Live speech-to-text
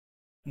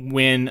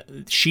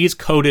when she's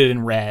coated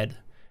in red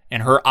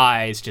and her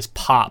eyes just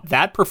pop,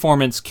 that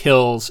performance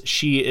kills.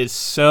 She is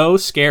so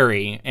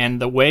scary,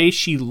 and the way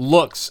she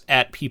looks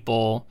at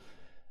people,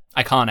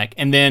 iconic.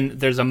 And then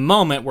there's a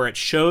moment where it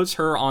shows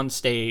her on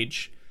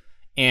stage,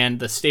 and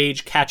the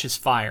stage catches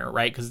fire,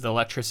 right? Because the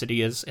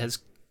electricity has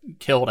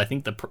killed, I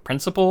think, the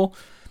principal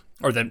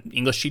or the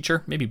English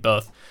teacher, maybe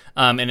both.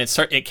 And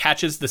it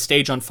catches the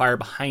stage on fire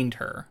behind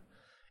her.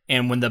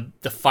 And when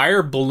the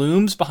fire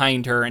blooms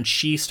behind her and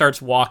she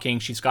starts walking,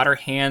 she's got her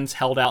hands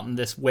held out in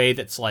this way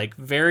that's like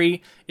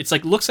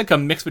looks like a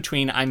mix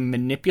between I'm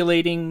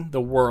manipulating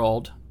the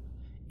world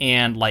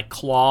and like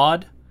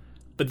Claude,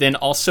 but then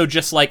also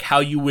just like how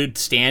you would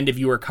stand if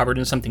you were covered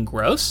in something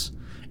gross.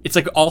 It's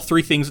like all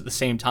three things at the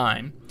same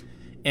time.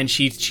 And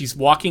she's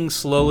walking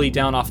slowly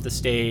down off the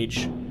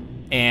stage,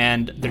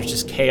 and there's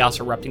just chaos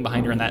erupting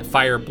behind her, and that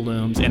fire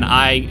blooms, and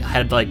I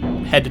had like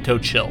head to toe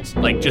chills,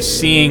 like just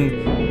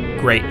seeing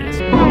greatness.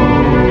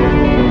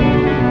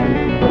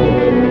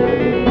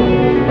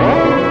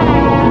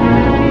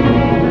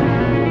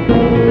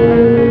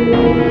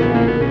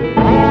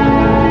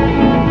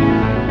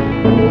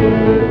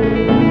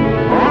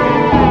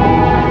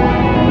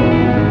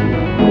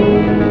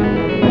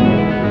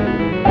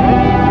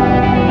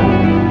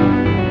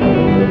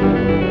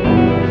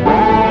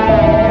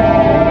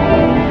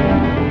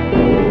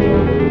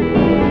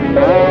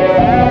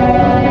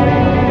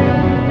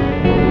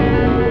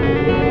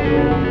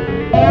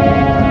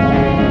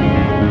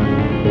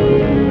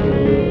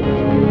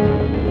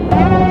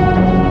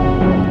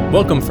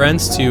 Welcome,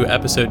 friends, to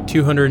episode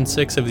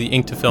 206 of the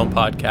Ink to Film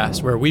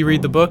podcast, where we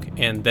read the book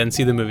and then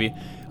see the movie.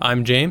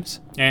 I'm James.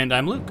 And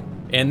I'm Luke.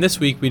 And this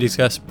week we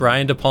discuss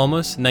Brian De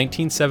Palma's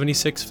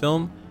 1976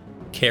 film,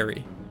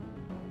 Carrie.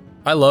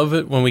 I love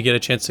it when we get a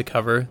chance to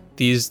cover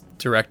these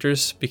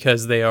directors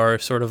because they are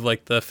sort of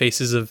like the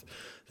faces of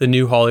the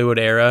new Hollywood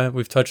era.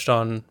 We've touched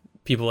on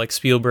people like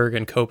Spielberg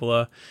and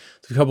Coppola,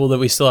 a couple that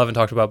we still haven't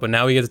talked about, but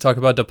now we get to talk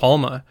about De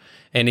Palma.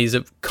 And he's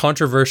a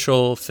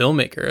controversial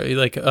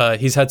filmmaker.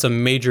 He's had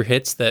some major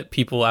hits that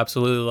people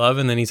absolutely love,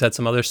 and then he's had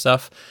some other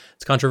stuff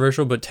that's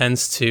controversial, but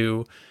tends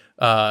to,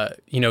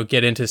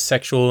 get into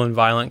sexual and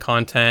violent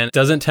content.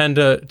 Doesn't tend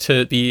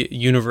to be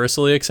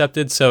universally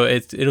accepted. So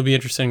it'll be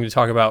interesting to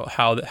talk about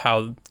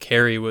how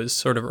Carrie was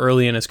sort of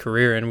early in his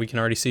career, and we can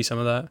already see some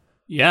of that.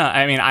 Yeah,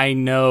 I mean, I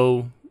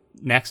know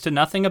next to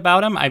nothing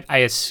about him. I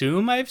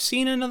assume I've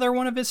seen another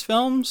one of his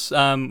films.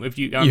 I'm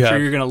sure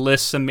you're going to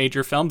list some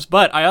major films,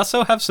 but I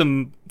also have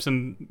some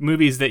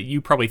movies that you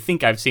probably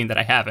think I've seen that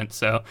I haven't.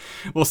 So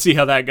we'll see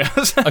how that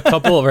goes. A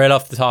couple right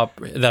off the top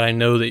that I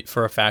know that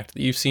for a fact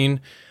that you've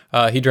seen.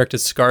 He directed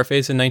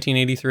Scarface in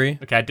 1983.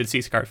 Okay, I did see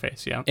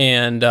Scarface, yeah.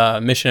 And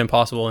Mission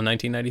Impossible in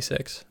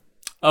 1996.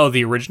 Oh,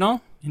 the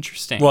original?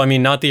 Interesting. Well, I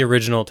mean, not the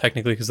original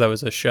technically because that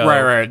was a show.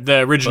 Right. The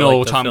original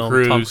like the Tom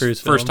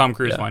Cruise film. First Tom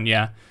Cruise one,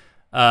 yeah.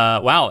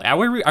 Wow, I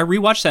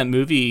rewatched that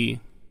movie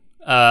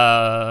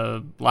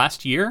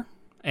last year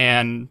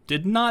and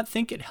did not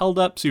think it held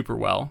up super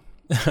well.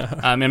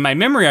 In my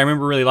memory, I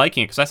remember really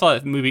liking it because I saw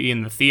that movie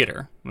in the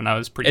theater when I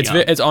was pretty young.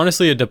 It's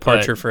honestly a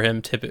departure for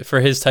him, for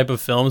his type of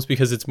films,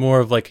 because it's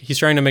more of like he's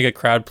trying to make a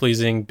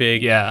crowd-pleasing,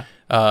 big,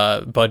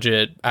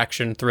 budget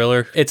action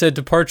thriller. It's a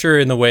departure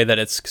in the way that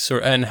it's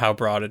sort of, and how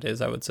broad it is,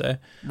 I would say.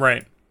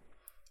 Right.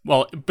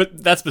 Well,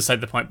 but that's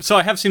beside the point. So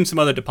I have seen some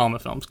other De Palma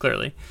films,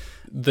 clearly.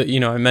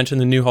 I mentioned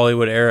the new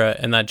Hollywood era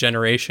and that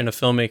generation of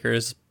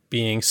filmmakers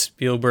being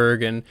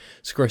Spielberg and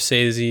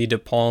Scorsese, De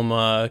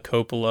Palma,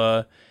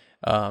 Coppola.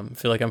 I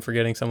feel like I'm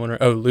forgetting someone.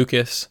 Oh,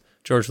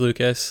 George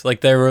Lucas.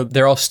 Like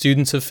they're all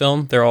students of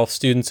film. They're all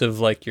students of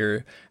like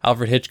your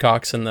Alfred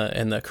Hitchcocks and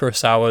the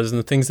Kurosawas and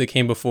the things that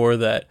came before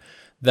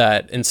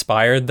that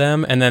inspired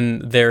them. And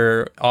then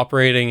they're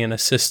operating in a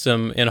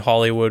system in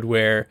Hollywood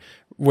where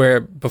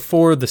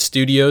before the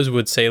studios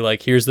would say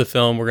like, here's the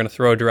film, we're going to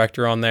throw a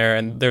director on there,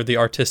 and they're the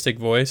artistic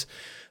voice.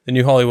 The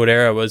new Hollywood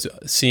era was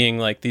seeing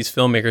like these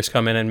filmmakers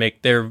come in and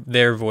make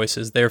their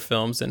voices, their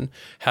films, and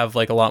have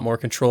like a lot more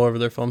control over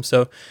their films.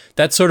 So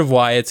that's sort of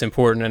why it's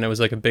important, and it was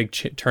like a big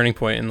turning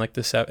point in like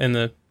in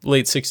the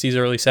late 60s,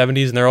 early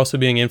 70s. And they're also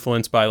being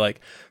influenced by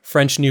like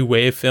French New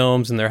Wave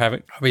films, and they're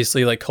having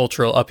obviously like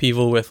cultural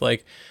upheaval with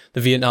like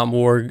the Vietnam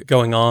War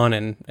going on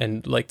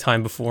and like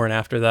time before and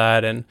after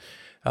that, and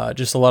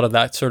just a lot of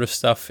that sort of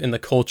stuff in the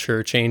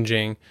culture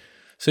changing.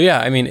 So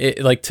yeah, I mean,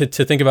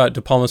 to think about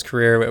De Palma's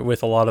career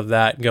with a lot of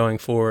that going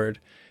forward.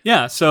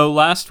 Yeah, so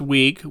last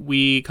week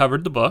we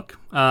covered the book,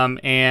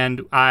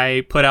 and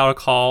I put out a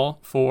call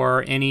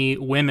for any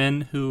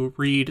women who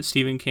read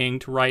Stephen King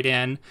to write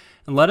in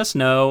and let us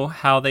know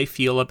how they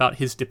feel about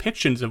his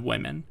depictions of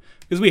women.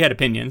 Because we had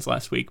opinions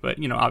last week,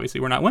 but obviously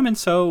we're not women,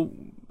 so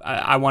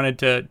I wanted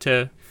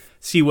to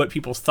see what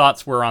people's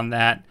thoughts were on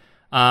that.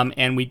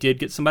 And we did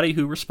get somebody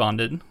who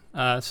responded,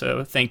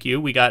 so thank you.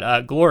 We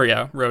got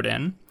Gloria wrote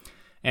in.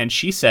 And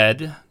she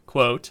said,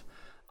 quote,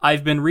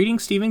 "I've been reading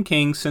Stephen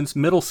King since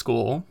middle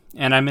school,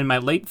 and I'm in my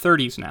late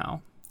 30s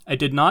now. I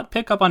did not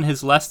pick up on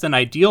his less than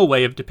ideal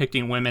way of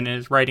depicting women in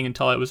his writing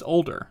until I was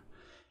older.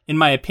 In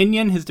my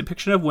opinion, his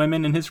depiction of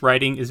women in his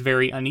writing is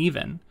very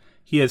uneven.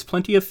 He has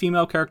plenty of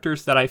female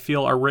characters that I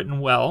feel are written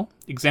well.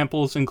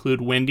 Examples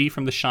include Wendy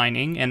from The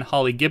Shining and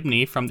Holly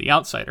Gibney from The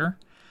Outsider.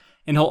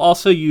 And he'll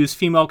also use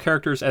female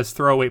characters as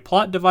throwaway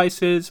plot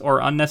devices or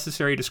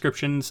unnecessary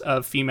descriptions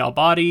of female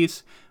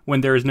bodies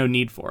when there is no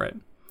need for it.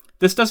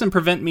 This doesn't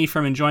prevent me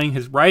from enjoying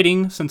his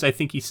writing, since I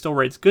think he still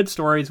writes good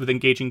stories with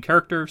engaging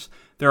characters.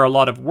 There are a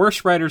lot of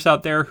worse writers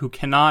out there who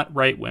cannot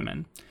write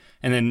women.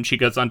 And then she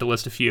goes on to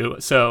list a few.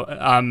 So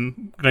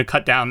I'm going to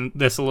cut down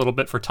this a little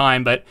bit for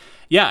time. But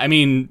yeah, I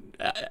mean,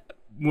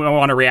 when I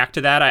want to react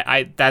to that,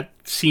 I that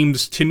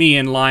seems to me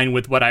in line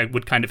with what I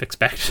would kind of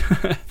expect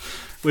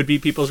would be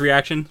people's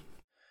reaction.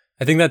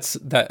 I think that's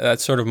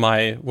sort of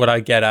what I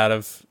get out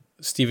of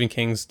Stephen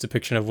King's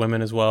depiction of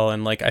women as well.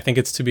 And like, I think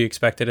it's to be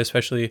expected,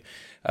 especially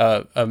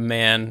a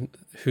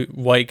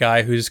white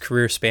guy whose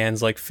career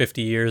spans like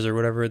 50 years or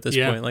whatever at this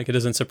point. Like, it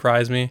doesn't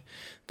surprise me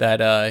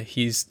that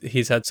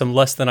he's had some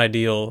less than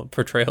ideal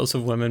portrayals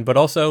of women, but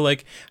also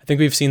like, I think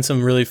we've seen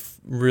some really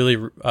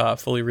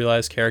fully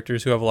realized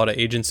characters who have a lot of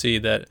agency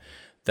that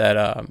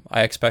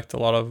I expect a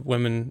lot of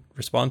women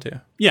respond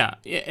to. Yeah,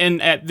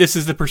 and this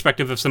is the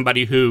perspective of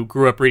somebody who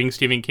grew up reading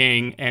Stephen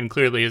King and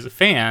clearly is a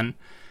fan.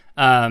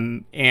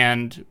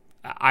 And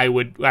I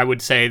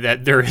would say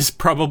that there is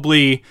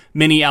probably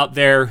many out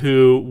there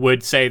who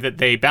would say that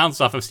they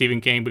bounced off of Stephen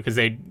King because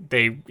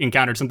they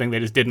encountered something they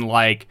just didn't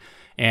like,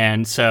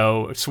 and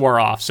so swore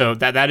off. So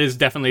that is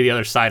definitely the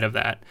other side of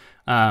that.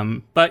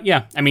 But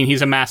yeah, I mean,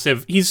 he's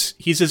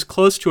as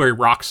close to a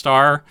rock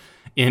star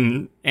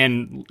in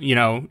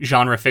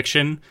genre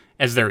fiction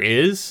as there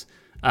is.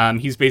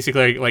 He's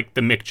basically like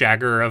the Mick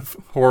Jagger of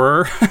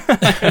horror.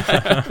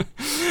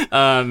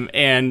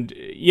 And,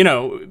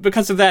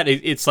 because of that,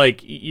 it's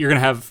like you're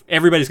going to have,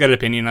 everybody's got an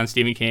opinion on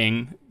Stephen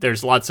King.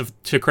 There's lots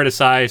to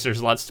criticize.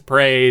 There's lots to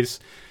praise.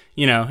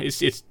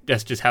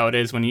 That's just how it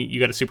is when you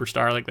got a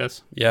superstar like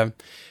this. Yeah.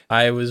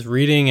 I was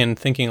reading and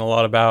thinking a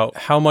lot about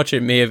how much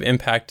it may have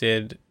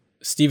impacted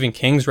Stephen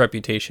King's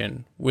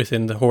reputation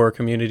within the horror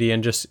community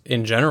and just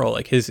in general,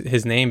 like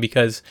his name,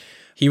 because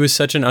he was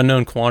such an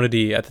unknown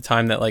quantity at the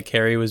time that like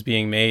Carrie was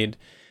being made.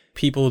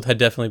 People had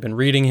definitely been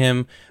reading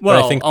him. Well,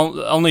 but I think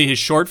only his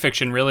short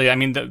fiction, really. I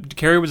mean,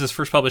 Carrie was his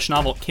first published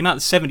novel. It came out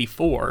in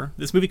 1974.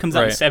 This movie comes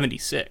out in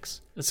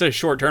 1976. It's a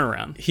short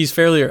turnaround. He's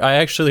I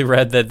actually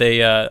read that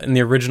they, in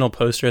the original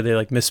poster, they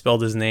like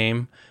misspelled his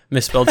name,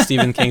 misspelled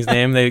Stephen King's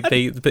name. They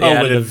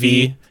added a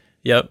V.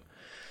 Yep.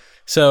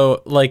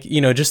 So, like,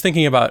 just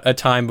thinking about a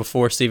time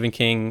before Stephen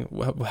King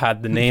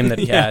had the name that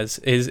he has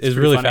is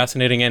really funny.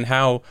 Fascinating, and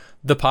how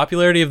the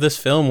popularity of this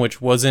film,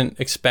 which wasn't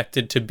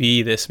expected to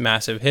be this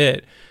massive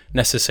hit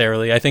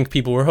necessarily, I think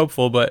people were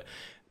hopeful, but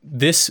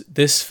this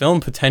film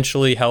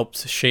potentially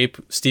helped shape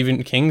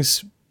Stephen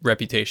King's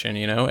reputation,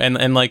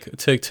 and like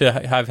to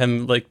have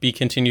him like be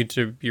continued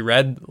to be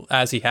read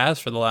as he has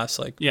for the last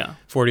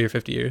 40 or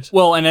 50 years.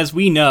 Well, and as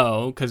we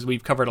know, because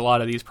we've covered a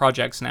lot of these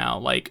projects now,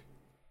 like,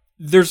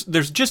 there's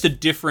just a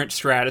different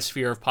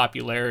stratosphere of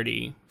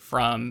popularity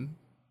from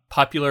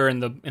popular in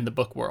the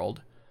book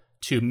world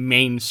to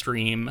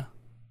mainstream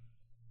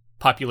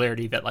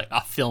popularity that like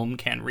a film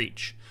can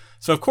reach.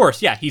 So of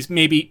course, yeah, he's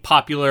maybe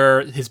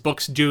popular, his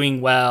book's doing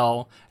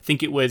well. I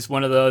think it was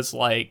one of those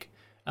like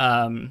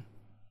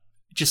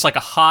just like a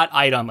hot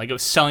item, like it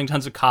was selling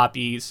tons of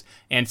copies,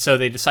 and so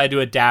they decided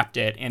to adapt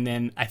it, and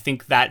then I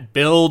think that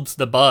builds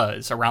the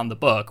buzz around the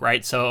book,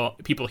 right? So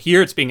people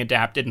hear it's being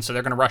adapted, and so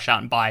they're going to rush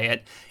out and buy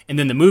it, and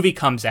then the movie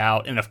comes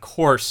out, and of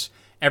course,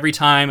 every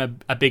time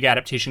a big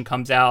adaptation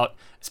comes out,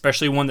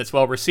 especially one that's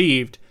well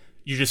received,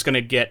 you're just going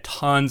to get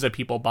tons of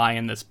people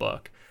buying this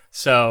book.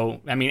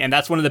 So, I mean, and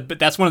that's one of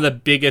the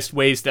biggest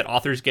ways that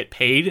authors get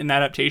paid in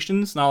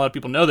adaptations. Not a lot of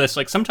people know this.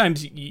 Like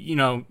sometimes,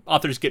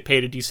 authors get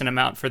paid a decent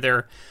amount for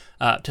their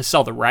to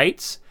sell the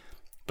rights,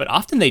 but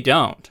often they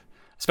don't,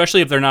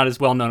 especially if they're not as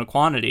well known a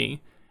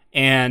quantity.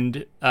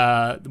 And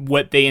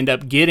what they end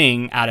up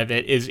getting out of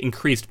it is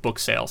increased book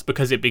sales,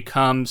 because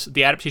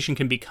the adaptation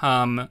can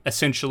become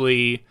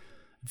essentially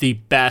the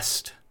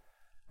best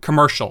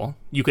commercial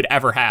you could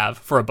ever have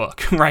for a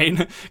book,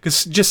 right?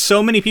 Because just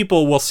so many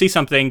people will see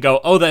something, go,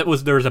 oh, there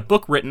was a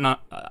book written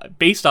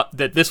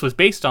that this was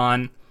based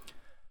on.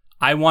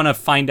 I want to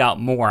find out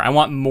more. I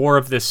want more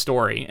of this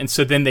story, and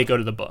so then they go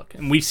to the book,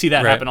 and we see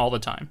that happen all the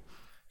time.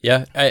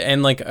 Yeah,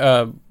 and like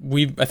I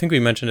think we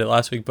mentioned it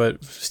last week,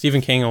 but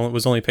Stephen King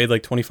was only paid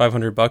like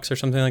 $2,500 or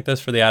something like this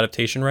for the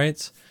adaptation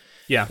rights.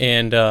 Yeah,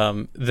 and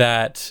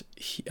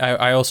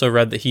I also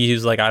read that he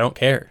was like, I don't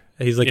care.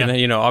 He's like,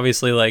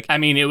 obviously, like, I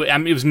mean, it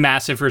was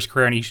massive for his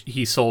career, and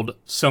he sold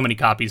so many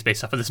copies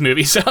based off of this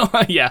movie. So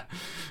yeah,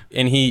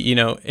 and he,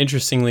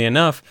 interestingly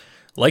enough,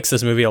 likes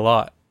this movie a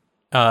lot.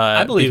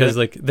 I believe because it.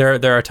 Like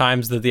there are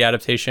times that the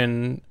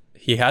adaptation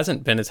he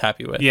hasn't been as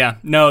happy with. Yeah,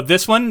 no,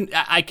 this one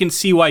I can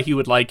see why he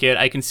would like it.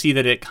 I can see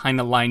that it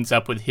kind of lines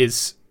up with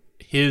his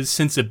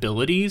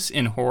sensibilities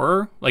in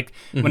horror. Like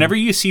whenever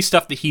you see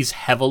stuff that he's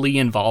heavily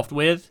involved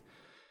with,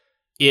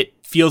 it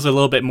feels a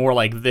little bit more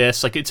like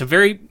this. Like it's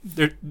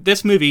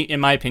this movie,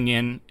 in my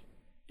opinion,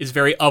 is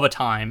very of a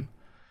time.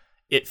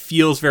 It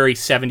feels very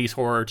 70s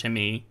horror to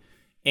me.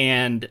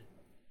 And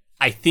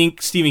I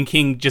think Stephen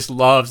King just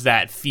loves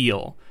that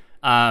feel.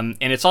 And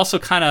it's also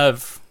kind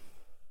of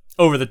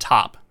over the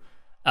top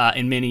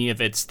in many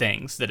of its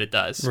things that it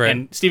does. Right.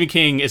 And Stephen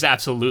King is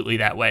absolutely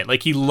that way.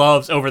 Like, he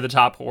loves over the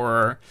top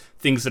horror,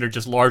 things that are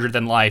just larger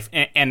than life.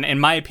 And in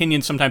my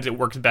opinion, sometimes it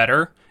works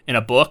better in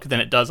a book than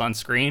it does on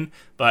screen.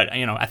 But,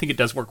 you know, I think it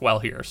does work well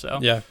here. So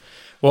Yeah.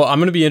 Well, I'm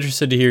going to be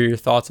interested to hear your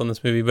thoughts on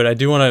this movie, but I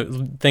do want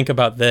to think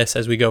about this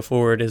as we go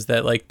forward, is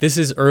that, like, this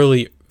is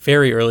early,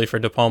 very early for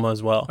De Palma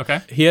as well.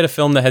 Okay. He had a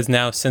film that has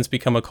now since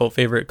become a cult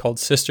favorite called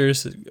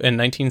Sisters in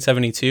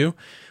 1972,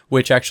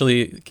 which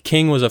actually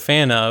King was a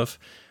fan of,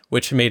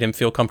 which made him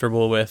feel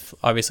comfortable with,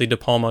 obviously, De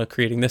Palma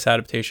creating this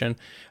adaptation.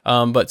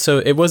 But so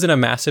it wasn't a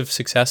massive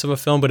success of a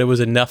film, but it was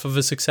enough of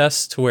a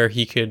success to where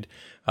he could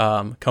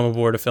come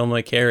aboard a film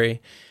like Carrie.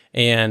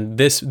 And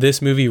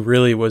this movie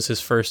really was his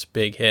first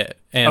big hit.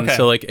 And Okay.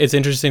 so, like, it's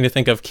interesting to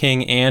think of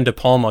King and De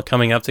Palma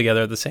coming up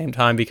together at the same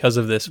time because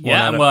of this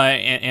yeah, one. well,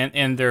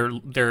 and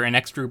they're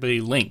inextricably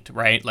linked,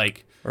 right?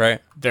 Like, Right.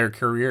 their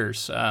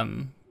careers,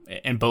 and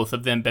both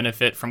of them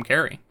benefit from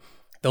Carrie.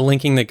 The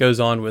linking that goes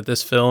on with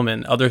this film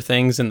and other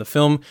things in the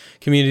film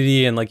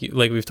community, and like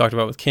we've talked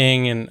about with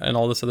King and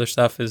all this other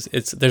stuff,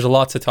 there's a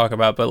lot to talk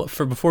about. But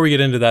before we get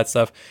into that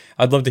stuff,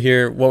 I'd love to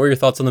hear, what were your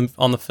thoughts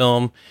on the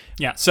film?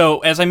 Yeah. So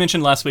as I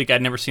mentioned last week,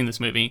 I'd never seen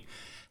this movie.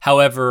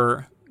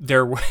 However,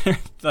 there were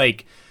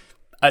like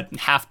a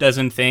half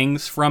dozen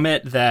things from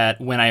it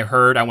that when I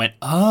heard, I went,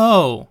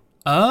 oh,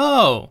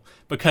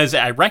 because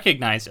I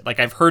recognized it. Like,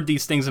 I've heard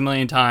these things a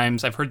million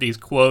times. I've heard these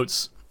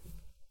quotes.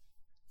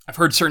 I've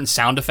heard certain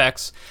sound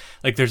effects.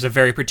 Like, there's a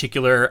very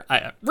particular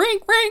ring,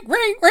 ring,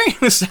 ring,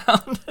 ring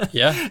sound.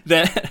 Yeah.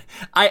 That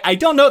I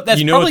don't know. That's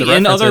You know what probably the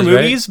in reference other is,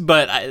 right? movies,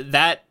 but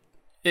that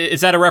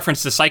is that a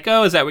reference to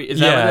Psycho? Is that what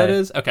that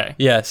is? Okay.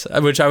 Yes,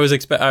 which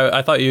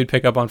I thought you'd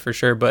pick up on for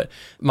sure. But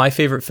my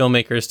favorite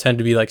filmmakers tend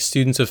to be like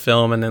students of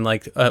film and then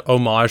like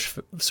homage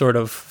sort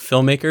of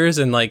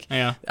filmmakers. And like,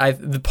 Yeah.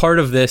 the part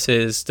of this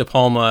is De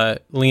Palma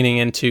leaning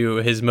into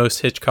his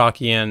most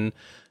Hitchcockian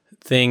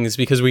things,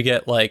 because we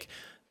get like,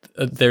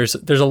 there's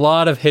a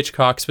lot of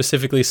Hitchcock,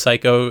 specifically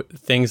Psycho,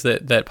 things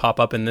that pop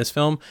up in this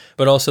film,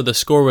 but also the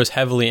score was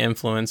heavily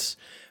influenced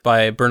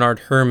by Bernard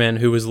Herrmann,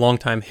 who was a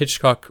longtime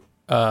Hitchcock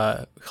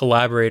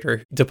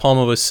collaborator. De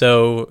Palma was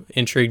so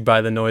intrigued by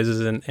the noises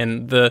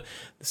and the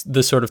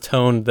sort of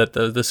tone that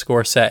the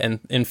score set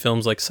in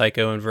films like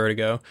Psycho and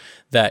Vertigo,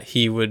 that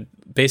he would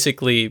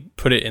basically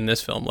put it in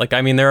this film. Like,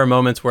 I mean, there are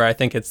moments where I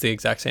think it's the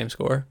exact same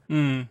score.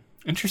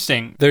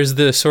 Interesting. There's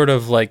the sort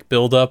of like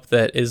build-up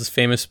that is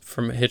famous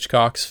from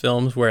Hitchcock's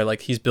films, where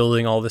like he's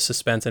building all this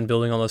suspense and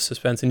building all this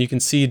suspense, and you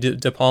can see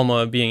De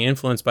Palma being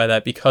influenced by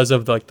that because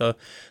of like the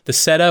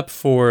setup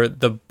for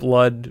the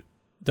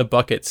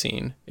bucket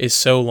scene is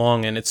so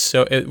long, and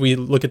we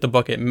look at the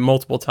bucket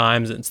multiple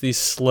times, and it's these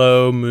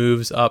slow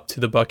moves up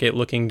to the bucket,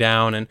 looking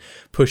down and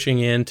pushing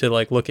in to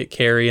like look at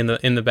Carrie in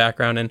the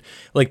background, and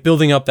like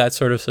building up that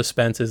sort of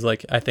suspense is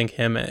like, I think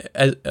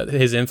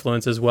his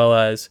influence, as well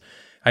as,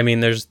 I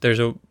mean, there's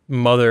a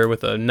mother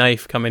with a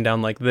knife coming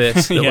down like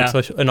this that Yeah.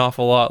 looks an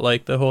awful lot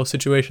like the whole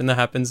situation that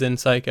happens in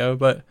Psycho.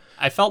 But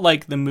I felt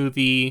like the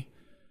movie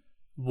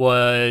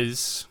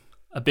was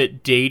a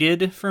bit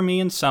dated for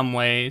me in some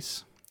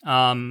ways.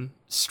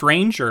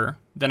 Stranger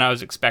than I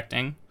was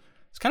expecting.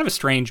 It's kind of a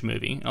strange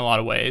movie in a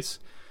lot of ways.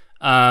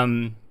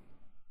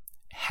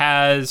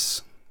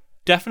 Has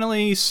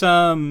definitely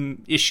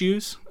some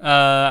issues,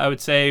 I would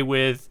say,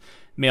 with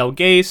male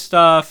gaze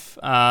stuff,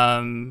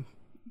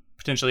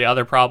 potentially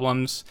other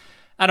problems.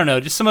 I don't know,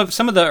 just some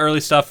of the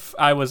early stuff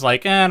I was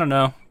like, I don't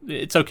know,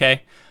 it's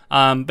okay.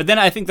 But then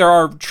I think there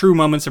are true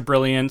moments of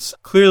brilliance,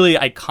 clearly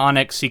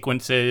iconic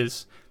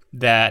sequences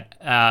that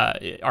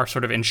are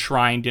sort of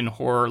enshrined in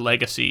horror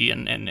legacy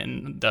and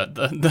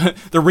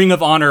the ring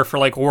of honor for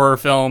like horror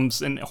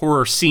films and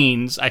horror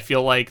scenes. I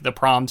feel like the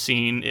prom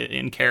scene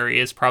in Carrie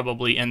is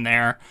probably in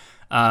there.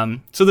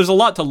 So there's a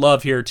lot to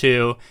love here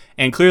too,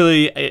 and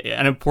clearly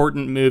an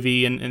important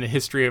movie in the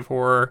history of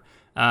horror.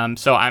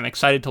 So I'm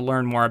excited to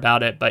learn more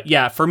about it. But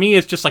yeah, for me,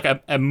 it's just like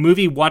a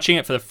movie watching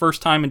it for the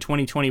first time in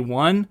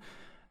 2021.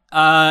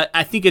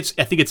 I think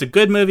it's a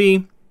good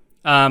movie.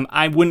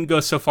 I wouldn't go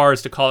so far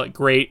as to call it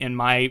great in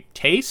my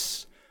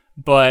tastes,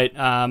 but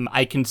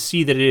I can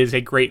see that it is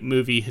a great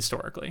movie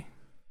historically.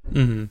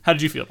 Mm-hmm. How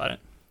did you feel about it?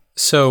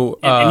 So,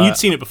 and you'd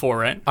seen it before,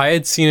 right? I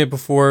had seen it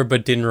before,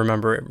 but didn't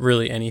remember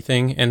really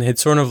anything, and had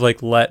sort of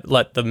like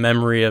let the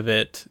memory of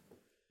it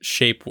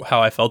shape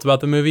how I felt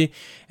about the movie.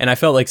 And I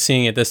felt like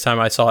seeing it this time,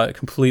 I saw it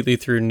completely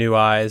through new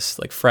eyes,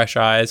 like fresh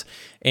eyes.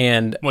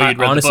 And well, you'd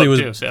read honestly the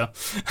book too, so.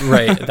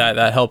 Right,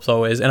 that helps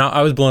always. And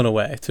I was blown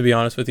away, to be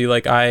honest with you.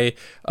 Like, I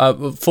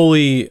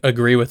fully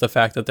agree with the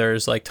fact that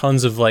there's like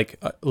tons of like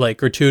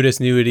gratuitous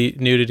nudity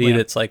Yeah.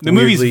 that's like the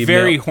movie's weirdly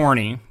very male.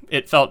 horny.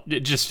 It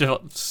just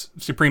felt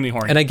supremely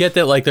horny. And I get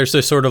that like there's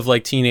this sort of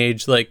like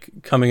teenage like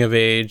coming of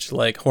age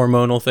like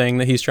hormonal thing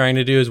that he's trying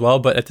to do as well,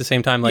 but at the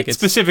same time like it's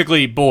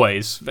specifically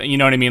boys. You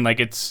know what I mean? Like,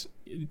 it's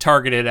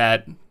targeted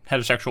at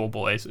heterosexual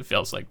boys, it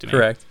feels like to me.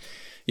 Correct.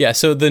 Yeah,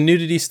 so the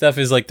nudity stuff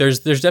is like there's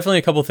definitely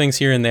a couple things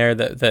here and there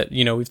that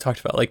you know we've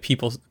talked about, like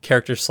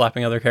characters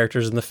slapping other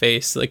characters in the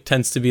face, like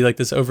tends to be like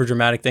this over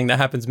dramatic thing that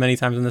happens many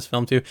times in this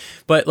film too.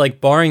 But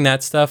like barring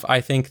that stuff,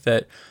 I think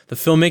that the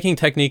filmmaking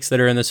techniques that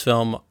are in this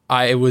film,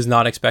 I was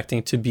not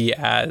expecting to be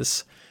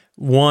as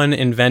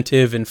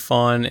inventive and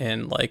fun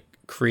and like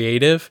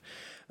creative.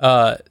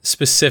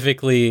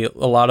 Specifically,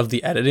 a lot of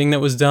the editing that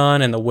was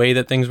done and the way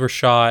that things were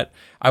shot,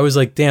 I was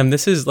like, damn,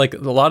 this is like a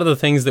lot of the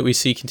things that we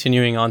see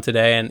continuing on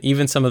today, and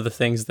even some of the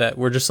things that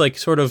were just like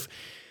sort of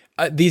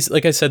these,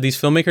 like I said, these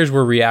filmmakers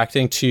were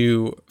reacting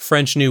to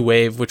French New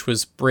Wave, which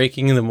was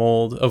breaking the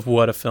mold of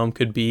what a film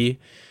could be.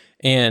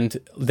 And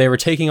they were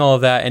taking all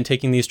of that and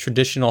taking these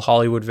traditional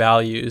Hollywood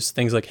values,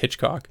 things like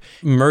Hitchcock,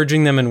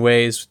 merging them in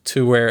ways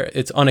to where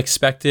it's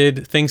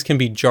unexpected. Things can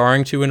be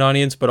jarring to an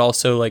audience, but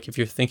also like if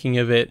you're thinking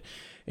of it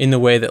in the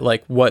way that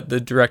like what the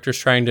director's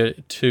trying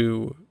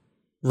to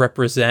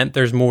represent,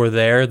 there's more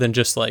there than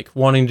just like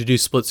wanting to do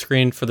split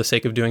screen for the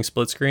sake of doing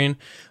split screen.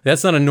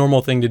 That's not a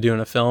normal thing to do in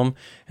a film,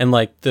 and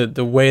like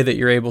the way that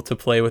you're able to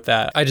play with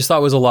that, I just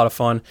thought was a lot of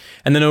fun.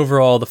 And then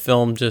overall the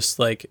film just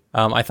like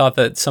I thought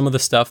that some of the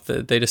stuff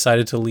that they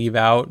decided to leave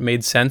out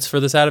made sense for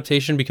this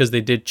adaptation, because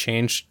they did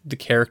change the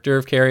character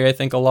of Carrie, I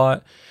think, a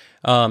lot.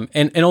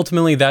 And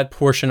ultimately that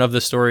portion of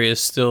the story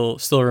is still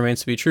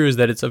remains to be true, is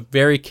that it's a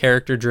very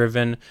character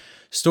driven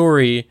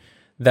story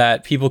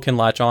that people can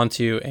latch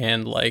onto,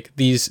 and like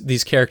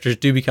these characters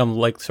do become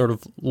like sort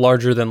of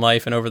larger than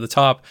life and over the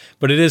top,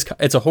 but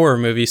it's a horror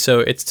movie,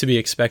 so it's to be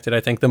expected. I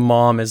think the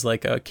mom is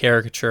like a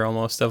caricature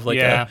almost of like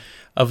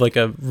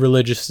a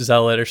religious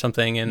zealot or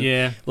something,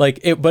 and like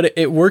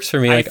it works for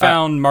me. I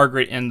found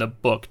Margaret in the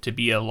book to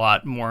be a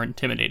lot more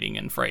intimidating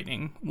and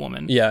frightening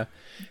woman. Yeah.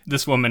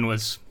 This woman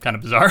was kind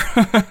of bizarre.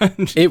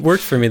 It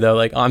worked for me though.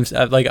 Like I'm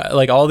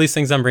like all these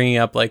things I'm bringing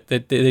up, like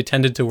they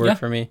tended to work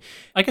for me.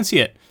 I can see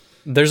it.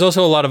 There's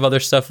also a lot of other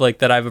stuff like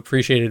that I've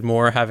appreciated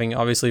more, having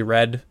obviously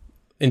read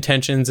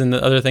Intentions and the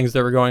other things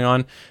that were going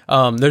on.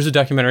 There's a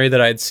documentary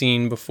that I had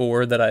seen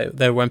before that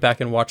I went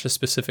back and watched a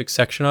specific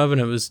section of, and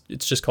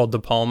it's just called De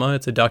Palma.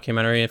 It's a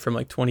documentary from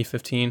like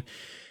 2015,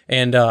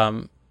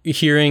 and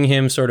hearing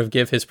him sort of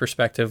give his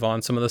perspective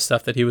on some of the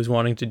stuff that he was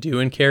wanting to do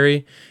in Carrie,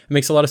 it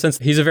makes a lot of sense.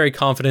 He's a very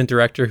confident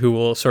director who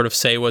will sort of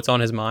say what's on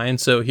his mind.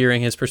 So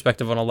hearing his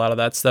perspective on a lot of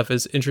that stuff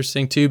is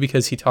interesting too,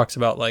 because he talks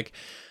about like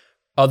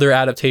other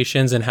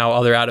adaptations and how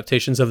other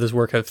adaptations of this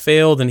work have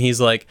failed. And he's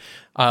like,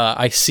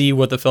 I see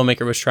what the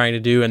filmmaker was trying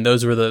to do, and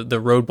those were the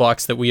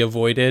roadblocks that we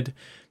avoided.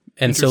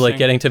 And so like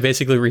getting to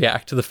basically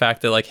react to the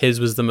fact that like his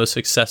was the most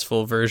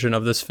successful version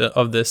of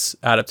this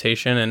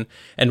adaptation,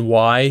 and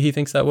why he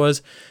thinks that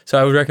was. So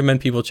I would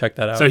recommend people check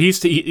that out. So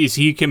is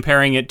he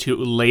comparing it to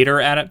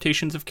later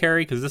adaptations of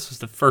Carrie? Because this was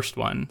the first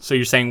one. So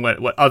you're saying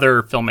what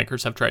other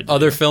filmmakers have tried to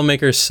do?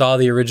 Filmmakers saw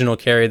the original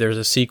Carrie. There's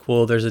a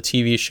sequel, there's a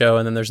TV show,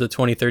 and then there's the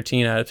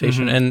 2013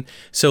 adaptation. Mm-hmm. And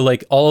so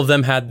like all of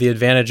them had the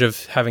advantage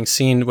of having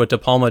seen what De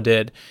Palma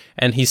did.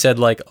 And he said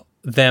like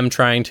them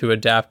trying to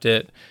adapt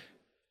it,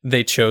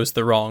 they chose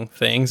the wrong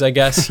things, I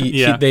guess.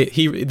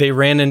 They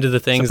ran into the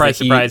things.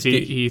 Surprise!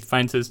 He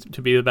finds this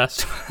to be the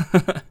best.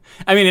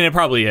 I mean, and it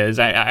probably is.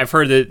 I've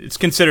heard that it's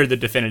considered the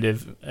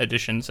definitive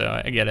edition,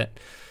 so I get it.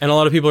 And a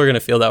lot of people are going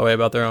to feel that way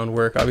about their own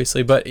work,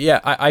 obviously. But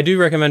yeah, I do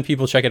recommend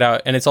people check it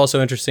out. And it's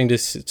also interesting to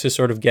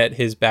sort of get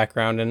his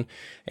background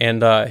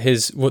and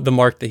the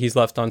mark that he's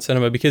left on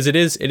cinema, because it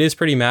is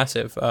pretty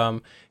massive.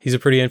 He's a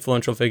pretty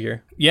influential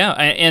figure. Yeah,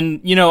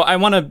 and I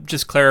want to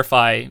just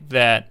clarify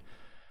that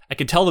I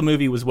could tell the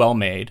movie was well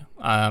made.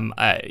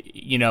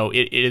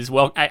 It is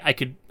well. I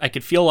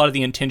could feel a lot of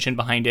the intention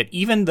behind it.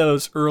 Even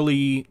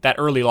that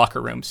early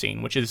locker room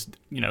scene, which is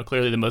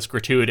clearly the most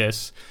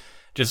gratuitous,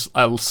 just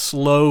a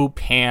slow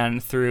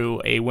pan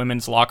through a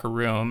women's locker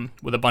room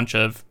with a bunch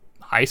of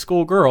high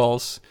school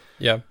girls.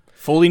 Yeah.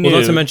 Fully nude.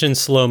 Well, not to mention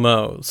slow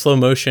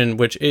motion,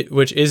 which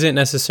isn't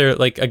necessarily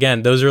like,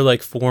 again, those are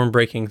like form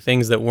breaking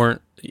things that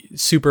weren't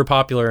super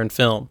popular in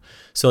film.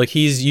 So like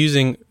he's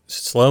using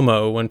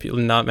slow-mo when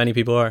not many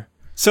people are.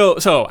 So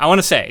I want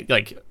to say,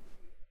 like,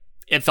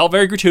 it felt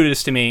very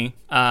gratuitous to me.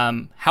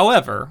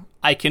 However,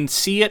 I can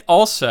see it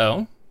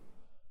also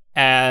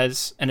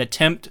as an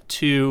attempt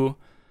to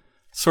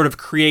sort of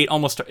create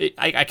almost,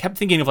 I kept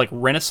thinking of like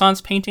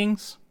Renaissance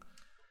paintings,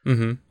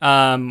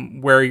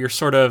 where you're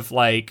sort of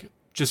like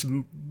just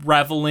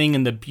reveling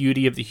in the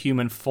beauty of the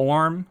human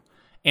form,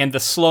 and the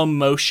slow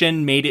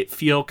motion made it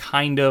feel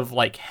kind of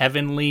like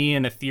heavenly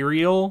and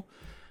ethereal.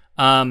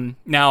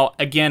 Now,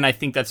 again, I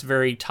think that's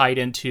very tied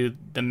into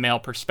the male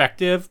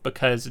perspective,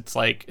 because it's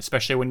like,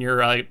 especially when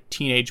you're a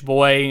teenage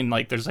boy and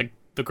like there's like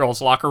the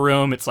girls' locker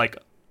room, it's like,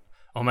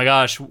 oh my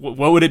gosh,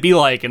 what would it be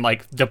like? And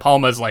like De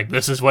Palma's like,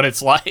 this is what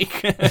it's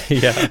like.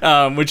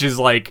 Yeah. Which is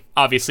like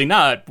obviously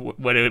not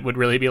what it would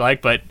really be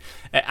like, but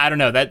I don't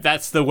know,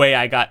 that's the way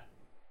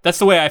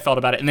I felt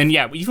about it. And then,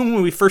 yeah, even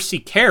when we first see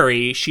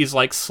Carrie, she's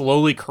like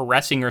slowly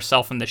caressing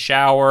herself in the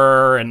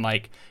shower, and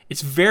like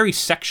it's very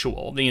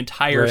sexual, the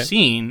entire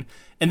scene.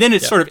 And then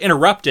it's sort of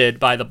interrupted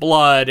by the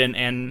blood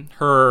and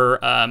her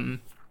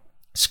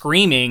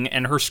screaming,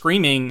 and her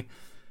screaming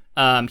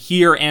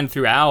here and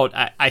throughout,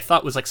 I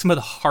thought was like some of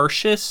the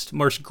harshest,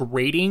 most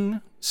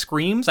grating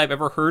screams I've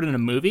ever heard in a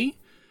movie.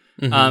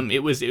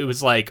 It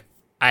was like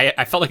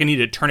I felt like I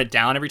needed to turn it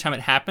down every time it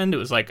happened. It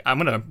was like I'm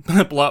gonna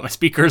blow out my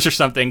speakers or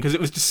something because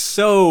it was just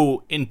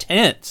so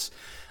intense.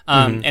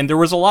 And there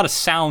was a lot of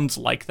sounds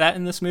like that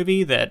in this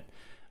movie that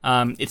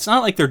it's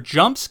not like they're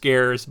jump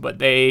scares, but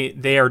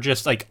they are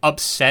just like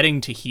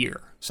upsetting to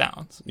hear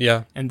sounds.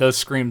 Yeah. And those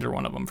screams are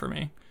one of them for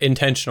me.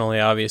 Intentionally,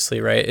 obviously,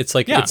 right? It's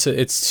like Yeah.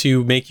 it's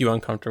to make you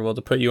uncomfortable,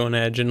 to put you on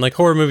edge, and like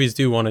horror movies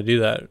do want to do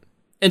that.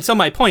 And so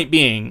my point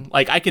being,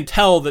 like, I can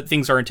tell that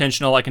things are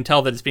intentional. I can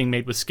tell that it's being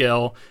made with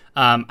skill.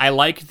 I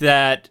like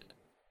that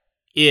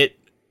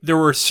there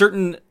were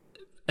certain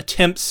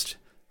attempts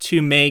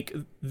to make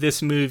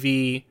this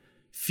movie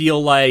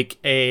feel like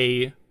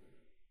a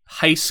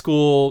high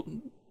school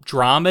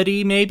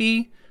dramedy,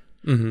 maybe,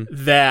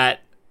 that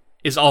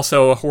is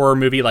also a horror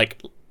movie,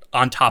 like,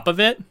 on top of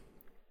it.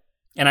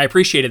 And I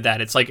appreciated that.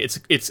 It's like,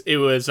 it's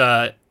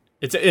a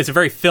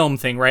very film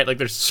thing, right? Like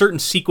there's certain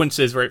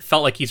sequences where it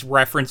felt like he's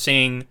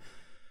referencing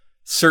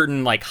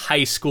certain like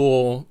high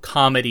school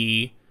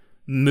comedy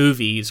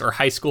movies or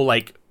high school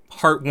like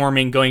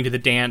heartwarming going to the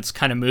dance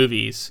kind of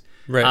movies.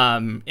 Right.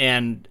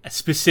 And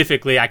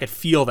specifically I could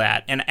feel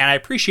that. And I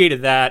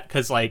appreciated that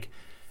because like,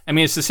 I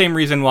mean, it's the same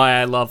reason why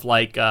I love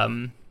like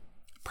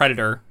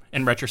Predator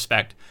in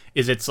retrospect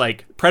is it's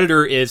like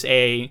Predator is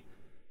a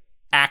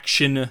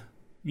action,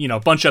 you know,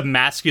 bunch of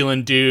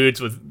masculine dudes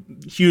with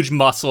huge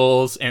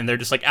muscles and they're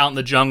just like out in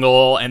the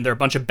jungle and they're a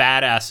bunch of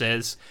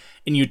badasses,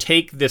 and you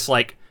take this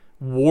like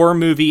war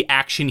movie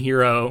action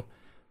hero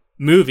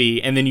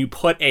movie and then you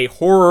put a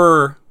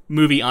horror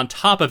movie on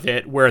top of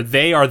it where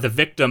they are the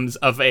victims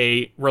of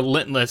a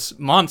relentless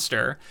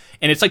monster,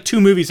 and it's like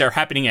two movies that are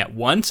happening at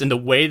once, and the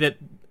way that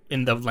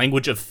in the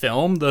language of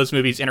film those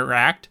movies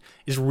interact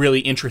is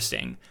really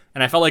interesting.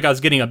 And I felt like I was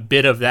getting a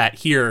bit of that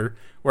here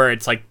where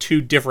it's like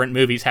two different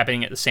movies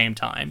happening at the same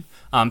time.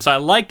 So I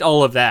liked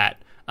all of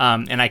that.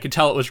 And I could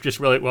tell it was just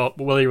really well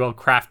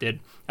crafted.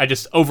 I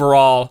just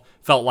overall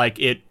felt like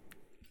it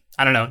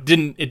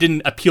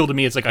didn't appeal to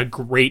me as like a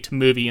great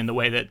movie in the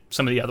way that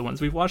some of the other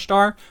ones we've watched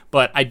are,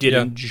 but I did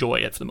enjoy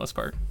it for the most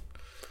part.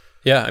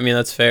 Yeah, I mean,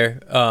 that's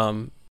fair.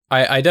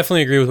 I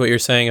definitely agree with what you're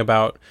saying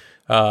about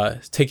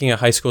taking a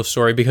high school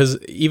story, because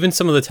even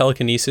some of the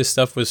telekinesis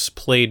stuff was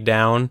played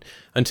down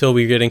until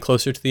we were getting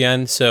closer to the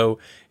end. So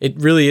it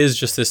really is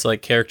just this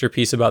like character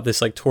piece about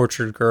this like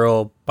tortured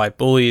girl by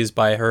bullies,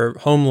 by her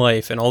home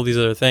life and all these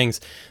other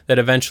things that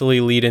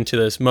eventually lead into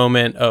this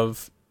moment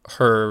of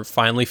her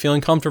finally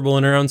feeling comfortable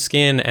in her own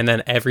skin, and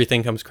then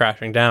everything comes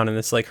crashing down in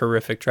this like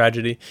horrific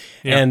tragedy.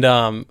 Yeah.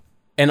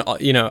 And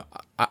you know,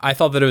 I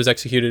thought that it was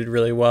executed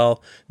really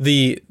well.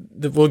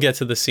 We'll get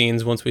to the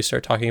scenes once we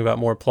start talking about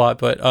more plot,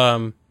 but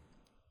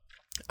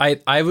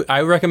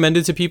I recommend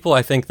it to people.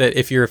 I think that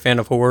if you're a fan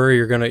of horror,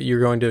 you're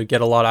going to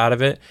get a lot out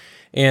of it,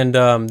 and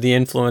the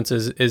influence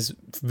is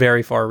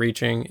very far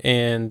reaching.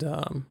 And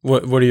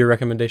what are your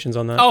recommendations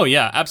on that? Oh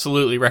yeah,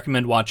 absolutely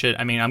recommend watch it.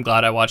 I mean, I'm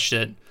glad I watched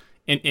it.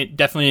 It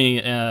definitely,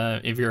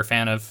 if you're a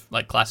fan of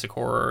like classic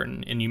horror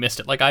and you missed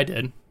it like I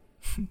did,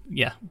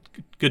 yeah,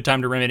 good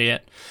time to remedy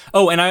it.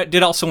 Oh, and I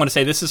did also want to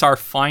say this is our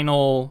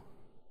final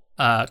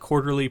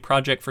quarterly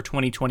project for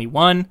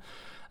 2021.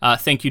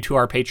 Thank you to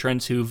our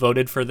patrons who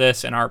voted for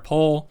this in our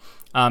poll.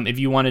 If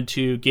you wanted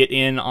to get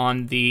in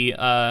on the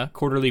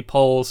quarterly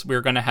polls,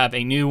 we're going to have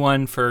a new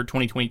one for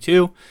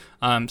 2022.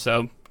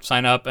 So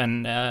sign up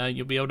and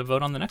you'll be able to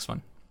vote on the next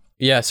one.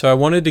 Yeah, so I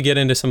wanted to get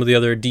into some of the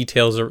other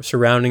details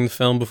surrounding the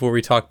film before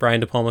we talk Brian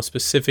De Palma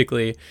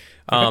specifically,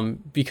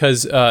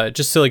 because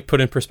just to like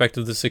put in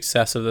perspective the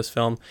success of this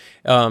film,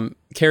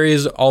 Carrie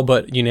is all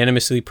but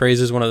unanimously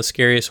praised as one of the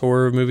scariest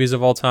horror movies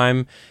of all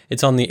time.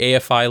 It's on the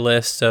AFI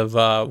list of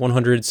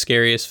 100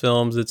 scariest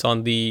films. It's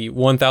on the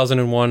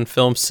 1001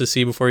 films to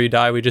see before you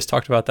die. We just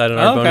talked about that in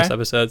our bonus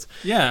episodes.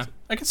 Yeah,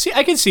 I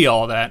can see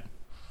all of that.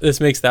 This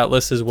makes that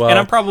list as well. And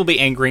I'm probably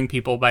angering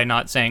people by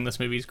not saying this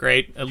movie's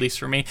great, at least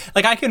for me.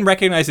 Like, I can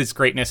recognize its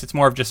greatness. It's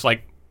more of just,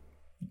 like,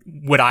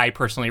 would I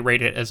personally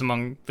rate it as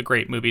among the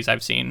great movies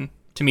I've seen?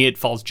 To me, it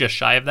falls just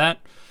shy of that.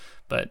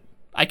 But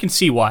I can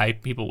see why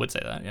people would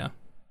say that, yeah.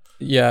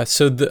 Yeah,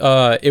 so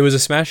it was a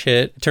smash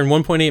hit. It turned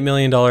 $1.8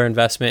 million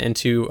investment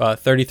into a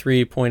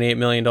 $33.8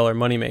 million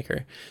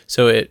moneymaker.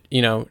 So it,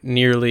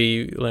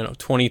 nearly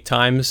 20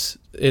 times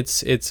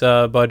its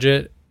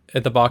budget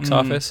at the box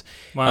office.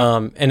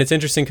 Wow. And it's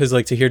interesting because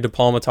like to hear De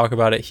Palma talk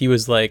about it, he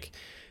was like,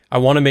 I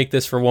want to make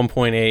this for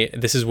 1.8.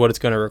 This is what it's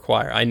going to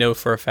require. I know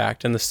for a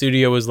fact. And the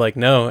studio was like,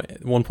 no,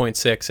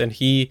 1.6. And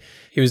he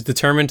was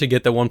determined to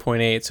get the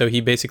 1.8. So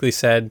he basically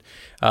said,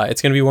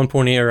 it's going to be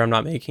 1.8 or I'm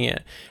not making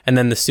it. And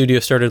then the studio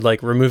started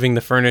like removing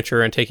the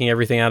furniture and taking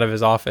everything out of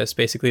his office,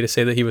 basically to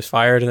say that he was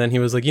fired. And then he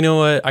was like, you know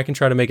what? I can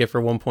try to make it for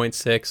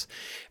 1.6.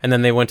 And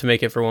then they went to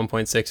make it for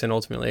 1.6 and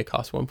ultimately it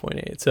cost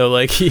 1.8. So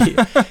like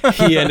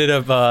he ended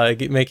up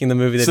making the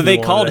movie that so they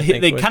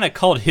kind of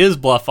called his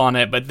bluff on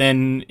it, but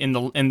then in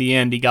the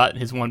end he got got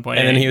his 1.8.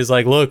 And then he was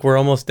like, look, we're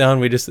almost done.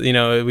 We just, we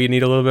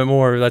need a little bit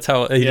more. That's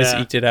how he just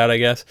eked it out, I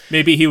guess.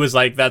 Maybe he was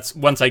like, that's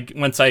once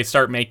I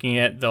start making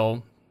it,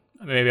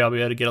 maybe I'll be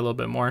able to get a little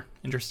bit more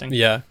interesting.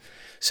 Yeah.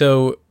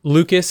 So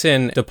Lucas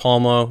and De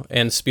Palma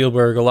and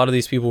Spielberg, a lot of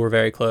these people were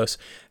very close.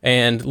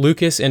 And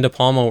Lucas and De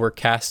Palma were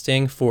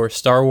casting for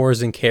Star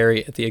Wars and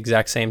Carrie at the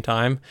exact same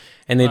time.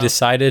 And they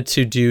decided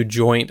to do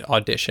joint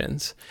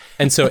auditions.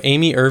 And so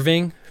Amy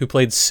Irving, who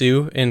played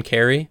Sue in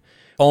Carrie,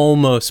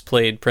 almost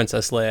played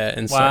Princess Leia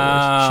in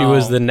Star Wars. She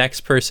was the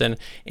next person.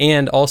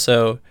 And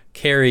also,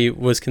 Carrie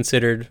was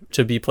considered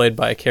to be played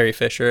by Carrie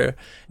Fisher.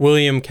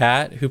 William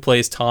Catt, who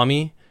plays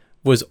Tommy,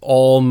 was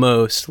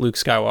almost Luke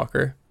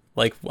Skywalker.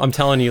 Like, I'm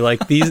telling you,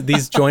 like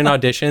these joint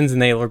auditions, and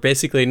they were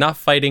basically not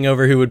fighting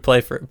over who would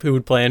play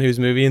in whose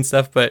movie and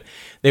stuff, but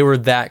they were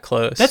that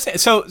close.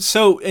 That's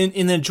so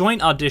in the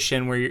joint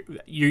audition where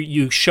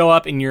you show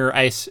up and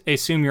I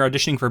assume you're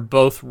auditioning for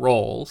both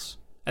roles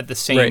at the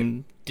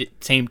same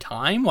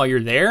time while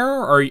you're there,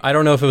 or I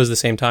don't know if it was the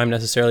same time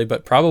necessarily,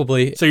 but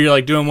probably. So you're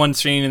like doing one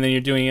scene and then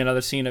you're doing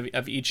another scene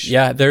of each.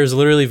 Yeah, there's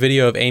literally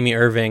video of Amy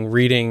Irving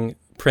reading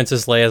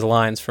Princess Leia's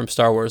lines from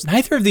Star Wars.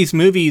 Neither of these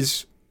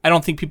movies, I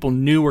don't think people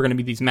knew were going to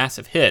be these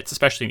massive hits,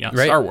 especially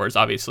Right. Star Wars,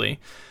 obviously.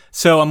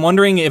 So I'm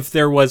wondering if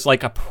there was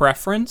like a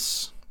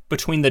preference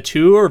between the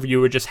two, or if you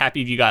were just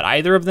happy if you got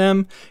either of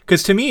them.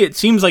 Because to me, it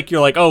seems like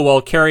you're like, oh,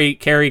 well, Carrie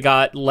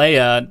got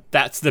Leia.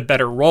 That's the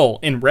better role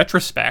in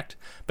retrospect.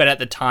 But at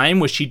the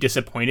time, was she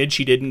disappointed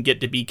she didn't get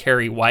to be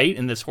Carrie White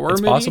in this horror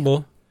movie? It's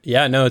possible.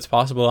 Yeah, no, it's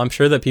possible. I'm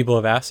sure that people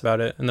have asked about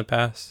it in the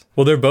past.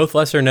 Well, they're both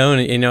lesser known,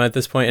 at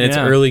this point, and it's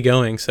early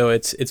going. So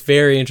it's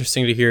very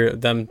interesting to hear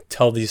them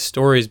tell these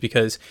stories,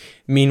 because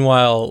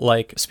meanwhile,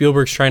 like,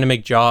 Spielberg's trying to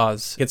make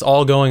Jaws. It's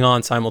all going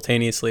on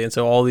simultaneously. And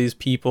so all these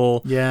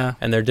people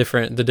and the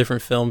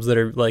different films that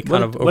are like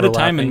kind of overlapping. What a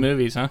time in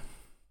movies, huh?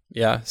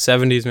 Yeah,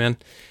 70s, man.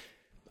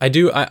 I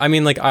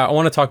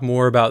want to talk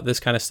more about this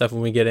kind of stuff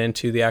when we get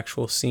into the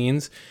actual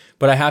scenes,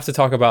 but I have to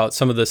talk about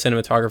some of the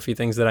cinematography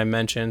things that I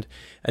mentioned.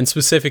 And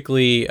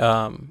specifically,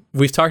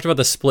 we've talked about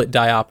the split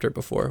diopter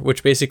before,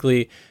 which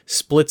basically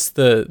splits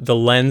the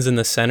lens in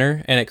the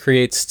center, and it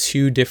creates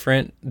two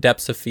different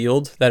depths of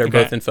field that are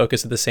both in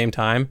focus at the same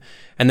time.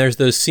 And there's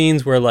those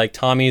scenes where like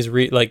Tommy's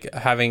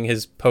having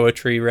his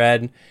poetry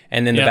read,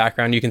 and in the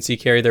background you can see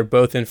Carrie. They're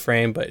both in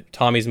frame, but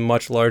Tommy's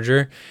much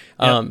larger.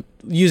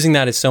 Using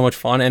that is so much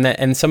fun,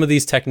 and some of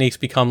these techniques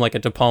become like a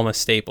De Palma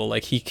staple.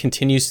 Like, he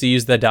continues to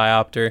use the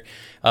diopter.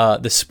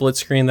 The split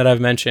screen that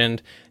I've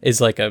mentioned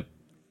is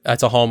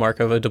that's a hallmark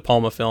of a De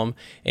Palma film,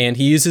 and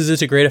he uses it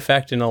to great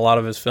effect in a lot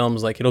of his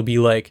films. Like, it'll be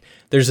like,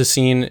 there's a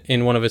scene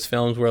in one of his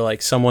films where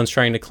like someone's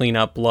trying to clean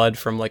up blood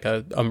from like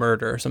a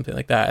murder or something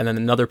like that, and then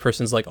another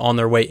person's like on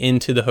their way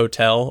into the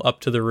hotel up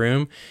to the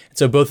room. And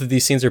so both of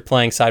these scenes are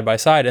playing side by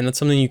side, and that's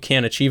something you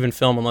can't achieve in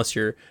film unless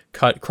you're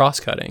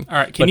cross-cutting. All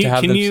right,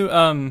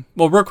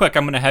 well, real quick,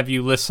 I'm going to have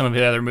you list some of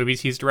the other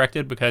movies he's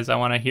directed, because I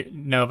want to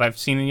know if I've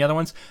seen any other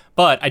ones.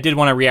 But I did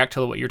want to react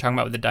to what you were talking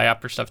about with the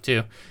diopter stuff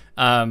too.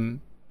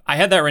 I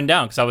had that written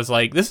down because I was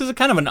like, this is a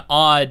kind of an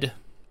odd.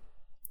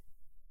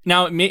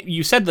 Now,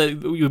 you said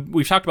that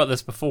we've talked about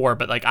this before,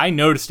 but like, I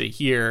noticed it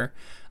here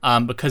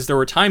because there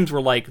were times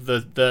where like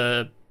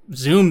the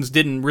zooms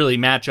didn't really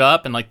match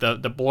up, and like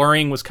the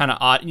blurring was kind of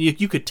odd.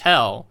 You could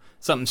tell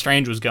something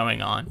strange was going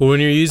on. Well,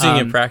 when you're using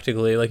it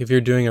practically, like if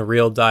you're doing a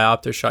real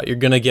diopter shot, you're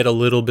going to get a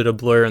little bit of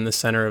blur in the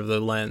center of the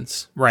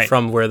lens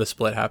from where the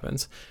split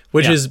happens,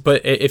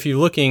 but if you're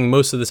looking,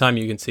 most of the time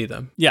you can see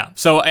them. Yeah.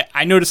 So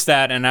I noticed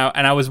that, and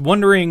I was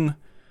wondering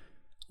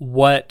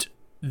what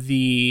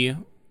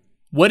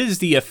is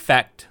the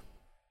effect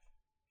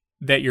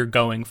that you're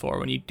going for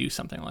when you do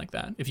something like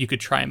that? If you could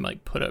try and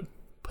like put a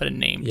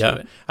name to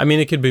it. I mean,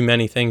 it could be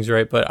many things,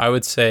 right? But I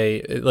would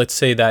say, let's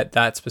say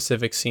that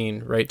specific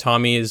scene, right?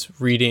 Tommy is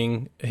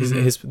reading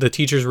the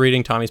teacher's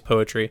reading Tommy's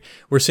poetry.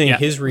 We're seeing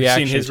his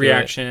reaction. Seeing his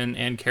reaction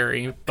and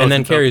Carrie, and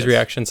then Carrie's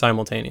reaction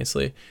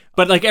simultaneously.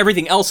 But like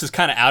everything else is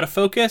kind of out of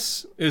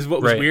focus. Is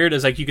what was weird.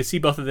 Is like you could see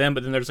both of them,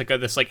 but then there's like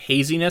this like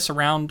haziness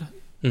around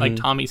like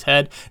Tommy's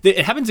head.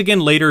 It happens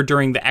again later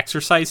during the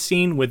exercise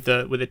scene with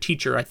the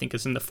teacher. I think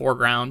is in the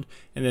foreground,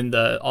 and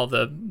then all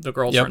the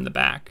girls are in the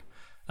back.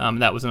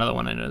 That was another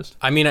one I noticed.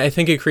 I mean, I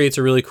think it creates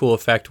a really cool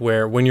effect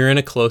where when you're in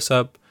a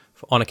close-up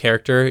on a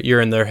character, you're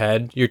in their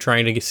head, you're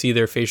trying to see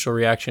their facial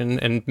reaction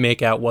and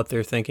make out what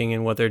they're thinking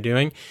and what they're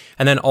doing.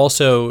 And then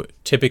also,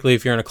 typically,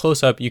 if you're in a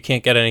close-up, you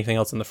can't get anything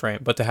else in the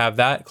frame. But to have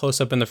that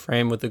close-up in the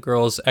frame with the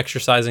girls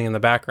exercising in the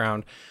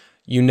background,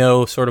 you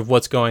know sort of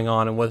what's going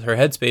on and what her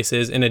headspace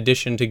is, in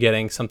addition to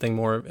getting something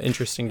more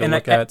interesting to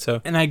look at.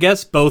 And I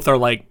guess both are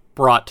like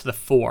brought to the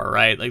fore,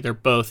 right? Like they're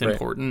both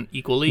important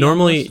equally.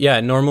 Normally,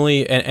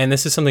 and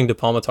this is something De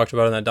Palma talked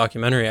about in that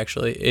documentary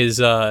actually,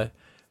 is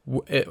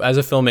as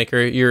a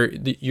filmmaker,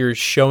 you're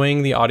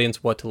showing the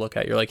audience what to look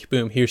at. You're like,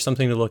 boom, here's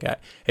something to look at.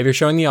 If you're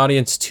showing the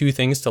audience two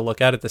things to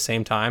look at the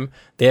same time,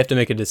 they have to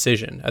make a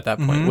decision at that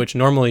point, which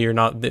normally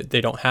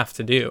they don't have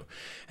to do.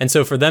 And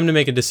so for them to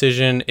make a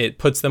decision, it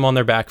puts them on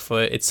their back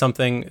foot. It's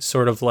something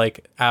sort of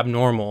like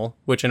abnormal,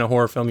 which in a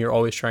horror film, you're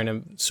always trying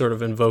to sort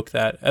of invoke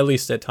that, at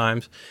least at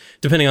times,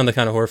 depending on the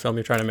kind of horror film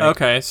you're trying to make.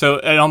 Okay, so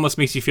it almost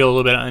makes you feel a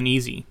little bit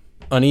uneasy.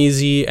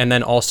 And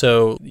then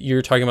also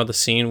you're talking about the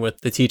scene with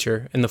the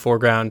teacher in the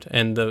foreground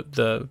and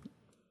the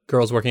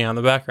girls working out in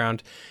the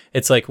background.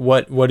 It's like,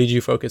 what did you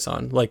focus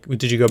on? Like,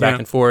 did you go back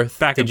and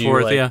forth?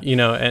 Yeah. You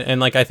know,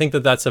 and like, I think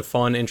that's a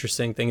fun,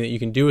 interesting thing that you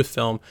can do with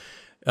film,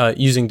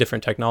 using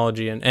different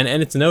technology. And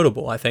it's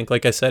notable. I think,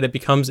 like I said, it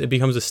becomes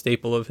a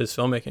staple of his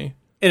filmmaking.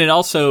 And it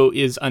also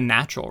is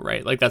unnatural,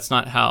 right? Like, that's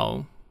not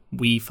how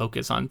we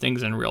focus on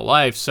things in real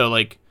life. So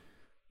like,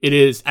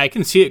 I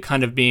can see it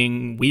kind of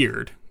being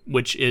weird,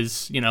 which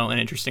is, you know, an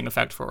interesting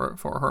effect for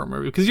a horror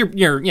movie, because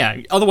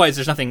otherwise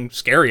there's nothing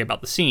scary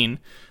about the scene,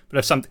 but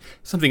if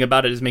something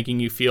about it is making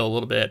you feel a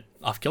little bit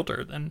off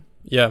kilter, then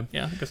I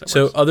guess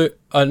that works.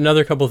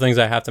 Another couple of things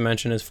I have to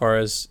mention as far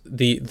as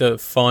the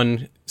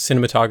fun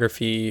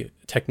cinematography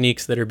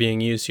techniques that are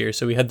being used here.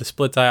 So we had the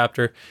split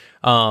diopter,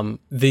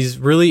 these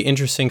really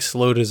interesting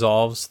slow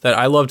dissolves that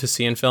I love to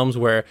see in films,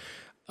 where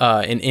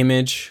an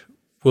image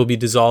will be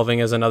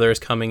dissolving as another is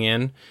coming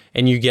in,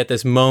 and you get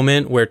this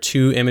moment where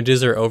two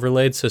images are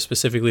overlaid. So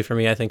specifically for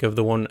me, I think of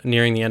the one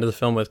nearing the end of the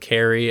film with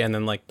Carrie, and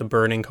then like the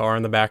burning car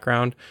in the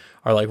background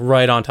are like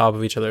right on top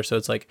of each other. So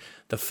it's like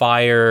the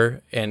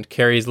fire, and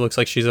Carrie looks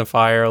like she's on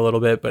fire a little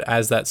bit, but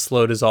as that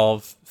slow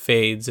dissolve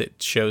fades, it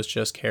shows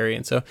just Carrie.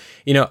 And so,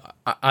 you know,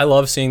 I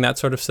love seeing that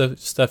sort of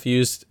stuff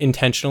used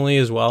intentionally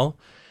as well.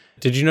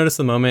 Did you notice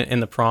the moment in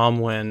The Prom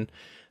when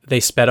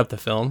they sped up the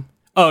film?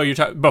 Oh, you're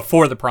talking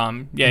before the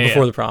prom.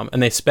 Before the prom.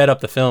 And they sped up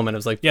the film, and it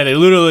was like... Yeah, they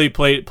literally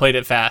played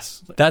it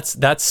fast.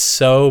 That's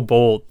so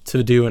bold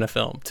to do in a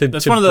film.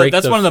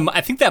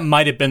 I think that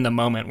might have been the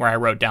moment where I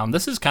wrote down,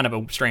 this is kind of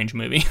a strange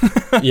movie.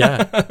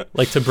 Yeah.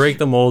 Like, to break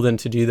the mold and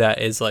to do that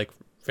is like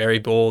very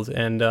bold.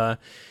 And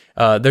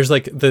there's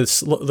like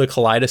the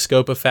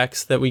kaleidoscope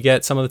effects that we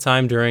get some of the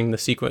time during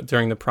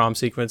the prom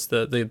sequence,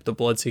 the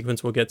blood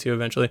sequence we'll get to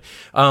eventually.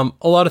 A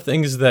lot of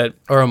things that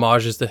are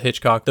homages to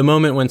Hitchcock. The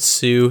moment when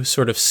Sue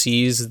sort of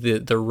sees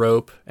the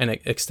rope and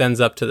it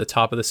extends up to the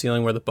top of the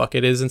ceiling where the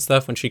bucket is and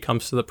stuff when she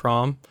comes to the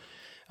prom.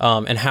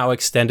 And how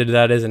extended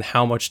that is and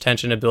how much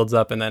tension it builds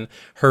up, and then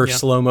her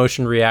slow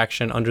motion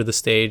reaction under the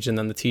stage, and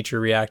then the teacher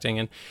reacting.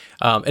 And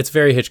it's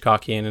very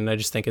Hitchcockian, and I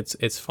just think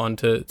it's fun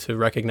to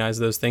recognize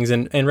those things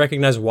and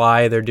recognize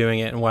why they're doing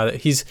it, and why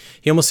he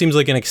almost seems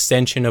like an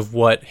extension of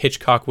what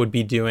Hitchcock would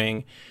be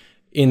doing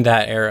in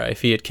that era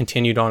if he had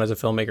continued on as a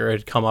filmmaker or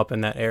had come up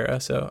in that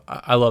era. So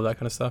I love that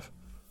kind of stuff.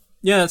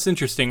 Yeah, that's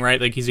interesting, right?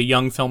 Like, he's a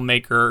young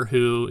filmmaker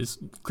who is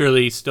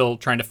clearly still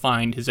trying to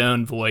find his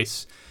own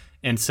voice.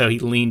 And so he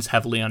leans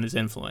heavily on his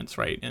influence,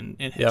 right, in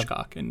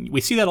Hitchcock. And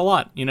we see that a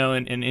lot, you know,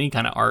 in any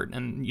kind of art.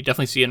 And you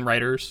definitely see it in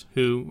writers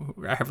who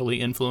are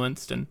heavily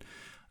influenced. And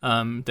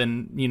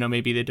then, you know,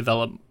 maybe they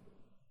develop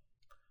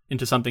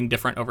into something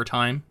different over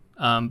time.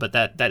 But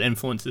that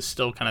influence is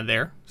still kind of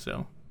there.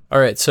 So. All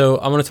right, so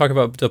I'm going to talk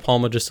about De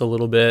Palma just a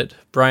little bit.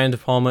 Brian De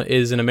Palma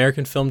is an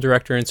American film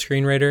director and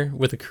screenwriter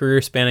with a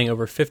career spanning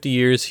over 50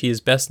 years. He is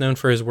best known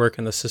for his work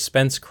in the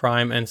suspense,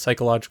 crime, and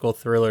psychological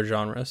thriller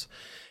genres.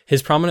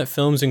 His prominent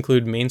films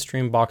include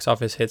mainstream box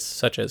office hits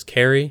such as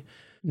Carrie,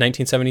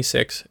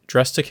 1976,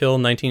 Dressed to Kill,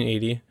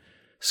 1980,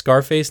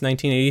 Scarface,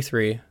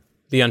 1983,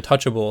 The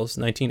Untouchables,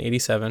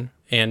 1987,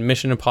 and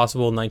Mission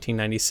Impossible,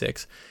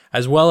 1996,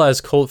 as well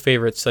as cult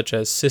favorites such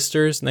as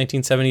Sisters,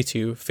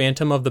 1972,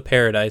 Phantom of the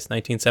Paradise,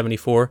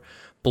 1974,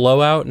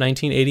 Blowout,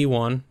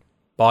 1981,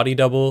 Body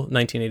Double,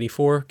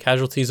 1984,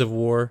 Casualties of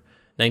War,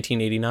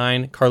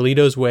 1989,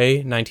 Carlito's Way,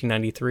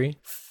 1993,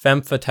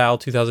 Femme Fatale,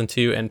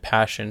 2002, and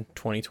Passion,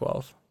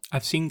 2012.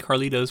 I've seen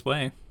Carlito's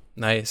Way.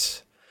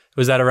 Nice.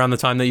 Was that around the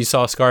time that you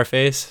saw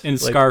Scarface?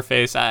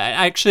 Scarface,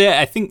 I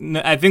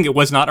think it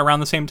was not around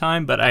the same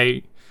time, but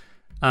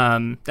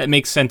that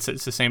makes sense.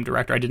 It's the same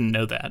director. I didn't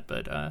know that,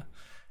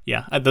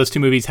 but those two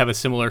movies have a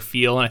similar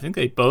feel, and I think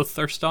they both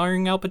are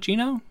starring Al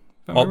Pacino.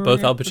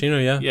 Both Al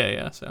Pacino, yeah.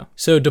 Yeah.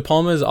 So De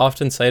Palma is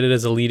often cited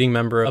as a leading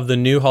member of the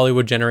new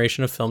Hollywood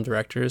generation of film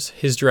directors.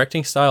 His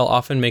directing style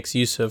often makes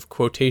use of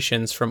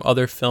quotations from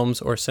other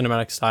films or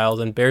cinematic styles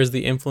and bears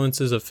the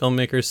influences of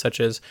filmmakers such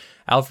as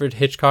Alfred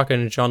Hitchcock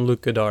and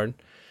Jean-Luc Godard.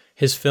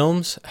 His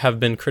films have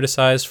been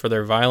criticized for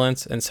their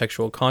violence and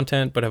sexual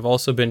content, but have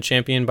also been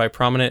championed by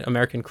prominent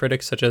American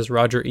critics such as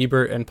Roger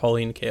Ebert and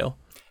Pauline Kael.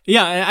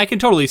 Yeah, I can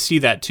totally see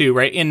that too,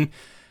 right? And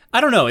I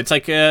don't know. It's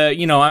like,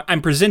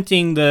 I'm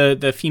presenting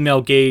the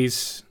female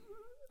gaze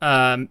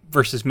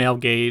versus male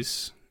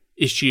gaze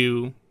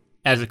issue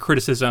as a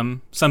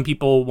criticism. Some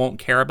people won't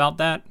care about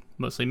that,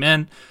 mostly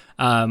men.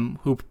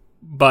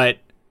 But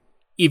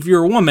if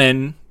you're a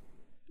woman,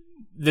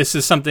 this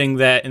is something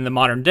that in the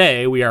modern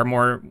day we are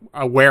more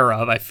aware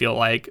of, I feel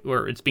like,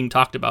 or it's being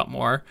talked about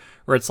more,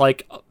 where it's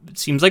like, it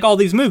seems like all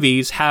these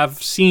movies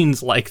have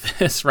scenes like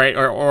this, right?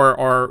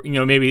 Or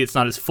maybe it's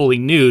not as fully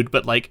nude,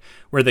 but like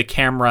where the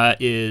camera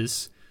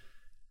is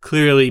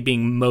clearly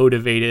being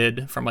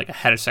motivated from like a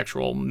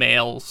heterosexual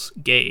male's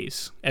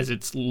gaze as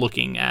it's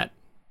looking at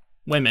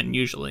women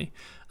usually.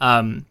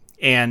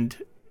 And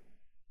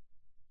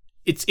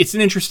it's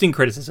an interesting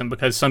criticism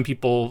because some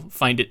people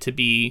find it to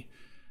be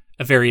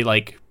a very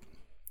like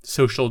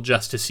social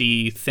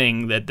justice-y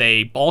thing that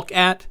they balk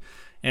at,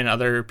 and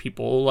other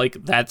people like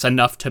that's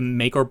enough to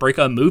make or break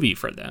a movie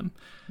for them.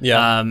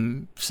 Yeah.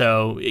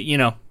 So,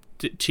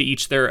 to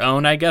each their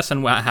own, I guess,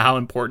 and how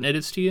important it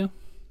is to you.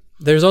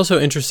 There's also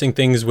interesting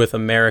things with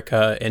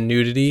America and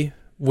nudity,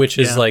 which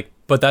is like,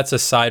 but that's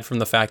aside from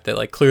the fact that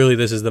like clearly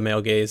this is the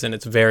male gaze and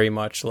it's very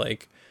much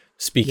like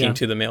speaking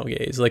to the male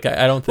gaze. Like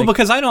I don't think, well,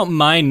 because I don't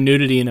mind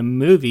nudity in a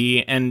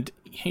movie, and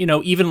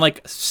even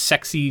like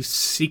sexy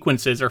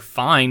sequences are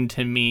fine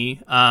to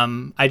me.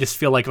 I just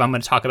feel like if I'm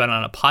going to talk about it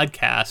on a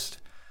podcast,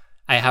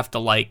 I have to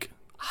like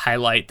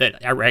highlight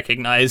that I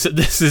recognize that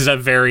this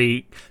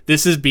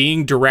is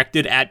being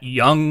directed at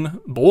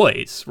young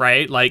boys,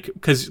 right? Like,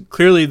 because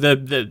clearly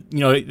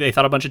they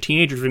thought a bunch of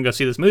teenagers were going to go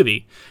see this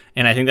movie,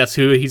 and I think that's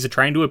who he's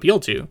trying to appeal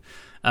to,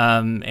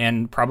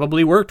 and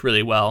probably worked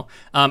really well.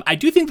 I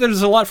do think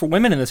there's a lot for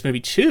women in this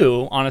movie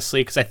too,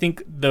 honestly, because I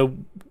think the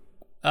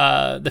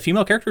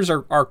female characters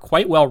are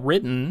quite well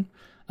written,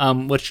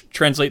 which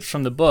translates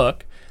from the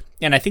book.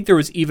 And I think there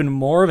was even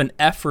more of an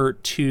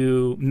effort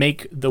to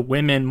make the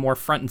women more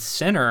front and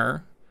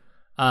center.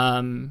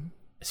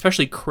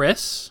 Especially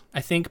Chris,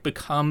 I think,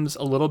 becomes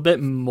a little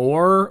bit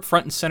more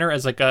front and center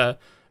as like a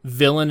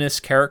villainous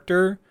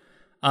character.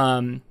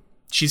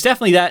 She's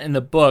definitely that in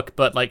the book,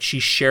 but like she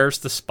shares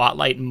the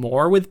spotlight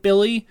more with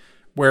Billy.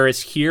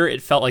 Whereas here,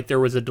 it felt like there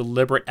was a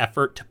deliberate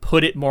effort to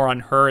put it more on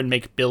her and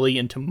make Billy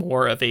into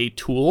more of a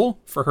tool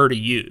for her to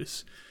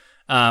use.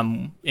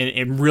 And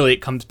really,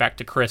 it comes back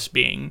to Chris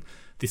being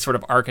the sort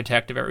of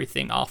architect of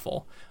everything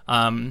awful,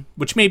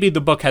 which maybe the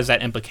book has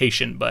that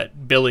implication,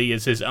 but Billy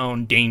is his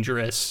own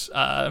dangerous,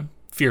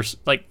 fierce,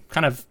 like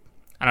kind of,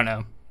 I don't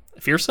know,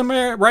 fearsome,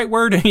 right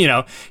word?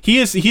 He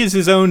is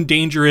his own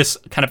dangerous,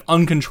 kind of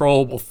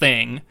uncontrollable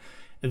thing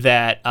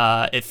that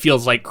it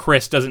feels like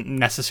Chris doesn't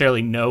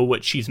necessarily know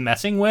what she's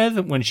messing with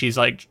when she's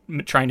like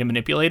trying to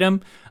manipulate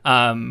him.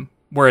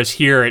 Whereas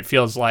here it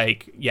feels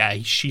like,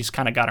 she's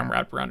kind of got him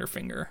wrapped around her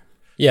finger.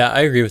 Yeah, I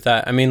agree with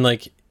that. I mean,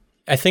 like,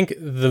 I think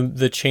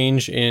the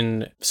change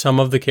in some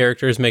of the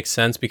characters makes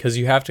sense because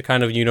you have to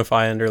kind of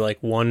unify under like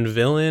one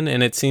villain,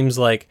 and it seems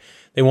like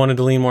they wanted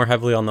to lean more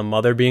heavily on the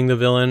mother being the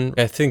villain.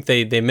 I think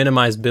they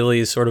minimized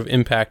Billy's sort of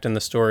impact in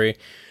the story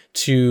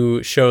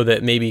to show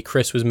that maybe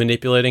Chris was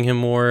manipulating him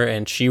more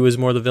and she was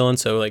more the villain.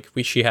 So like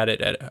she had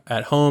it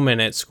at home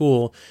and at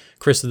school.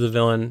 Chris is the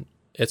villain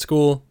at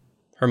school.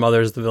 Her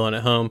mother is the villain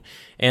at home.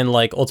 And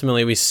like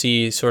ultimately we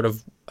see sort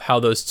of how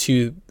those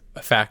two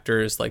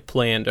factors like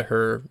play into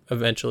her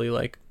eventually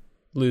like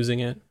losing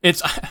it.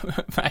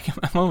 I'm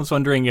almost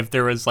wondering if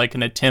there was like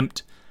an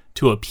attempt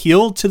to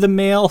appeal to the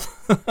male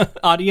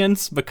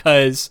audience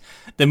because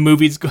the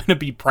movie's going to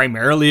be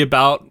primarily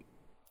about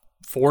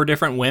 4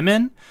 different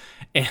women,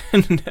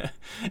 and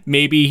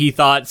maybe he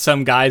thought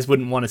some guys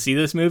wouldn't want to see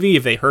this movie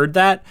if they heard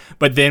that.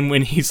 But then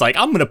when he's like,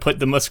 I'm going to put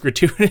the most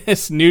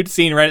gratuitous nude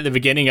scene right at the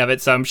beginning of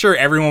it, so I'm sure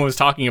everyone was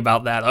talking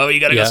about that. Oh, you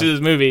got to go see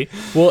this movie.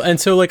 Well,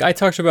 and so like I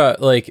talked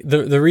about like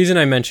the reason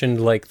I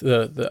mentioned like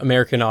the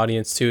American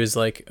audience too is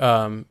like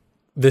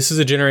this is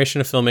a generation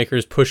of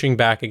filmmakers pushing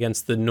back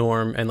against the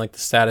norm and like the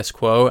status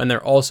quo, and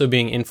they're also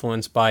being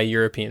influenced by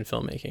European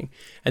filmmaking.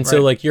 And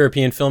so like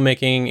European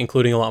filmmaking,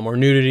 including a lot more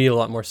nudity, a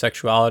lot more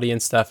sexuality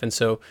and stuff. And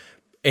so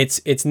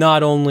it's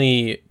not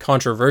only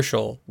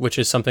controversial, which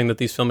is something that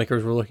these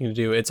filmmakers were looking to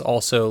do, it's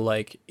also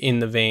like in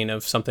the vein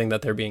of something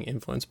that they're being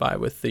influenced by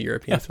with the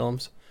European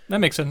films. That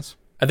makes sense.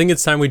 I think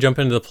it's time we jump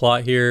into the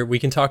plot here. We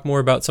can talk more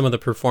about some of the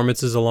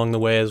performances along the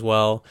way as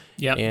well.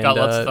 Yeah, got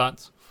lots of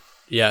thoughts.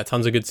 Yeah,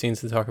 tons of good scenes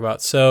to talk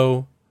about.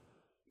 So,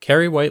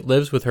 Carrie White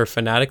lives with her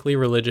fanatically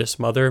religious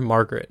mother,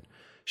 Margaret.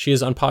 She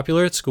is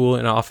unpopular at school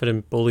and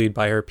often bullied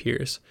by her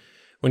peers.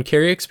 When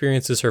Carrie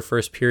experiences her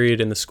first period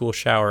in the school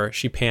shower,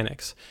 she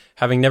panics,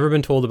 having never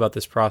been told about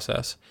this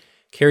process.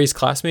 Carrie's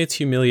classmates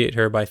humiliate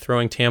her by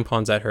throwing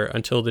tampons at her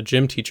until the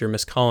gym teacher,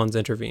 Miss Collins,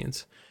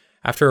 intervenes.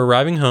 After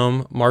arriving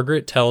home,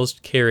 Margaret tells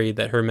Carrie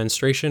that her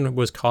menstruation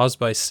was caused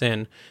by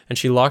sin, and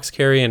she locks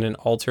Carrie in an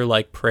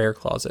altar-like prayer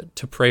closet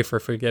to pray for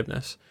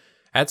forgiveness.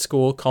 At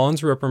school,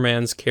 Collins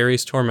reprimands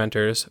Carrie's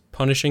tormentors,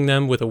 punishing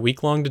them with a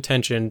week-long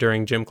detention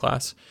during gym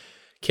class.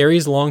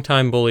 Carrie's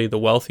longtime bully, the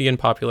wealthy and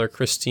popular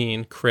Chris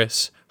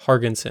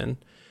Hargensen,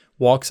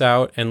 walks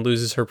out and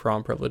loses her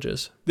prom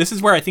privileges. This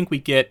is where I think we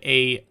get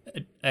a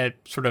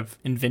sort of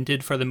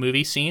invented for the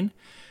movie scene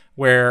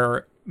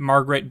where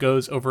Margaret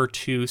goes over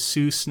to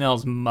Sue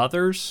Snell's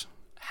mother's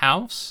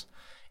house,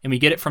 and we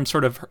get it from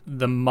sort of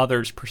the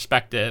mother's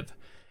perspective.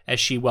 as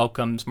she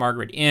welcomes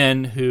Margaret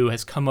in, who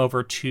has come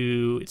over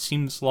to, it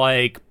seems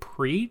like,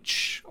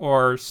 preach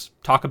or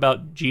talk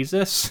about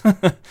Jesus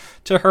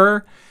to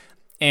her.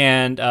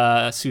 And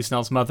Sue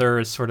Snell's mother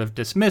is sort of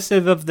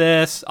dismissive of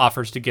this,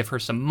 offers to give her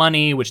some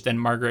money, which then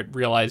Margaret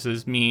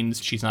realizes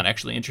means she's not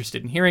actually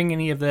interested in hearing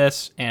any of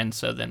this. And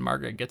so then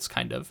Margaret gets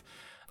kind of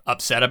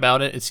upset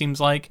about it, it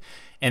seems like.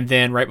 And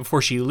then right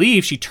before she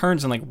leaves, she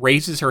turns and like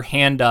raises her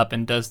hand up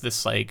and does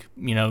this like,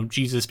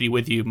 Jesus be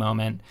with you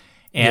moment.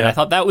 And I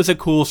thought that was a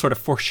cool sort of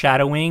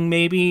foreshadowing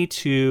maybe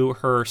to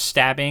her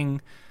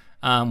stabbing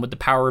with the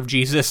power of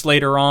Jesus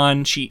later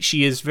on.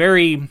 She is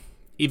very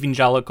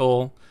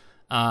evangelical,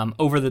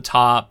 over the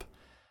top.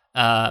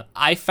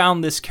 I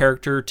found this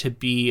character to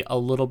be a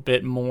little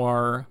bit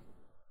more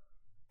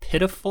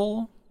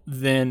pitiful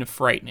than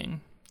frightening.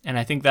 And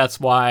I think that's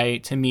why,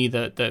 to me,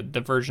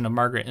 the version of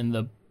Margaret in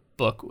the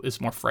book is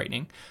more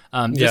frightening.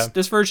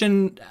 This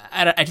version,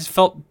 I just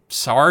felt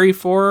sorry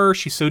for her.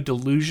 She's so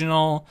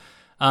delusional.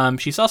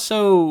 She's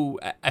also,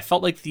 I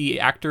felt like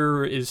the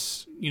actor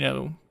is,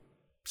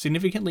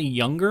 significantly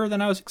younger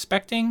than I was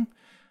expecting.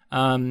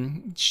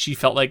 She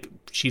felt like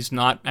she's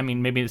not,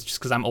 maybe it's just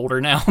because I'm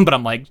older now, but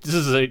I'm like, this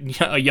is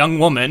a young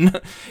woman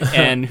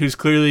and who's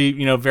clearly,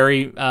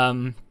 very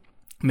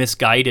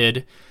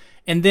misguided.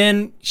 And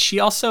then she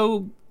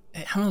also,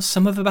 I don't know,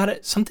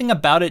 something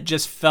about it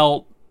just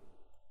felt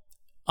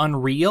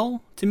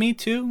unreal to me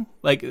too.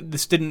 Like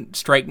this didn't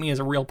strike me as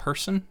a real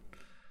person.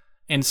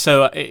 And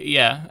so,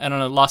 I don't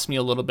know, it lost me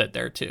a little bit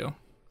there too.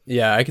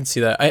 Yeah, I can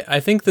see that. I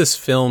think this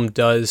film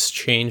does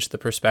change the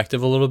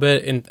perspective a little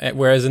bit.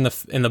 Whereas in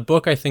the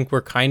book, I think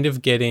we're kind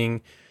of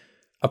getting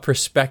a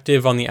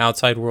perspective on the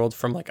outside world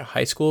from like a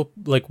high school.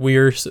 Like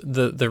we're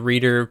the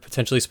reader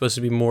potentially supposed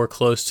to be more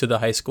close to the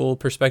high school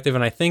perspective.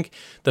 And I think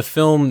the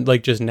film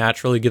like just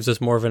naturally gives us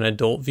more of an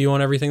adult view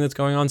on everything that's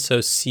going on. So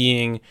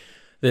seeing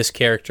this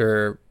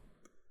character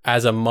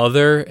as a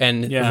mother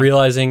and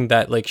realizing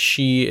that like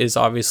she is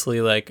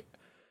obviously like,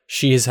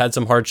 she has had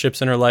some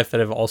hardships in her life that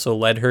have also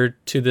led her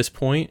to this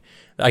point.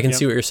 I can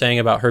see what you're saying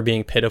about her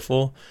being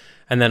pitiful.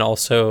 And then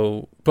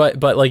also,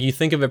 but like you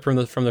think of it from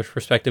the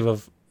perspective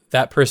of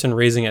that person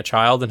raising a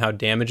child and how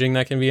damaging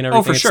that can be and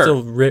everything. For sure. It's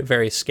still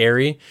very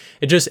scary.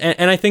 It just,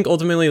 and I think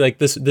ultimately like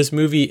this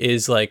movie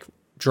is like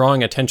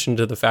drawing attention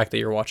to the fact that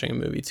you're watching a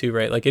movie too,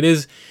 right? Like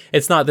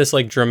it's not this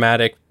like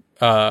dramatic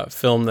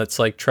film that's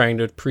like trying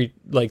to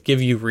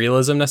give you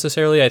realism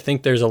necessarily. I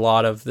think there's a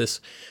lot of this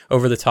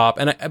over the top,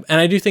 and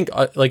I do think,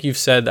 like you've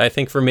said, I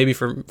think for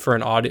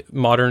an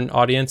modern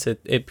audience,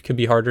 it could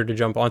be harder to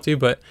jump onto.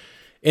 But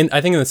I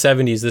think in the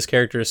 70s, this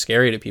character is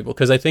scary to people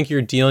because I think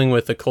you're dealing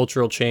with a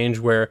cultural change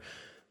where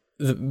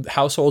the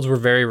households were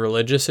very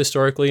religious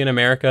historically in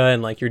America,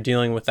 and like you're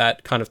dealing with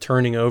that kind of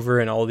turning over,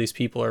 and all these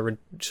people are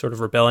sort of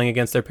rebelling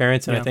against their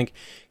parents. And I think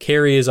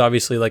Carrie is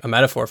obviously like a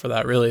metaphor for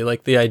that, really,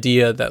 like the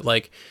idea that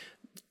like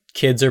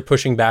kids are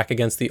pushing back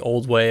against the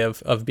old way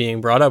of being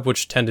brought up,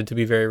 which tended to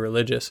be very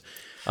religious.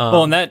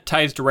 And that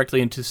ties directly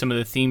into some of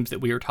the themes that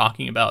we were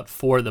talking about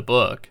for the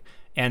book.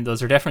 And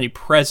those are definitely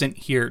present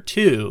here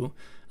too.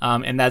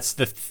 And that's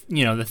the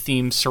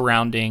themes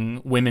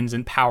surrounding women's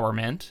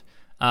empowerment.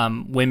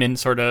 Women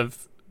sort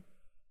of,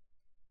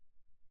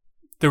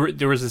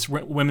 there was this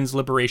women's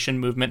liberation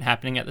movement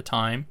happening at the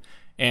time.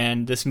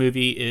 And this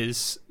movie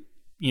is,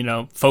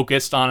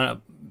 focused on a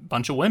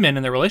bunch of women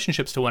and their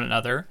relationships to one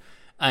another.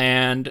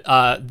 And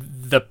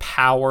the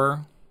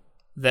power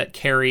that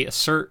Carrie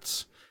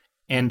asserts,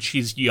 and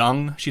she's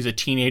young, she's a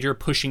teenager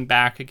pushing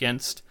back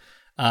against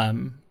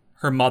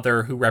her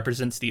mother, who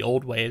represents the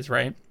old ways,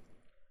 right?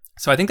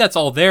 So I think that's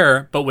all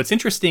there. But what's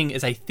interesting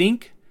is I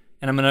think,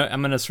 and I'm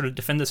gonna sort of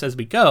defend this as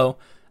we go,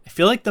 I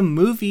feel like the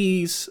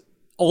movie's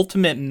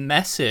ultimate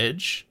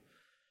message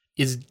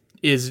is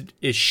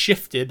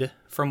shifted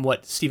from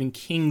what Stephen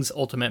King's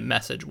ultimate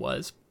message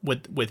was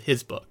with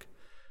his book.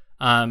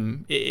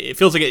 It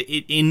feels like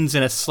it ends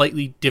in a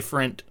slightly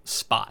different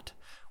spot,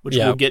 which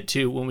we'll get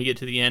to when we get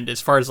to the end.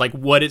 As far as like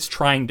what it's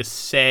trying to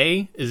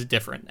say is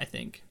different, I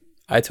think.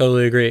 I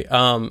totally agree.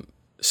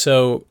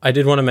 So I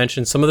did want to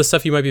mention some of the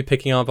stuff you might be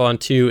picking up on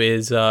too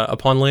is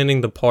upon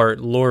landing the part,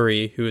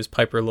 Laurie, who is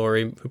Piper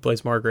Laurie, who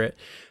plays Margaret,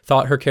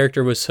 thought her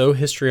character was so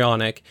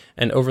histrionic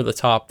and over the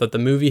top that the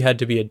movie had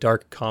to be a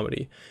dark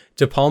comedy.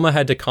 De Palma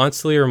had to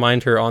constantly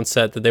remind her on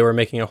set that they were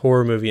making a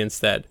horror movie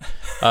instead.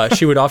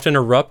 She would often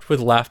erupt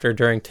with laughter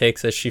during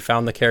takes as she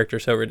found the character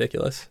so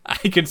ridiculous. I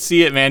could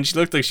see it, man. She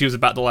looked like she was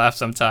about to laugh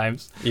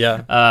sometimes.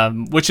 Yeah.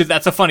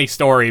 That's a funny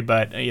story,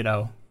 but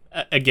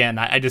again,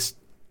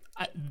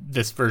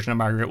 this version of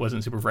Margaret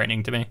wasn't super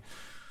frightening to me.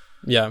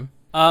 Yeah.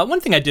 One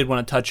thing I did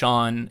want to touch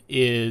on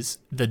is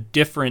the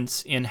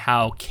difference in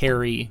how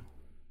Carrie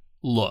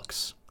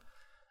looks.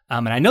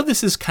 And I know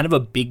this is kind of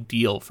a big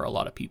deal for a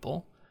lot of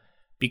people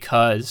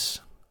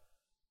because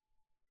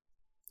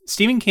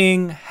Stephen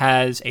King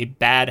has a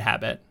bad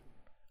habit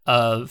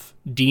of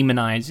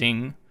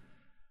demonizing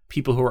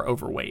people who are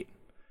overweight.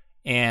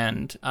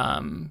 And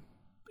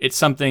it's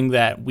something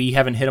that we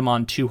haven't hit him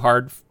on too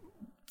hard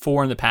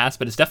for in the past,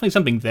 but it's definitely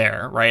something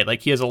there, right?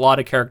 Like he has a lot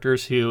of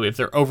characters who, if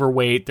they're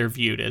overweight, they're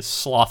viewed as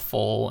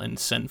slothful and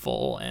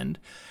sinful, and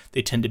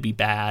they tend to be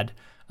bad.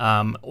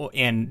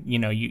 And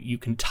you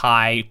can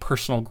tie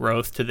personal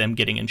growth to them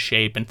getting in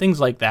shape and things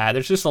like that.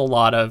 There's just a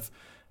lot of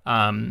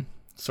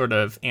sort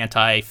of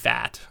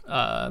anti-fat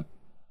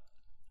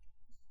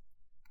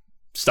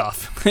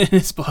stuff in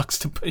his books,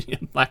 to put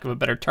in lack of a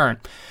better term.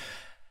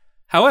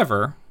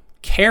 However,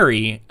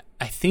 Carrie,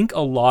 I think a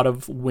lot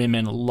of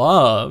women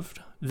loved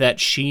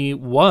that she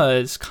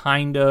was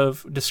kind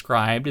of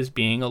described as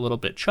being a little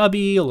bit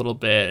chubby, a little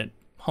bit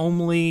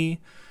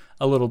homely,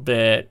 a little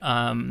bit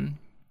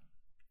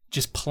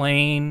just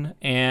plain,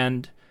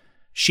 and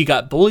she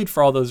got bullied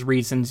for all those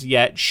reasons,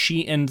 yet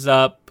she ends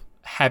up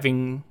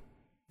having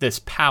this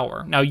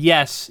power. Now,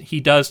 yes, he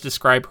does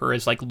describe her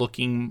as like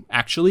looking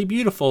actually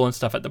beautiful and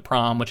stuff at the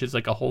prom, which is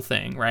like a whole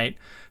thing, right?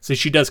 So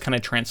she does kind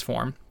of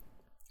transform.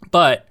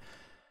 But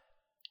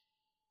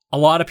a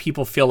lot of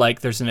people feel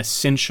like there's an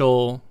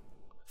essential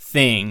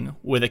thing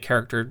with a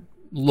character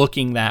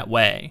looking that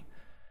way.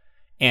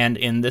 And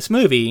in this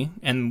movie,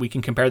 and we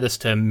can compare this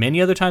to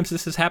many other times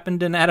this has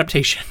happened in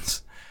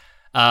adaptations,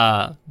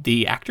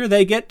 the actor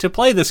they get to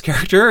play this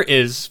character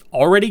is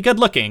already good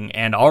looking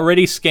and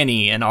already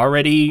skinny and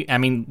already, I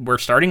mean, we're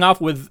starting off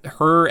with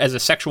her as a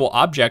sexual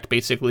object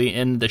basically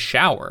in the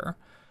shower,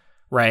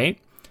 right?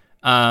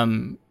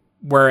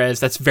 Whereas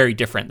that's very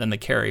different than the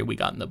Carrie we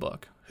got in the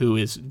book, who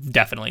is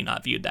definitely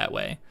not viewed that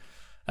way,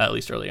 at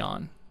least early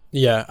on.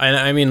 Yeah,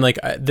 I mean, like,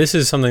 this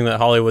is something that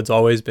Hollywood's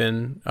always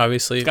been,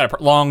 obviously. It's got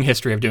a long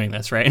history of doing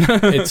this, right?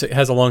 It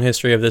has a long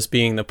history of this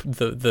being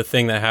the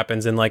thing that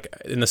happens. And, like,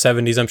 in the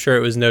 70s, I'm sure it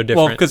was no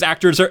different. Well, because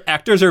actors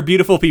are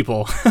beautiful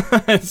people.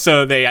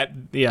 So yeah.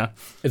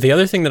 The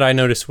other thing that I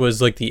noticed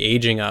was, like, the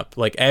aging up.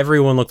 Like,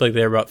 everyone looked like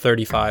they were about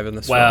 35 in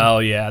this film.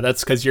 Well, yeah,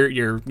 that's because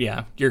you're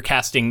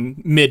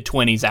casting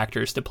mid-20s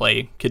actors to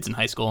play kids in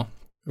high school.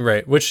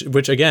 Right,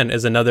 which again,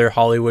 is another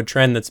Hollywood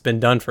trend that's been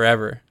done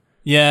forever.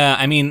 Yeah,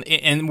 I mean,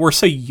 and we're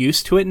so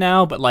used to it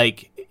now, but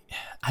like,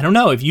 I don't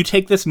know, if you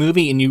take this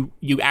movie and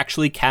you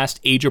actually cast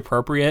age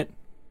appropriate,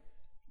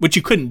 which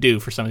you couldn't do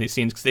for some of these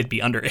scenes because they'd be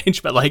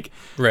underage, but like,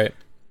 right,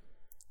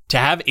 to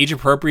have age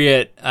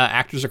appropriate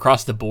actors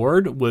across the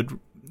board would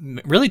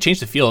really change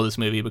the feel of this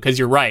movie, because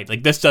you're right,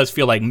 like this does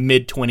feel like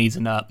mid-20s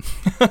and up.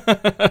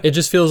 It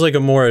just feels like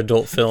a more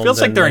adult film. Feels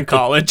like they're in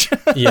college.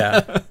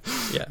 Yeah.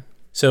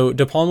 So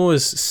De Palma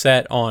was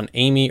set on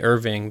Amy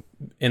Irving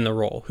in the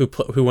role,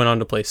 who went on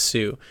to play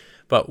Sue.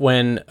 But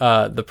when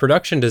the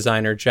production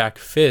designer, Jack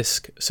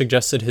Fisk,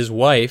 suggested his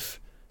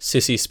wife,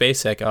 Sissy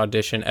Spacek,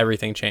 audition,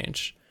 everything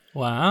changed.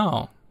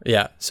 Wow.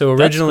 Yeah. So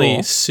originally,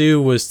 cool. Sue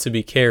was to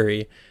be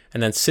Carrie,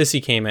 and then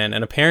Sissy came in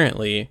and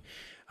apparently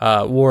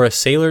wore a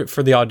sailor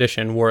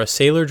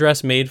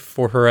dress made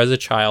for her as a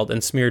child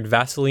and smeared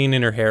Vaseline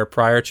in her hair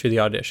prior to the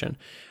audition,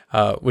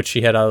 which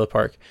she had out of the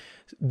park.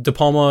 De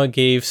Palma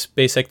gave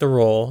Spacek the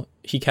role.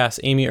 He cast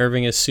Amy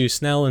Irving as Sue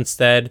Snell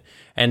instead,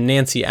 and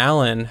Nancy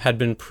Allen had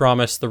been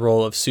promised the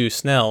role of Sue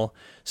Snell,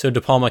 so De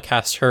Palma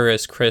cast her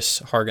as Chris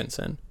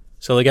Hargensen.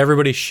 So, like,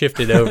 everybody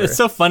shifted over. It's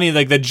so funny,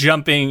 like, the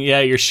jumping,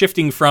 you're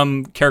shifting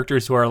from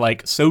characters who are,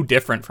 like, so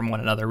different from one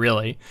another,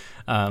 really.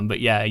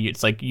 But, yeah,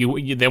 it's like,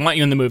 they want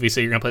you in the movie,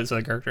 so you're going to play this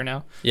other character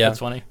now. Yeah. That's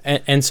funny.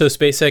 And so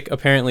Spacek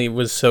apparently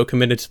was so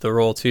committed to the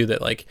role, too,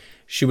 that, like,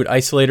 she would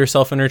isolate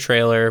herself in her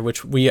trailer,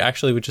 which we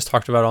just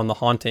talked about on The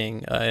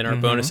Haunting in our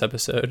bonus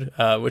episode,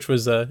 which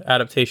was an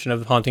adaptation of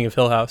The Haunting of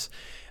Hill House.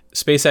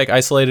 Spacek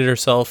isolated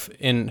herself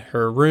in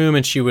her room,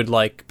 and she would,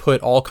 like,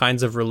 put all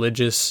kinds of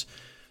religious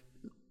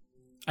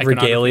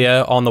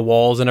regalia on the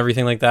walls and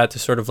everything like that to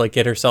sort of like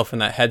get herself in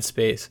that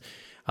headspace.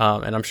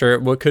 And I'm sure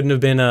what couldn't have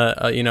been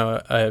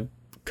a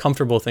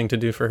comfortable thing to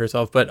do for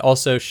herself, but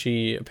also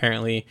she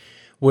apparently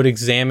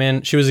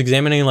she was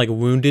examining like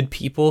wounded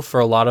people for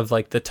a lot of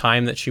like the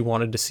time that she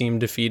wanted to seem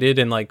defeated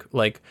and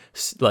like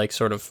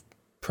sort of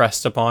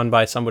pressed upon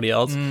by somebody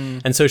else.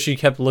 And so she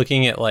kept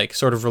looking at like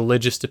sort of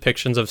religious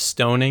depictions of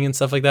stoning and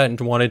stuff like that and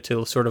wanted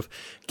to sort of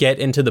get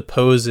into the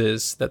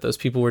poses that those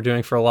people were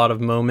doing for a lot of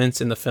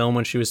moments in the film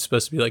when she was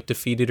supposed to be like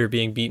defeated or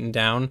being beaten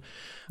down.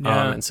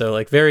 And so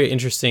like very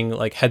interesting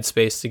like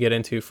headspace to get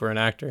into for an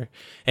actor.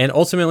 And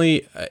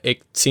ultimately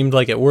it seemed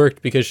like it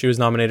worked because she was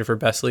nominated for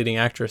Best Leading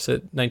Actress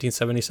at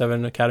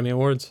 1977 Academy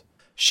Awards.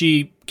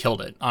 She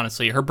killed it,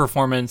 honestly. Her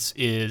performance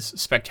is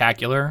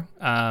spectacular.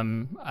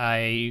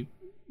 I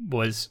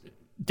was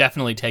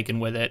definitely taken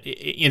with it.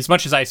 As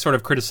much as I sort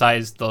of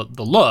criticized the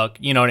look,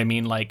 you know what I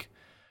mean? Like,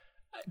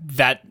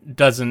 that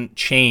doesn't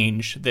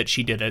change that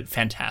she did a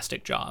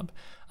fantastic job.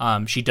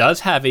 She does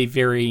have a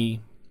very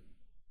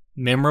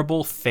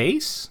memorable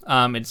face.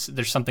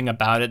 There's something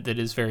about it that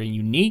is very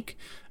unique.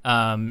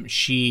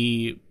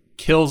 She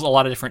kills a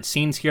lot of different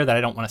scenes here that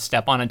I don't want to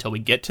step on until we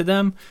get to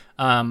them.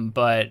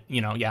 But,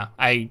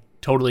 I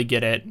totally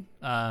get it.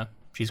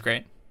 She's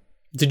great.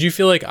 Did you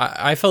feel like,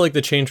 I felt like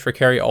the change for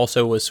Carrie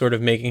also was sort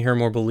of making her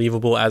more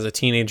believable as a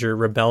teenager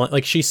rebelling?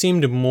 Like, she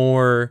seemed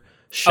more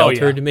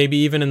sheltered, maybe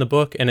even in the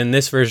book. And in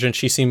this version,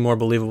 she seemed more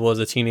believable as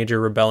a teenager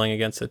rebelling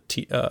against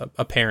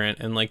a parent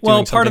and like doing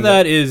something. Well, part of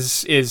that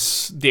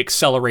is the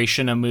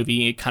acceleration a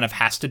movie kind of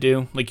has to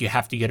do. Like, you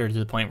have to get her to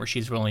the point where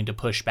she's willing to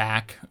push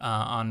back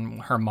on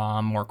her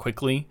mom more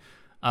quickly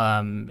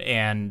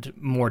and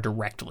more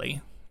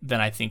directly than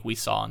I think we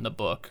saw in the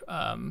book.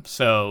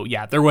 So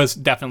yeah, there was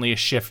definitely a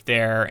shift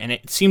there, and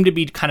it seemed to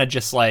be kind of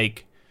just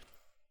like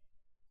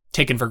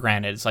taken for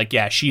granted. It's like,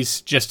 yeah,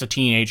 she's just a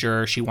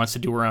teenager. She wants to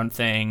do her own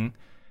thing,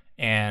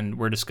 and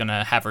we're just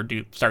gonna have her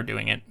start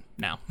doing it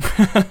now.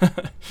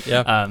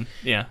 Yeah.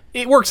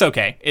 It works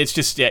okay. It's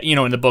just,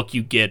 in the book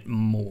you get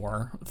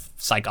more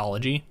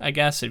psychology, I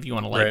guess, if you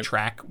want to like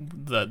track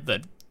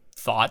the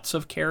thoughts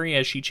of Carrie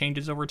as she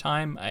changes over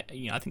time. I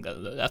think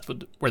that's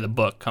where the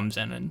book comes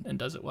in and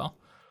does it well.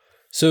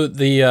 So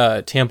the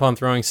tampon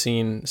throwing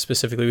scene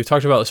specifically, we've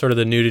talked about sort of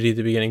the nudity at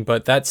the beginning,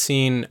 but that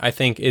scene I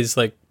think is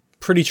like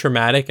pretty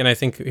traumatic, and I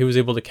think he was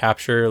able to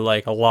capture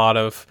like a lot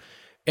of.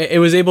 It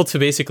was able to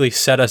basically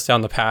set us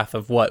down the path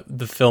of what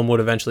the film would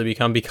eventually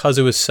become because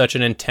it was such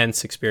an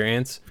intense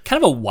experience.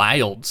 Kind of a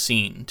wild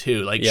scene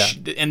too, like,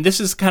 and this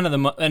is kind of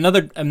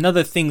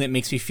another thing that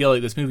makes me feel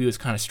like this movie was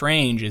kind of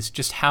strange is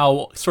just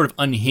how sort of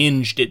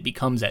unhinged it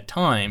becomes at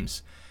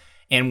times,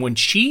 and when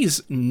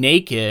she's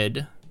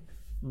naked,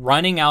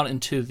 running out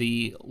into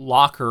the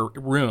locker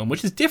room,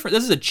 which is different.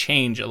 This is a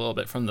change a little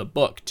bit from the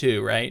book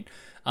too, right?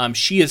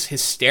 She is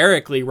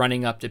hysterically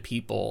running up to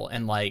people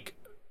and like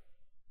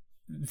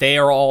they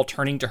are all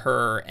turning to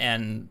her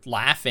and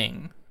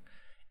laughing.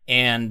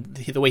 And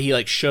the way he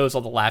like shows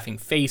all the laughing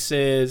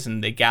faces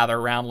and they gather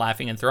around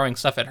laughing and throwing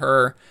stuff at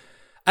her.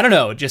 I don't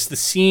know, just the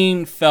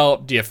scene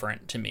felt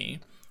different to me.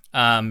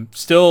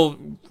 Still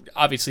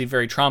obviously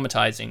very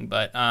traumatizing,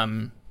 but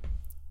I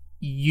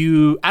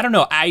don't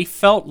know, I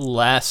felt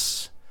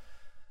less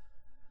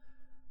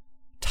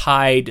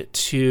tied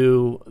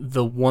to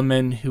the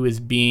woman who is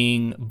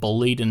being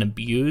bullied and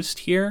abused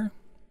here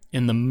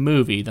in the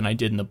movie than I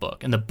did in the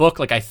book. In the book,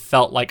 like, I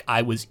felt like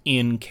I was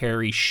in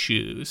Carrie's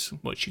shoes,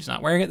 which she's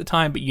not wearing at the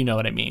time, but you know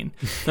what I mean.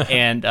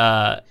 And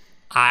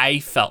I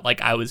felt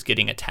like I was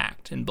getting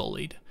attacked and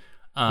bullied.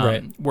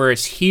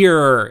 Whereas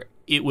here,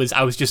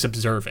 I was just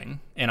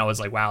observing, and I was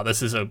like, wow,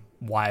 this is a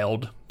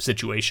wild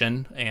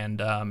situation,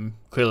 and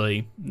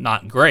clearly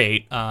not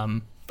great.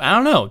 I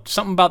don't know,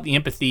 something about the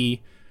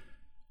empathy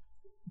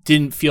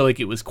didn't feel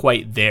like it was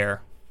quite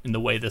there in the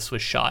way this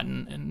was shot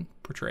and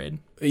portrayed.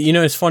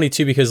 It's funny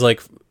too, because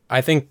like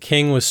I think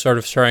King was sort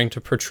of trying to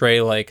portray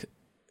like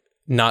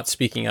not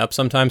speaking up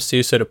sometimes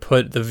too, so to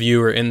put the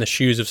viewer in the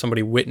shoes of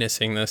somebody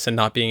witnessing this and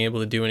not being able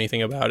to do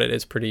anything about it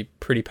is pretty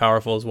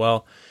powerful as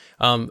well.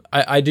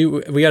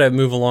 We got to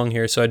move along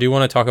here, so I do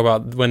want to talk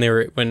about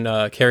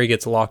when Carrie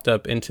gets locked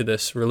up into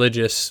this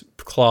religious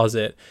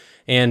closet,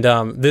 and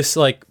this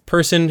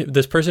person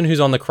who's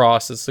on the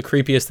cross, it's the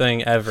creepiest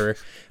thing ever.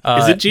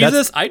 Is it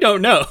Jesus? I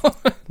don't know.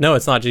 No,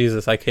 it's not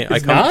Jesus. I came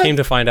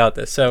to find out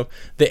this. So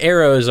the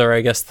arrows are,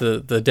 I guess,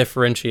 the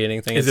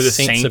differentiating thing. Is it a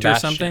saint Sebastian or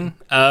something?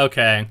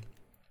 Okay.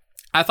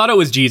 I thought it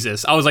was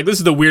Jesus. I was like, this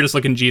is the weirdest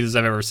looking Jesus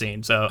I've ever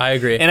seen. So I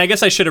agree. And I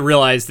guess I should have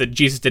realized that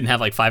Jesus didn't have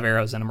like 5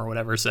 arrows in him or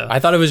whatever. So I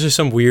thought it was just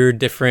some weird,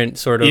 different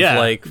sort of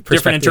like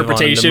different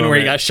interpretation where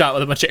he got shot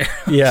with a bunch of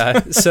arrows.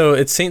 Yeah. So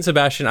it's Saint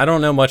Sebastian. I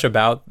don't know much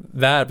about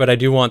that, but I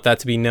do want that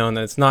to be known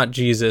that it's not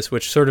Jesus,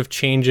 which sort of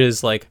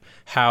changes like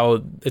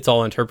how it's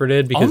all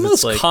interpreted, because almost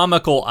it's like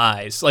comical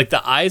eyes. Like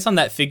the eyes on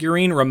that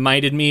figurine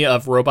reminded me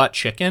of Robot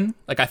Chicken.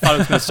 Like I thought it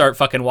was going to start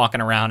fucking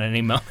walking around at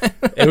any moment.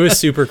 It was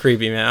super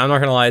creepy, man. I'm not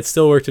going to lie. It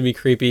still worked to be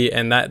creepy.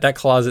 And that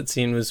closet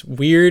scene was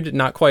weird.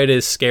 Not quite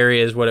as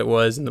scary as what it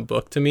was in the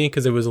book to me,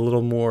 because it was a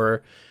little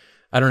more,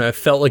 I don't know. It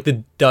felt like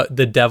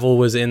the devil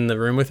was in the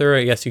room with her.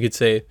 I guess you could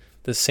say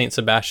the Saint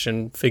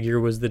Sebastian figure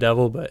was the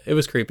devil, but it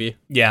was creepy.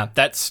 Yeah,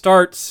 that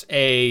starts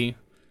a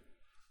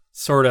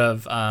sort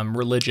of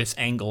religious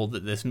angle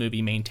that this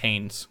movie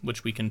maintains,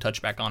 which we can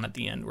touch back on at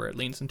the end, where it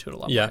leans into it a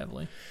lot more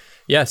heavily.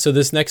 Yeah, so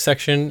this next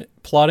section,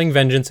 plotting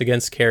vengeance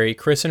against Carrie,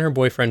 Chris and her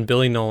boyfriend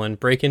Billy Nolan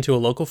break into a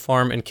local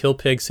farm and kill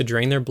pigs to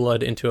drain their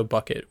blood into a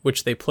bucket,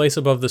 which they place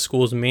above the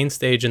school's main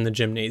stage in the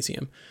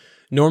gymnasium.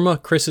 Norma,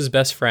 Chris's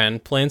best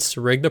friend, plans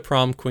to rig the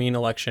prom queen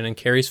election in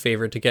Carrie's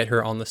favor to get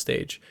her on the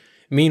stage.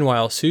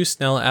 Meanwhile, Sue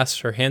Snell asks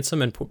her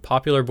handsome and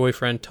popular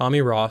boyfriend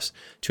Tommy Ross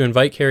to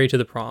invite Carrie to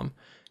the prom.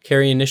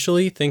 Carrie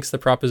initially thinks the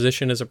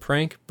proposition is a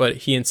prank, but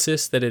he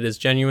insists that it is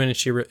genuine, and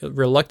she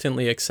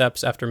reluctantly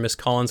accepts after Miss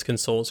Collins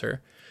consoles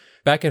her.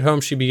 Back at home,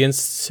 she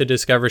begins to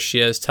discover she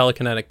has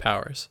telekinetic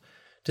powers.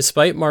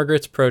 Despite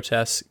Margaret's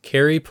protests,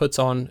 Carrie puts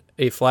on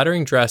a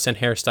flattering dress and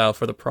hairstyle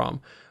for the prom.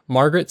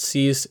 Margaret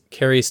sees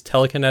Carrie's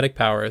telekinetic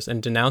powers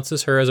and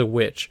denounces her as a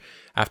witch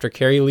after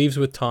Carrie leaves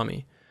with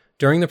Tommy.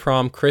 During the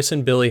prom, Chris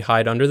and Billy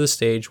hide under the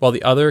stage while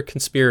the other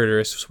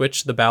conspirators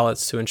switch the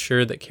ballots to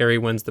ensure that Carrie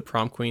wins the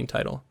prom queen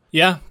title.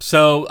 Yeah,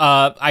 so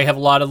I have a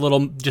lot of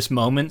little just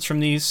moments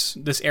from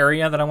this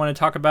area that I want to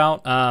talk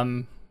about.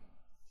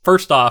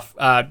 First off,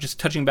 just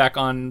touching back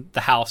on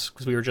the house,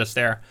 because we were just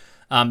there.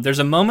 There's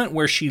a moment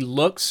where she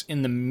looks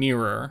in the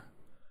mirror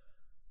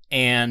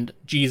and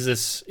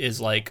Jesus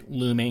is like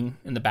looming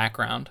in the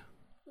background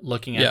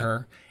looking at Yeah.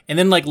 her. And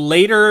then like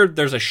later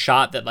there's a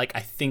shot that like I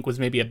think was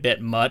maybe a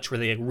bit much where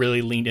they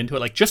really leaned into it,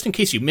 like just in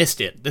case you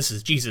missed it, this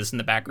is Jesus in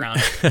the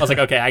background. I was like,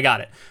 okay, I got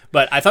it.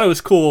 But I thought it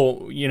was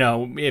cool, you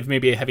know, if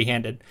maybe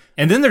heavy-handed.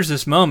 And then there's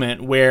this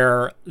moment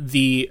where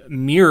the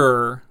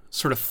mirror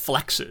sort of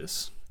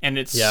flexes, and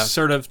it's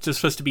sort of just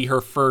supposed to be her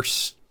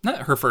first, not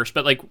her first,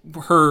 but like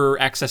her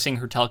accessing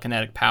her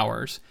telekinetic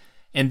powers.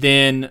 And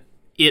then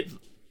it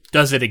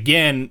does it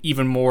again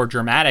even more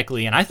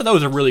dramatically, and I thought that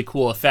was a really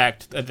cool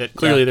effect that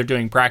clearly they're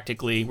doing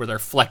practically, where they're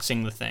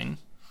flexing the thing.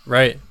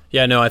 Right.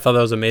 Yeah, no, I thought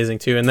that was amazing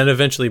too. And then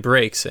eventually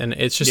breaks, and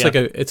it's just like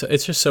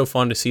it's just so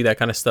fun to see that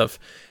kind of stuff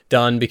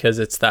done, because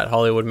it's that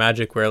Hollywood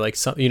magic where like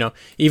some, you know,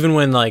 even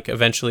when like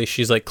eventually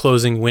she's like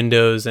closing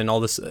windows and all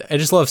this, I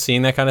just love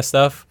seeing that kind of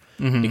stuff.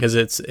 Because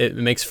it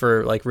makes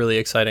for like really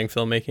exciting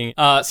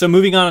filmmaking. So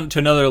moving on to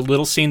another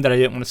little scene that I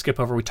didn't want to skip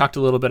over. We talked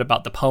a little bit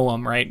about the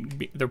poem,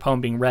 right? The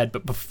poem being read,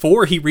 but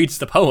before he reads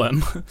the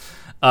poem,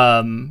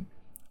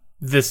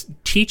 this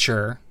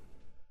teacher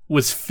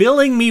was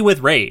filling me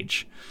with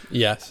rage.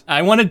 Yes.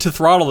 I wanted to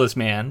throttle this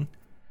man.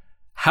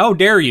 How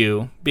dare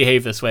you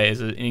behave this way as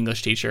an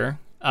English teacher?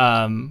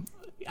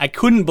 I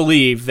couldn't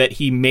believe that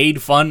he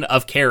made fun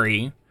of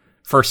Carrie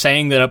for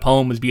saying that a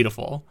poem was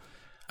beautiful.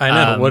 I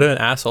know, what an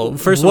asshole.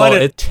 First of what all,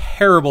 a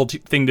terrible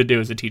thing to do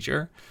as a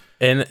teacher.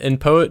 And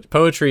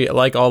poetry,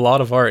 like a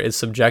lot of art, is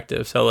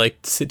subjective. So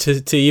like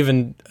to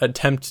even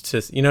attempt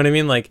to, you know what I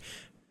mean? Like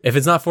if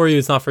it's not for you,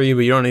 it's not for you.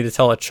 But you don't need to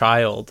tell a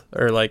child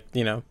or like,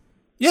 you know.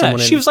 Yeah,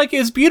 she was like,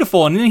 it's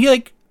beautiful, and then he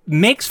like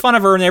makes fun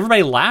of her, and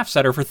everybody laughs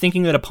at her for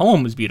thinking that a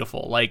poem was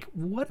beautiful. Like,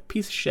 what a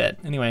piece of shit.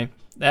 Anyway,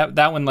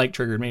 that one like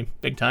triggered me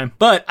big time.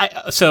 But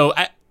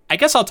I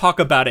guess I'll talk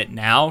about it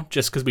now,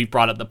 just because we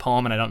brought up the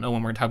poem, and I don't know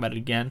when we're gonna talk about it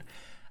again.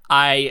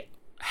 I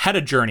had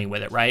a journey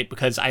with it, right?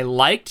 Because I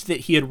liked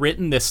that he had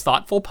written this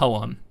thoughtful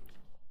poem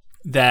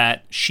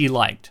that she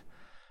liked.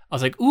 I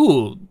was like,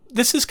 ooh,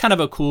 this is kind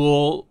of a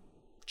cool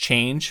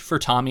change for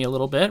Tommy a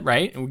little bit,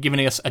 right? And we're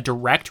giving us a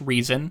direct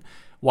reason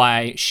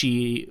why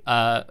she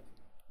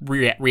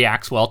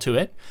reacts well to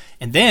it.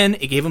 And then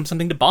it gave him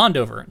something to bond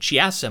over. She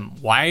asks him,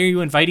 why are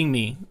you inviting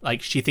me?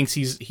 Like, she thinks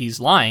he's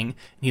lying. And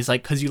he's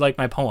like, because you like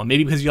my poem.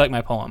 Maybe because you like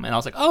my poem. And I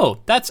was like,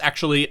 oh, that's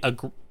actually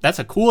that's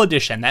a cool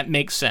addition. That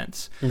makes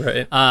sense.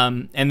 Right.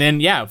 And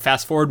then,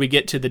 fast forward, we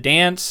get to the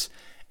dance,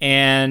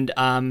 and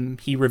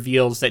he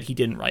reveals that he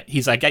didn't write.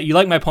 He's like, you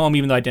like my poem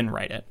even though I didn't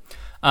write it.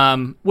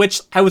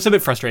 Which I was a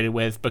bit frustrated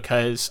with,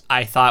 because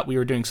I thought we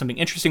were doing something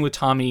interesting with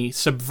Tommy,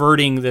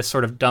 subverting this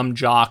sort of dumb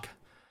jock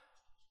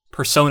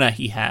persona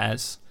he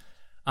has.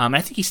 I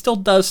think he still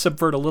does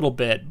subvert a little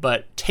bit,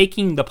 but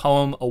taking the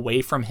poem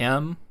away from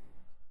him,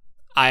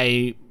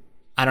 I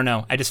don't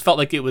know. I just felt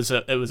like it was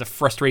a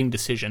frustrating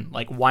decision.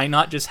 Like, why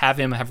not just have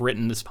him have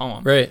written this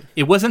poem? Right.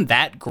 It wasn't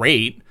that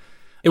great.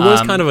 It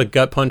was kind of a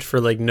gut punch for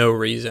like no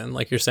reason.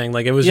 Like you're saying,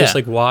 like it was just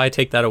like, why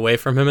take that away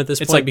from him at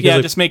this It's point? like,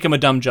 because just make him a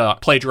dumb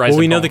jock, plagiarize. Well,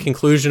 we know poem. the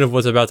conclusion of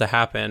what's about to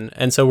happen,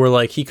 and so we're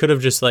like, he could have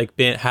just like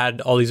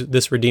had all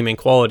this redeeming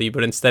quality,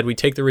 but instead we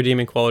take the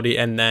redeeming quality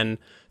and then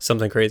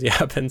something crazy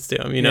happens to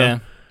him. You know? Yeah.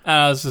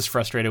 I was just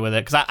frustrated with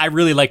it because I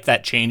really liked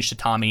that change to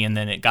Tommy, and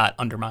then it got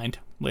undermined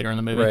later in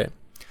the movie. Right.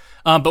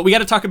 But we got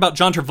to talk about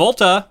John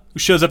Travolta, who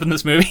shows up in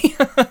this movie.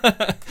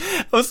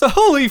 I was like,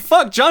 holy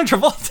fuck, John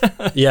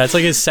Travolta. Yeah, it's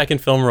like his second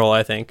film role,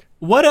 I think.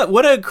 What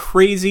a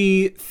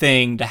crazy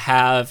thing to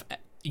have,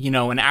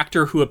 an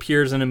actor who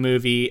appears in a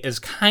movie as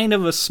kind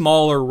of a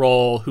smaller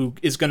role, who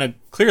is going to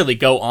clearly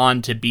go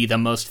on to be the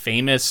most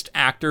famous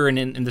actor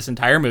in this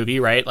entire movie,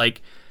 right?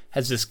 Like,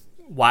 has this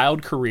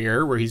wild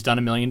career where he's done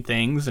a million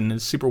things and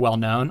is super well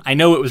known. I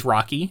know it was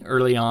Rocky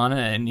early on,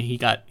 and he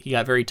got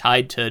very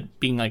tied to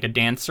being like a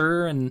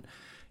dancer and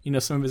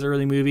some of his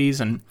early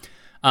movies, and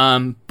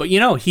but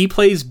he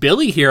plays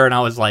Billy here, and I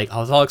was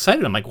all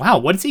excited. I'm like, wow,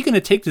 what is he going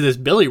to take to this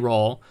Billy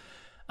role?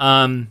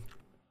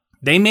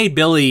 They made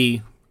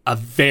Billy a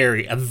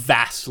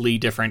vastly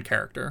different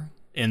character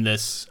in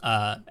this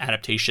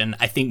adaptation.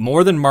 I think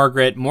more than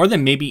Margaret, more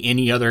than maybe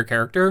any other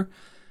character,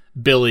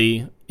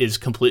 Billy is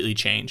completely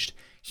changed.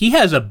 He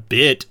has a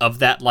bit of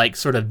that like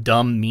sort of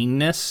dumb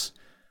meanness,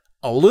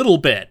 a little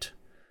bit,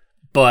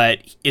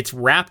 but it's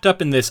wrapped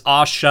up in this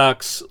aw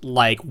shucks,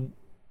 like,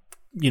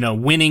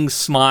 winning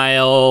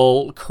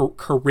smile,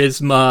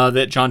 charisma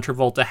that John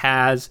Travolta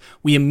has.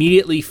 We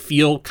immediately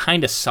feel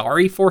kind of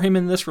sorry for him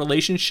in this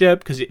relationship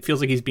because it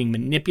feels like he's being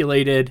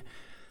manipulated.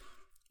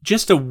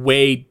 Just a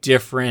way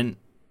different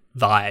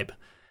vibe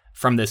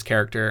from this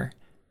character.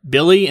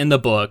 Billy in the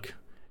book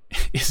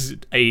is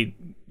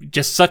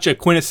just such a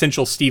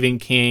quintessential Stephen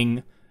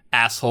King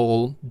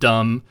asshole,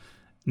 dumb,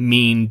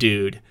 mean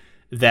dude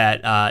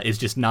that is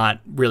just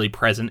not really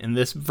present in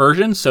this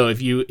version. So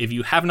if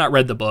you have not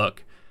read the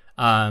book,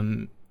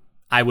 I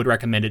I would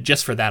recommend it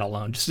just for that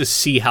alone, just to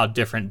see how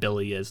different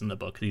Billy is in the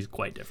book. He's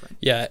quite different.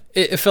 Yeah,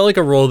 it felt like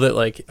a role that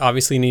like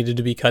obviously needed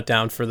to be cut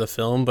down for the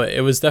film, but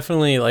it was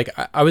definitely like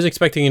I was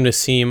expecting him to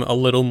seem a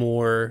little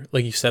more,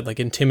 like you said, like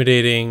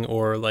intimidating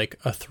or like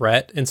a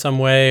threat in some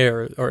way,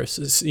 or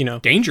you know,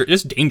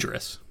 Just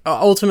dangerous.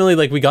 Ultimately,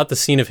 like we got the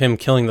scene of him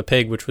killing the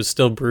pig, which was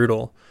still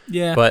brutal.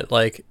 Yeah, but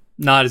like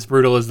not as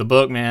brutal as the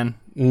book, man.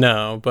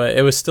 No, but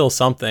it was still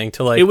something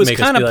to like. It was make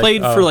kind of us be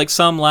played like, for like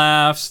some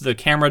laughs. The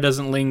camera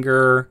doesn't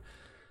linger.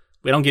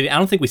 I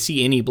don't think we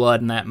see any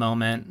blood in that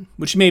moment,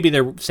 which maybe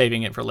they're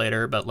saving it for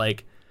later, but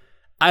like,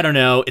 I don't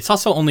know. It's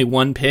also only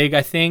one pig,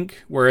 I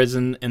think, whereas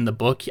in the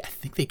book, I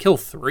think they kill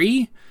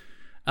 3,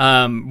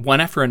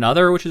 one after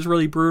another, which is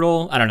really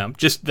brutal. I don't know.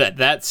 Just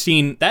that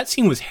scene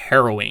was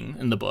harrowing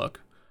in the book.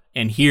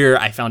 And here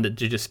I found it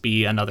to just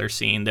be another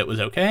scene that was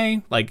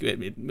okay. Like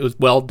it was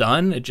well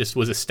done. It just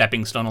was a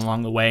stepping stone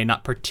along the way,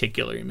 not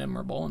particularly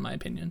memorable in my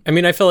opinion. I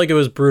mean, I felt like it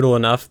was brutal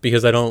enough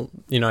because I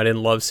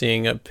didn't love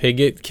seeing a pig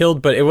get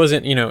killed, but it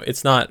wasn't,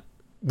 it's not,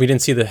 we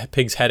didn't see the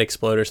pig's head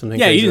explode or something.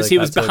 Yeah, you didn't like see,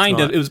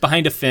 that, it was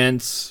behind a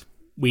fence.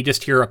 We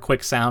just hear a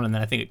quick sound and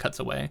then I think it cuts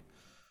away.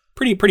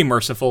 Pretty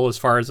merciful as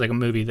far as like a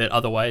movie that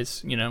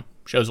otherwise,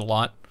 shows a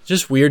lot.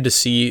 Just weird to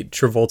see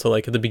Travolta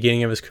like at the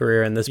beginning of his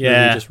career and this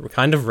movie just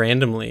kind of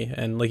randomly.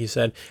 And like you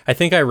said, I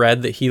think I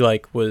read that he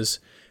like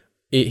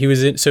he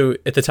was in, so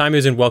at the time he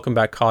was in Welcome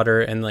Back,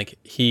 Kotter, and like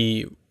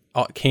he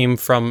came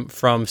from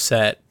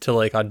set to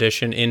like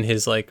audition in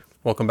his like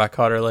Welcome Back,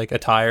 Kotter like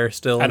attire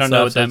still. I don't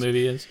know what that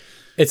movie is.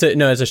 It's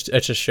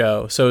a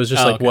show. So it was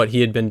just what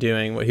he had been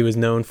doing, what he was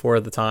known for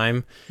at the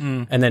time.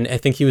 And then I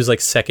think he was like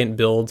second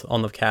billed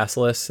on the cast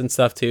list and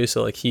stuff too.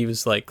 So like he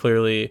was like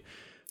clearly.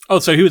 Oh,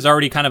 so he was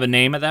already kind of a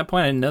name at that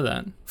point? I didn't know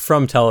that.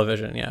 From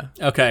television, yeah.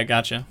 Okay,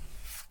 gotcha.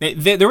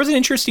 There was an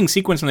interesting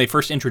sequence when they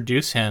first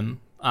introduced him,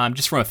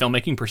 just from a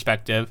filmmaking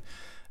perspective,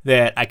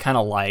 that I kind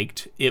of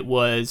liked. It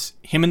was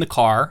him in the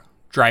car,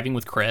 driving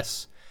with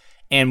Chris,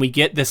 and we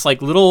get this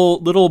like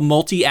little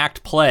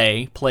multi-act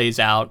plays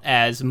out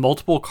as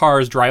multiple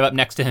cars drive up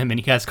next to him, and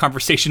he has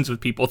conversations with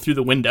people through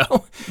the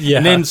window. Yeah.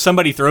 And then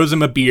somebody throws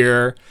him a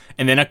beer,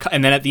 and then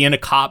at the end a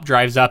cop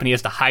drives up and he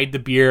has to hide the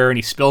beer and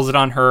he spills it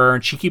on her,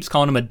 and she keeps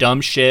calling him a dumb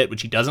shit,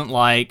 which he doesn't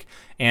like,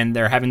 and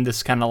they're having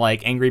this kind of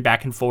like angry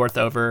back and forth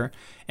over.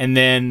 And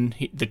then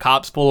the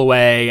cops pull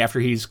away after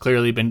he's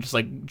clearly been just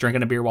like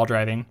drinking a beer while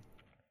driving.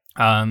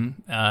 And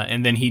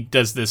then he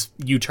does this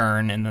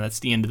U-turn, and that's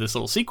the end of this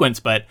little sequence.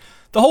 But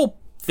the whole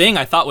thing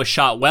I thought was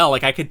shot well.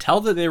 Like I could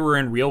tell that they were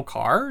in real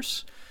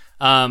cars,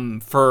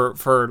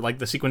 for like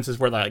the sequences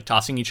where they're like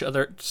tossing each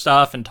other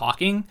stuff and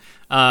talking.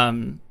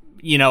 I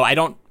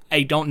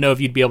don't know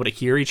if you'd be able to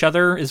hear each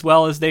other as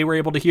well as they were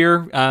able to hear.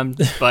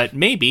 But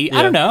maybe, yeah.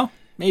 I don't know.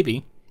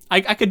 Maybe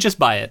I could just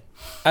buy it.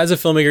 As a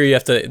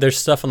filmmaker, there's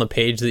stuff on the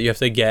page that you have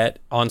to get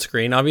on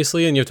screen,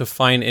 obviously, and you have to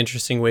find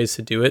interesting ways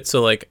to do it.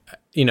 So like,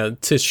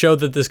 to show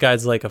that this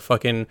guy's like a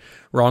fucking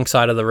wrong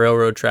side of the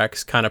railroad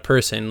tracks kind of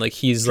person. Like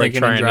he's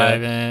drinking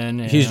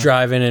like he's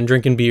driving and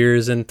drinking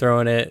beers and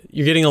throwing it.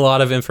 You're getting a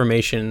lot of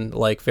information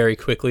like very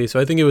quickly. So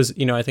I think it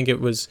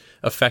was,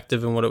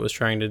 effective in what it was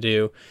trying to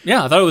do.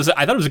 Yeah, I thought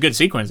it was a good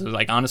sequence. It was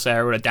like, honestly,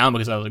 I wrote it down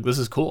because I was like, this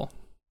is cool.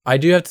 I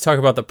do have to talk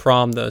about the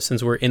prom though,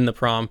 since we're in the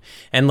prom,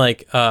 and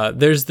like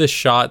there's this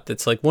shot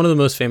that's like one of the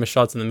most famous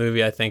shots in the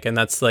movie, I think, and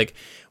that's like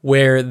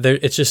where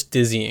it's just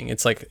dizzying.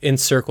 It's like in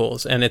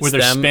circles, and it's where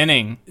they're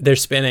spinning. They're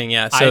spinning,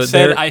 yeah. So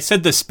I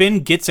said the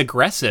spin gets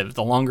aggressive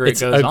the longer it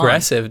goes on. It's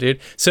aggressive, dude.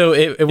 So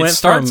it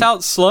starts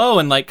out slow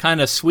and like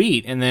kind of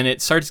sweet, and then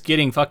it starts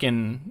getting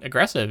fucking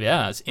aggressive.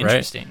 Yeah, it's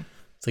interesting. Right.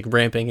 It's like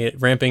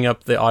ramping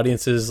up the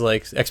audience's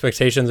like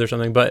expectations or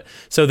something. But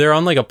so they're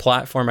on like a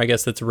platform, I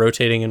guess, that's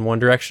rotating in one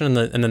direction,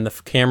 and then the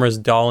camera's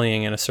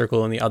dollying in a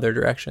circle in the other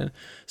direction.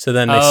 So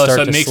then they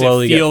start to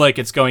slowly feel like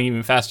it's going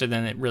even faster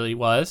than it really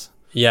was.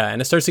 Yeah,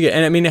 and it starts to get,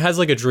 and I mean, it has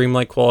like a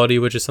dreamlike quality,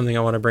 which is something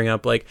I want to bring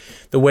up. Like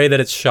the way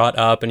that it's shot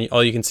up, and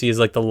all you can see is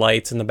like the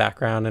lights in the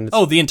background. And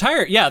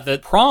the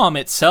prom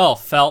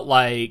itself felt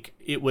like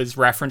it was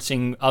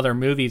referencing other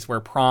movies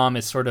where prom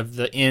is sort of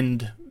the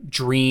end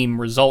dream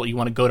result. You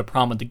want to go to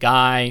prom with the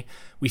guy.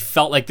 We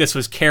felt like this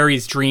was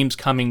Carrie's dreams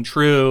coming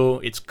true.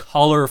 It's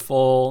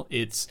colorful.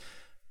 It's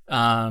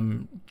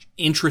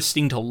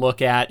interesting to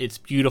look at. It's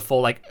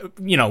beautiful. Like,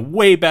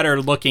 way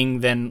better looking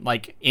than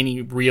like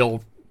any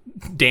real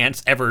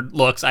dance ever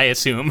looks, I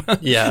assume.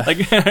 Yeah.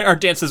 Like our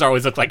dances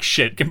always look like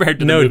shit compared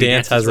to the movie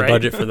dance dances, has right? a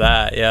budget for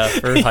that. Yeah,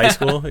 for high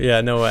school.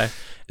 Yeah, no way.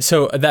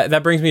 So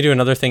that brings me to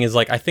another thing is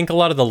like I think a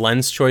lot of the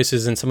lens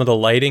choices and some of the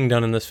lighting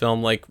done in this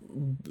film like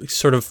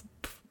sort of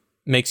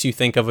makes you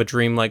think of a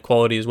dreamlike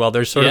quality as well.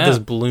 There's sort of this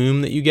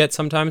bloom that you get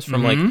sometimes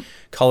from like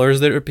colors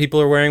that people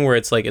are wearing, where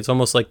it's like it's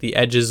almost like the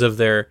edges of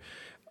their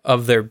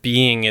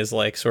being is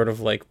like sort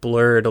of like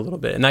blurred a little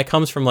bit, and that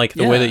comes from like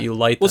the way that you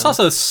light them. Well, it's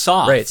also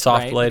soft, right?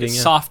 Soft lighting,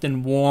 soft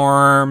and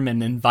warm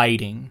and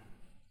inviting,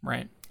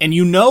 right? And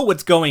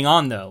what's going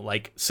on though,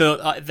 like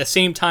so at the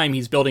same time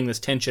he's building this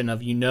tension of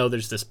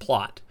there's this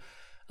plot.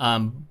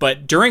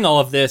 But during all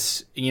of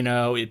this,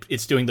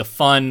 it's doing the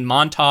fun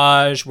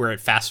montage where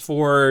it fast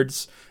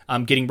forwards,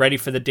 getting ready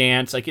for the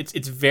dance. Like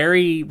it's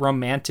very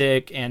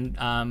romantic and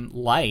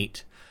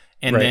light.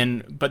 And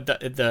then, but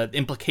the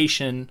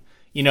implication,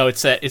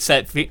 it's that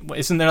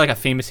isn't there like a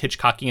famous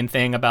Hitchcockian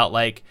thing about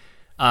like,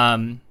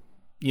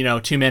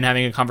 two men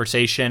having a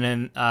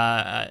conversation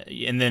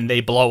and then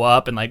they blow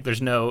up and like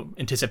there's no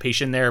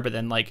anticipation there, but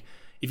then like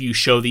if you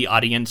show the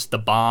audience the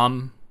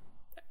bomb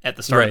at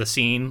the start of the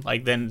scene,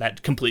 like then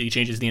that completely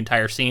changes the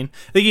entire scene.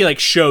 I think he like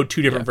showed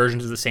two different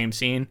versions of the same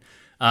scene.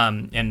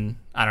 And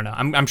I don't know.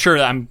 I'm sure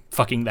that I'm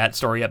fucking that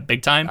story up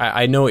big time.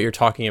 I know what you're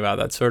talking about.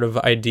 That sort of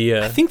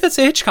idea. I think that's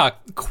a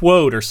Hitchcock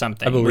quote or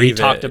something. I believe where he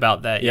talked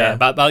about that. Yeah,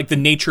 about like the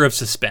nature of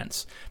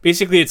suspense.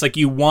 Basically, it's like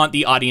you want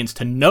the audience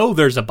to know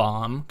there's a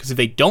bomb, because if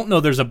they don't know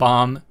there's a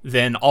bomb,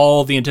 then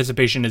all the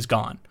anticipation is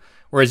gone.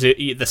 Whereas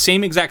the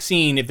same exact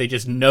scene, if they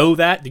just know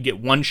that, to get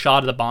one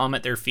shot of the bomb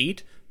at their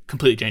feet,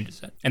 completely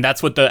changes it. And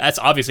that's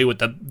obviously what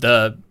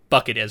the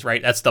bucket is,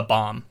 right? That's the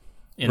bomb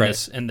in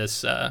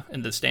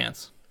this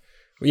dance.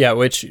 Yeah,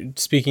 which,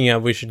 speaking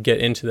of, we should get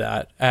into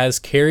that. As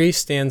Carrie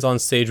stands on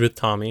stage with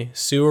Tommy,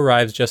 Sue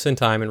arrives just in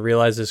time and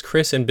realizes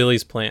Chris and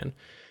Billy's plan.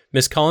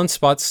 Miss Collins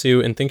spots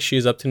Sue and thinks she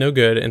is up to no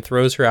good and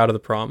throws her out of the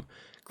prom.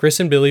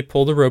 Chris and Billy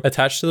pull the rope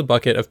attached to the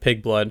bucket of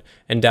pig blood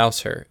and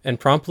douse her, and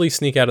promptly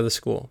sneak out of the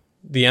school.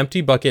 The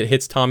empty bucket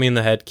hits Tommy in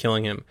the head,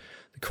 killing him.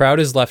 The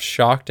crowd is left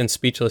shocked and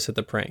speechless at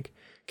the prank.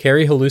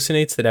 Carrie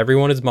hallucinates that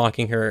everyone is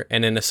mocking her,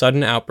 and in a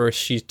sudden outburst,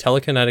 she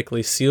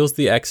telekinetically seals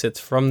the exits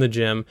from the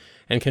gym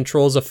and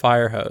controls a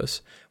fire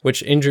hose,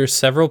 which injures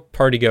several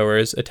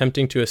partygoers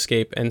attempting to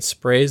escape and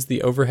sprays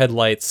the overhead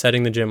lights,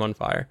 setting the gym on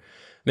fire.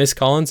 Miss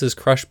Collins is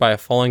crushed by a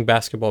falling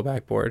basketball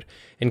backboard,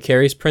 and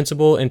Carrie's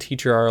principal and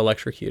teacher are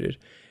electrocuted.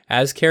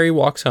 As Carrie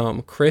walks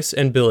home, Chris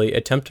and Billy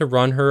attempt to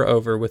run her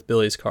over with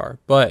Billy's car,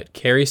 but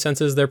Carrie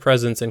senses their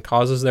presence and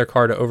causes their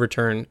car to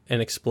overturn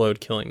and explode,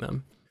 killing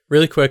them.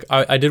 Really quick,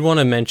 I did want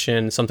to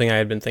mention something I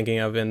had been thinking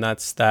of, and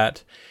that's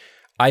that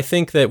I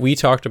think that we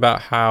talked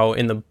about how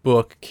in the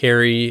book,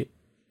 Carrie,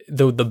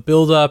 the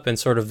build-up and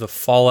sort of the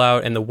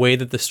fallout and the way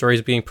that the story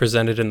is being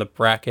presented in the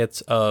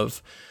brackets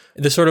of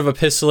the sort of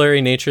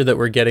epistolary nature that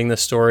we're getting the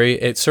story,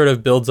 it sort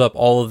of builds up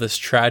all of this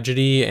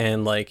tragedy,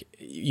 and like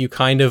you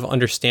kind of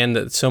understand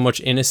that so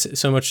much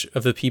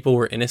of the people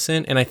were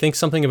innocent. And I think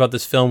something about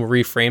this film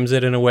reframes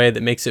it in a way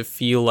that makes it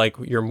feel like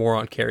you're more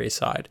on Carrie's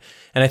side.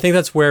 And I think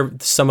that's where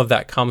some of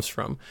that comes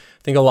from.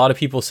 I think a lot of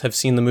people have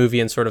seen the movie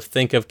and sort of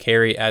think of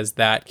Carrie as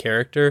that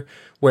character,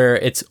 where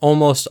it's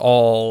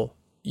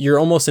you're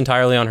almost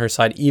entirely on her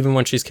side, even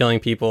when she's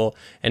killing people.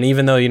 And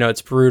even though,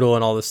 it's brutal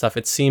and all this stuff,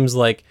 it seems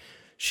like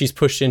she's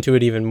pushed into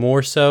it even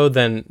more so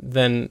than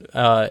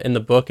in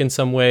the book in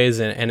some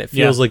ways. And it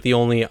feels like the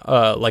only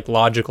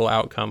logical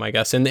outcome, I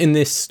guess, in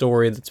this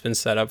story that's been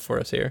set up for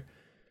us here.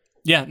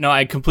 Yeah, no,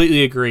 I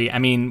completely agree. I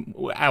mean,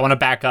 I want to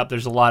back up.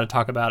 There's a lot to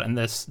talk about in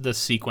this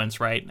sequence,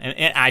 right?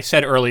 And I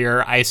said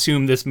earlier, I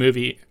assume this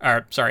movie,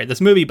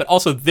 but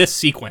also this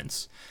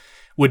sequence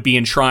would be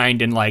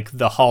enshrined in like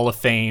the Hall of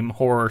Fame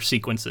horror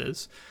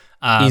sequences.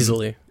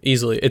 Easily.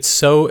 It's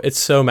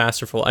so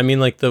masterful. I mean,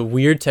 like the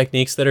weird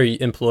techniques that are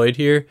employed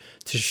here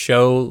to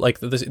show like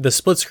the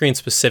split screen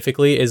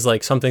specifically is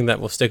like something that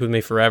will stick with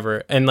me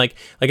forever. And like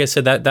I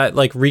said, that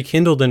like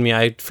rekindled in me.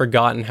 I'd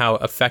forgotten how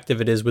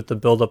effective it is with the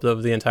buildup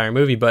of the entire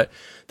movie, but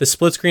the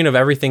split screen of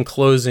everything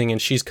closing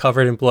and she's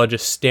covered in blood,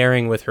 just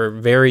staring with her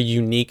very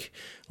unique.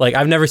 Like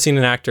I've never seen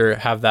an actor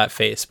have that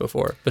face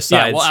before.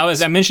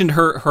 Besides, I mentioned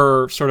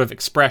her sort of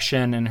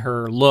expression and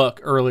her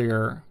look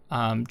earlier.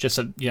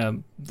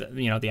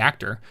 The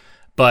actor,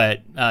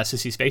 but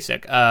Sissy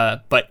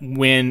Spacek. But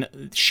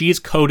when she's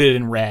coated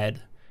in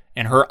red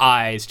and her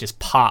eyes just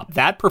pop,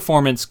 that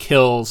performance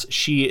kills.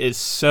 She is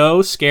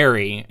so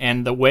scary,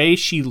 and the way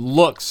she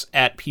looks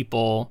at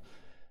people,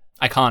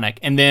 iconic.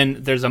 And then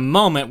there's a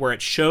moment where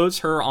it shows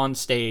her on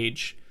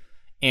stage,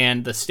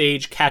 and the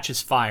stage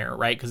catches fire,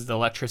 right? Because the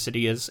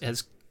electricity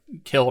has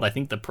killed, I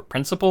think, the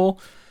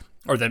principal.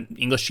 Or the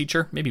English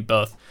teacher, maybe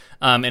both.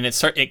 And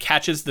it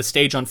catches the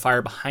stage on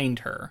fire behind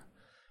her.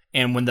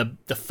 And when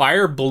the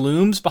fire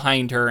blooms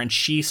behind her and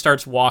she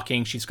starts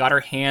walking, she's got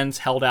her hands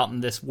held out in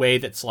this way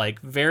that's like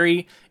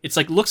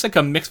looks like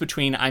a mix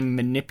between I'm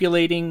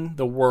manipulating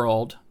the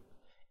world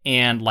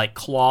and like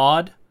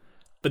Claude,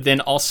 but then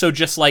also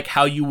just like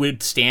how you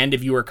would stand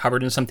if you were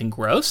covered in something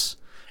gross.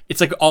 It's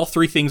like all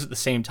three things at the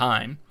same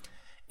time.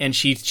 And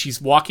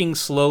she's walking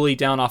slowly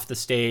down off the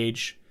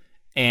stage,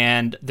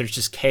 and there's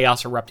just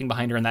chaos erupting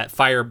behind her, and that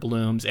fire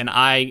blooms, and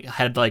I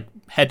had like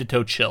head to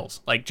toe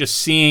chills, like just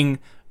seeing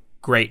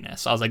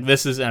greatness. I was like,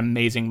 this is an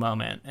amazing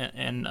moment,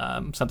 and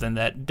something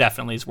that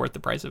definitely is worth the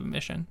price of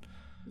admission.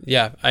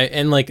 Yeah,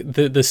 and like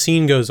the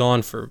scene goes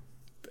on for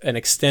an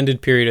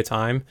extended period of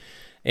time,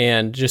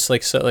 And just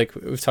like, so like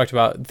we've talked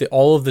about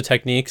all of the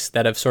techniques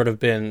that have sort of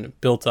been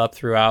built up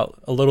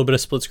throughout, a little bit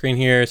of split screen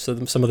here,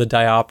 so some of the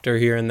diopter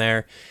here and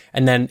there,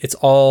 and then it's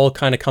all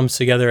kind of comes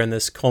together in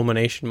this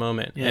culmination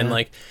moment. And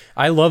like,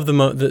 I love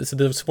so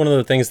that's one of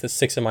the things that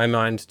sticks in my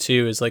mind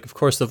too, is like, of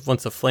course,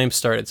 once the flames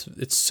start,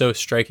 it's so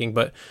striking,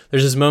 but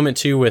there's this moment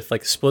too with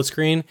like split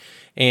screen,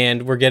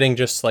 and we're getting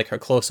just like a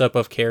close-up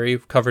of Carrie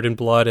covered in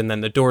blood, and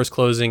then the doors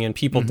closing and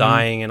people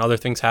dying and other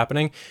things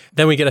happening.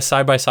 Then we get a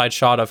side-by-side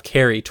shot of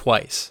Carrie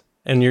twice,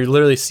 and you're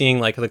literally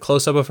seeing like the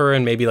close-up of her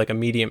and maybe like a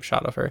medium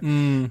shot of her.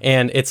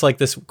 And it's like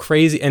this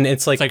crazy, and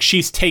it's like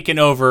she's taken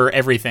over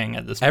everything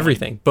at this point.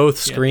 Everything, both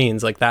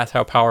screens, like that's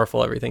how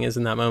powerful everything is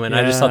in that moment.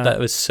 I just thought that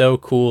was so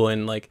cool,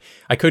 and like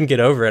I couldn't get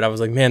over it. I was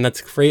like, man, that's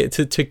great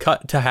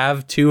to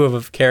have two of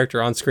a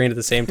character on screen at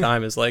the same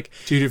time is like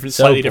two different,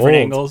 slightly different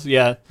angles.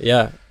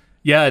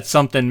 Yeah, it's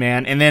something,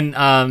 man. And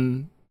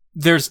then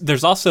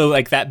there's also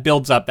like that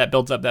builds up,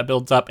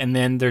 and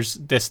then there's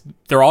this,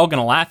 they're all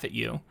gonna laugh at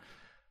you,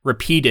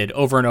 repeated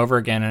over and over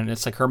again, and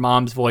it's like her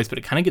mom's voice, but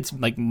it kind of gets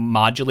like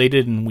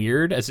modulated and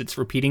weird as it's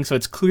repeating. So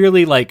it's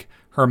clearly like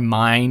her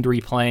mind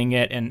replaying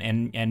it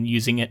and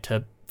using it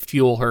to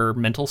fuel her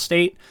mental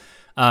state,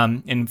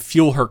 and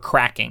fuel her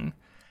cracking.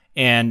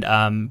 And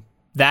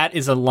that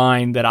is a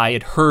line that I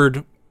had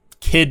heard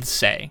kids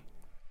say,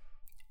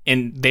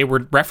 and they were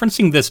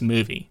referencing this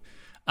movie.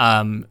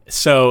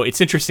 So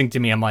it's interesting to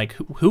me. I'm like,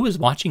 who is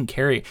watching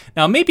Carrie?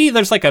 Now, maybe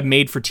there's like a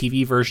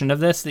made-for-TV version of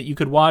this that you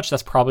could watch.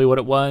 That's probably what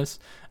it was.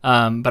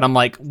 But I'm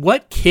like,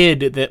 what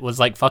kid that was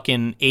like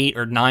fucking 8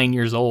 or 9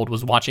 years old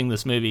was watching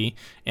this movie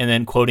and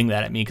then quoting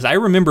that at me? Because I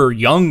remember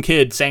young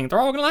kids saying, they're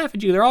all going to laugh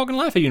at you, they're all going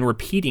to laugh at you, and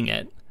repeating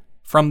it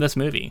from this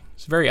movie.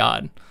 It's very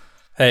odd.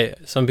 Hey,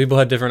 some people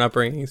had different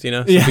upbringings, you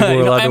know? Some people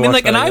were allowed to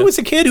watch that, I was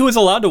a kid who was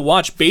allowed to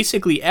watch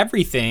basically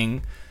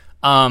everything.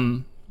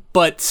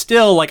 But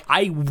still, like,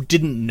 I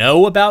didn't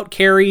know about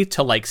Carrie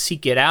to like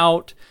seek it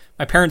out.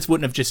 My parents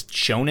wouldn't have just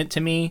shown it to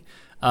me.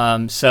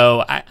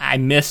 So I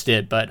missed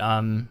it, but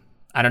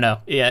I don't know.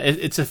 Yeah,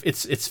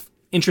 it's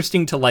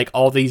interesting to like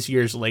all these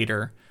years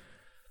later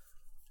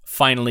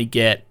finally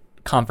get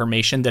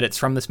confirmation that it's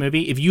from this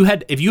movie. If you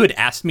had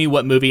asked me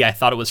what movie I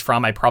thought it was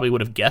from, I probably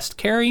would have guessed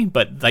Carrie,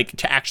 but like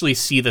to actually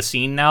see the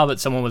scene now that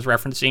someone was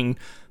referencing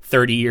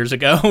 30 years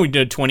ago,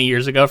 20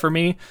 years ago for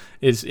me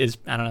is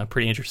I don't know,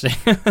 pretty interesting.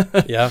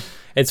 Yeah.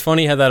 It's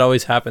funny how that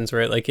always happens,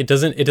 right? Like it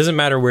doesn't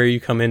matter where you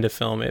come into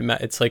film.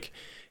 It's like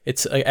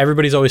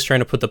everybody's always trying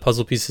to put the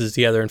puzzle pieces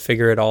together and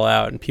figure it all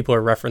out, and people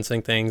are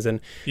referencing things,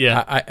 and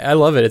I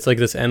love it. It's like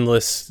this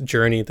endless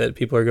journey that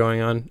people are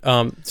going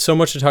on. So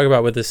much to talk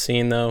about with this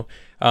scene though.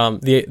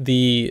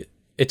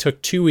 It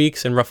took 2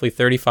 weeks and roughly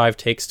 35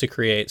 takes to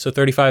create. So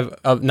 35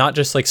 of not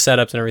just like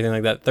setups and everything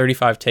like that,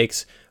 35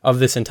 takes of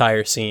this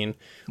entire scene,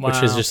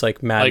 which is just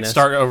like madness. Like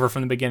start over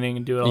from the beginning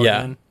and do it all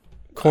again.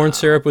 Corn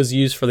syrup was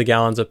used for the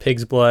gallons of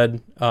pig's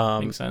blood.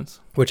 Makes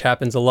sense. Which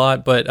happens a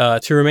lot.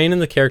 But to remain in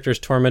the character's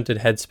tormented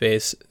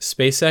headspace,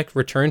 Spacek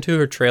returned to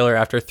her trailer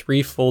after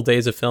 3 full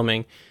days of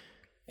filming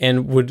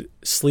and would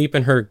sleep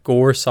in her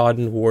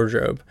gore-sodden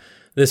wardrobe.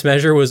 This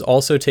measure was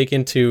also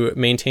taken to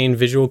maintain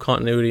visual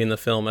continuity in the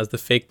film, as the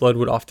fake blood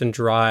would often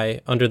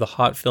dry under the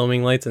hot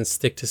filming lights and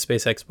stick to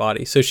Spacek's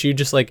body. So she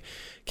just like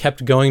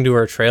kept going to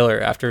her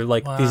trailer after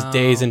like these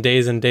days and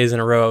days and days in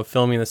a row of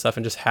filming this stuff,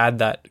 and just had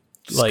that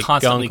like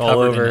gunk all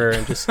over her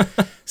and just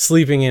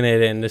sleeping in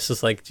it, and it's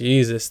just like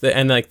Jesus.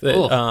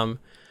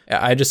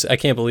 I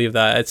can't believe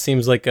that. It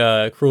seems like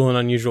a cruel and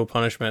unusual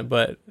punishment,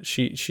 but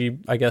she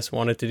I guess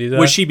wanted to do that.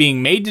 Was she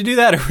being made to do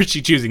that, or was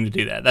she choosing to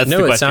do that? That's the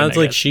question. No, it sounds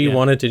like she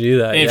wanted to do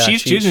that. And if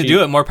she's choosing to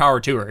do it, more power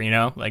to her, you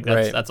know? Like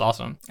that's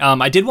awesome.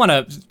 I did want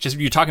to just,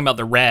 you're talking about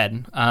the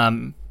red.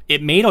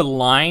 It made a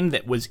line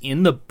that was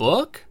in the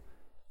book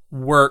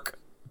work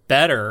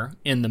better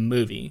in the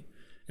movie.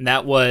 And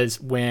that was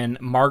when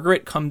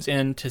Margaret comes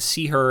in to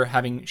see her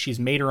she's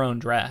made her own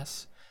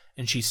dress,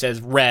 and she says,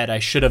 "Red, I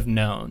should have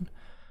known."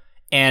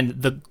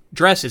 And the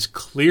dress is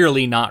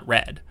clearly not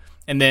red.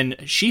 And then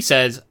she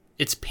says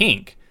it's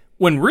pink,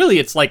 when really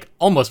it's like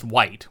almost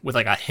white with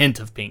like a hint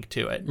of pink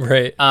to it.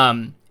 Right.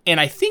 And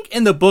I think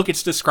in the book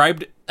it's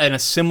described in a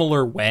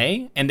similar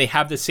way, and they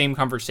have the same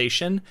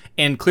conversation.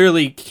 And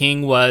clearly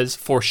King was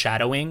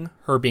foreshadowing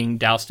her being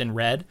doused in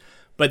red.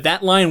 But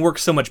that line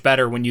works so much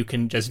better when you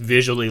can just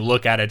visually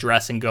look at a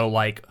dress and go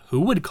like,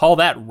 who would call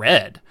that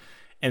red?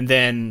 And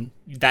then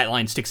that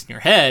line sticks in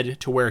your head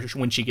to where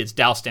when she gets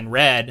doused in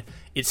red,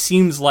 it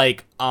seems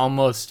like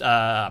almost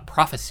a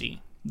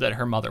prophecy that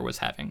her mother was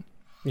having.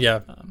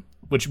 Yeah.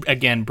 Which,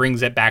 again,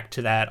 brings it back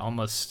to that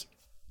almost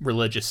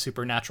religious,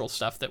 supernatural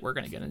stuff that we're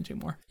going to get into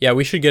more. Yeah,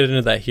 we should get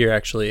into that here,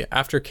 actually.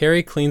 After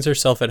Carrie cleans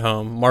herself at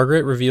home,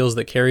 Margaret reveals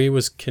that Carrie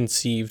was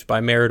conceived by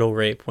marital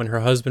rape when her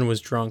husband was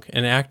drunk,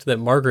 an act that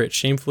Margaret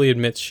shamefully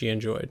admits she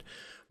enjoyed.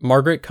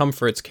 Margaret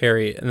comforts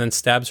Carrie and then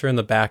stabs her in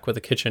the back with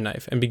a kitchen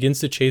knife and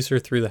begins to chase her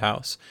through the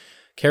house.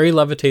 Carrie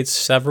levitates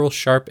several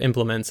sharp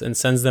implements and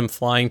sends them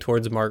flying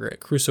towards Margaret,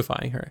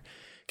 crucifying her.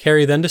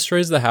 Carrie then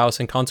destroys the house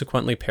and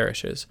consequently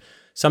perishes.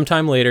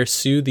 Sometime later,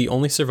 Sue, the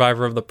only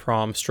survivor of the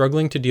prom,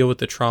 struggling to deal with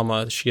the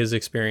trauma she has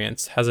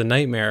experienced, has a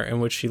nightmare in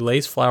which she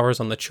lays flowers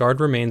on the charred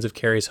remains of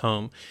Carrie's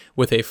home,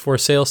 with a for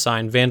sale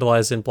sign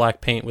vandalized in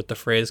black paint with the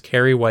phrase,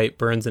 "Carrie White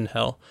burns in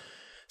hell."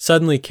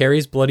 Suddenly,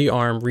 Carrie's bloody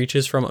arm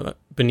reaches from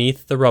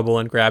beneath the rubble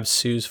and grabs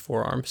Sue's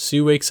forearm.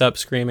 Sue wakes up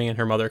screaming and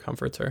her mother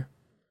comforts her.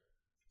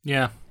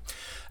 Yeah.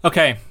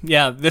 Okay.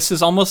 Yeah. This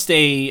is almost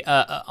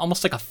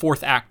almost like a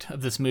fourth act of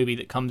this movie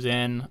that comes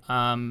in,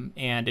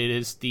 and it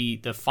is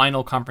the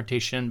final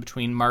confrontation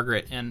between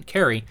Margaret and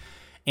Carrie,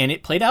 and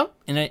it played out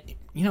in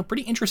a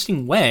pretty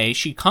interesting way.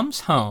 She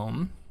comes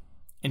home,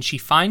 and she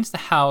finds the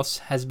house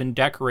has been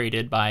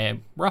decorated by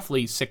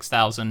roughly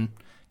 6,000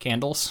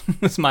 candles.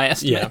 Is my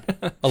estimate.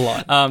 Yeah, a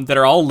lot. That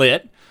are all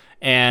lit,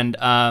 and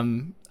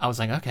I was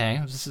like,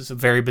 okay, this is a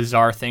very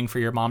bizarre thing for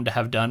your mom to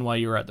have done while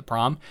you were at the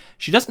prom.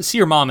 She doesn't see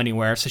her mom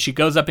anywhere, so she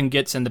goes up and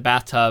gets in the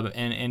bathtub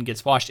and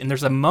gets washed. And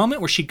there's a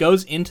moment where she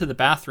goes into the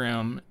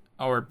bathroom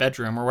or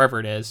bedroom or wherever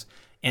it is,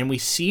 and we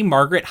see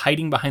Margaret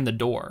hiding behind the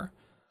door.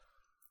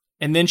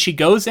 And then she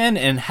goes in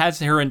and has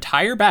her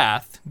entire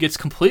bath, gets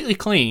completely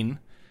clean,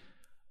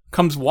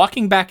 comes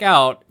walking back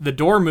out, the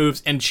door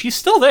moves, and she's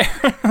still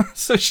there.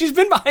 So she's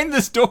been behind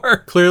this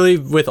door. Clearly,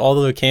 with all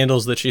the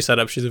candles that she set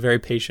up, she's a very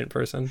patient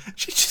person.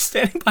 She's just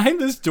standing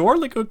behind this door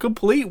like a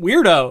complete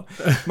weirdo.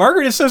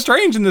 Margaret is so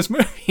strange in this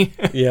movie.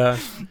 Yeah.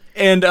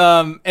 And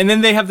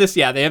then they have this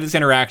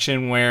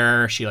interaction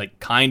where she like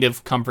kind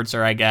of comforts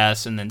her, I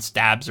guess, and then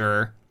stabs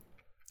her.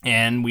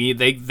 And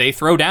they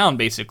throw down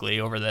basically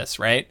over this,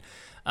 right?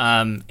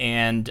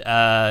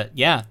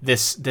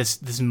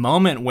 This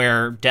moment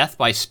where death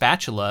by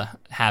spatula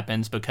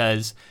happens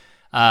because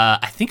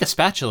I think a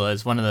spatula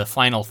is one of the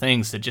final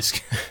things that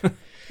just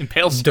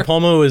impales her. De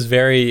Palma was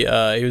very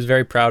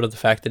proud of the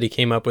fact that he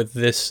came up with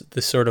this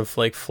sort of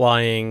like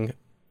flying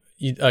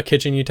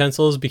kitchen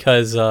utensils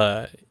because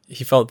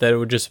he felt that it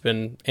would just have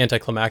been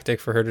anticlimactic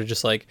for her to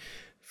just like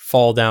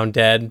fall down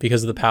dead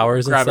because of the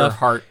powers and stuff. Grab her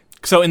heart.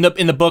 So in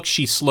the book,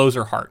 she slows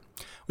her heart,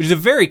 which is a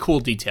very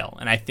cool detail,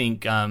 and I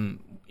think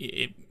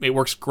it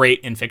works great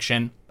in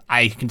fiction.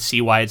 I can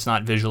see why it's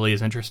not visually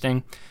as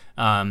interesting.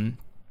 I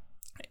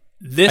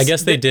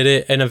guess they did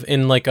it, and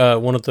in like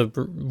one of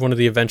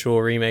the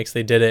eventual remakes,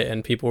 they did it,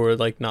 and people were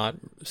like not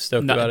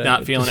stoked about it,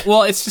 not feeling it.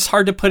 Well, it's just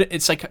hard to put it.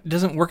 It's like it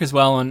doesn't work as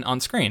well on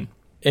screen.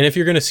 And if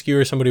you're gonna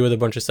skewer somebody with a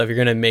bunch of stuff, you're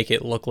gonna make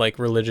it look like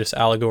religious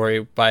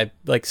allegory by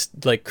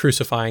like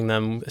crucifying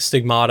them,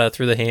 stigmata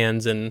through the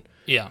hands, and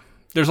yeah.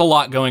 There's a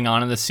lot going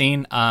on in the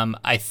scene.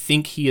 I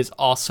think he is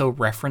also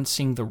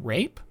referencing the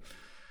rape.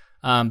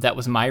 That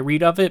was my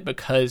read of it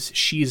because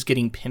she is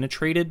getting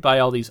penetrated by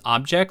all these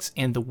objects,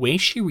 and the way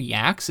she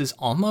reacts is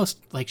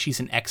almost like she's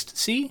in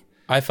ecstasy.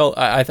 I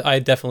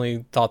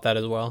definitely thought that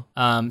as well.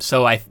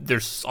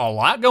 There's a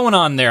lot going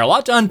on there, a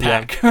lot to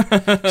unpack.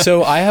 Yeah.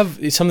 So I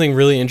have something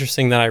really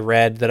interesting that I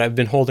read that I've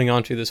been holding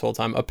on to this whole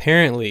time.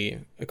 Apparently,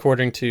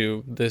 according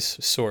to this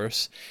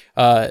source,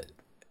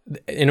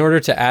 in order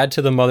to add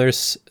to the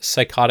mother's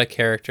psychotic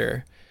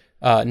character,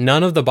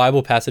 none of the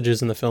Bible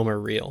passages in the film are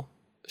real.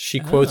 She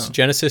quotes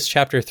Genesis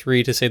chapter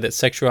 3 to say that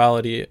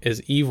sexuality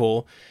is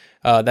evil.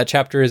 That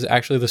chapter is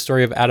actually the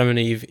story of Adam and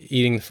Eve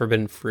eating the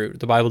forbidden fruit.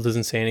 The Bible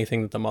doesn't say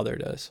anything that the mother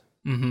does.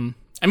 Mm-hmm.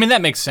 I mean,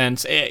 that makes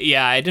sense.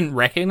 Yeah, I didn't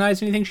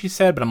recognize anything she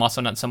said, but I'm also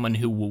not someone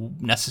who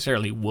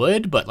necessarily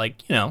would. But like,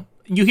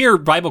 you hear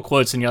Bible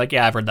quotes and you're like,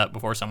 yeah, I've heard that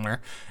before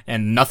somewhere.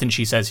 And nothing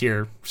she says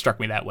here struck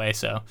me that way.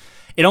 So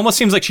it almost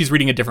seems like she's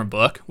reading a different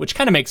book, which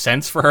kind of makes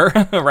sense for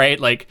her, right?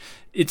 Like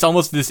it's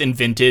almost this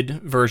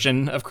invented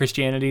version of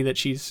Christianity that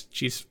she's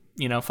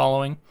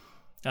following.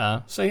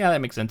 So yeah,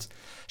 that makes sense.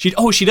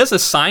 She does a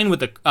sign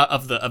with the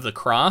of the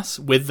cross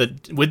with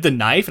the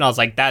knife, and I was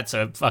like, that's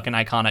a fucking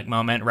iconic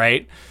moment,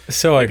 right?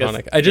 So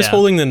iconic.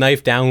 Holding the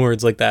knife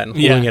downwards like that and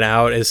holding it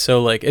out is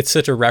so like it's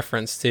such a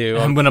reference to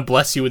I'm gonna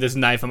bless you with this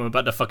knife I'm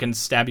about to fucking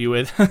stab you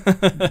with.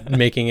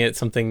 Making it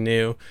something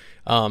new.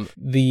 In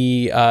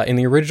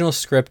the original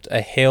script,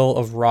 a hail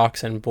of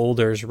rocks and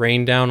boulders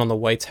rained down on the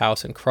White's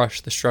house and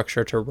crushed the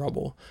structure to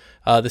rubble.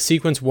 The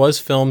sequence was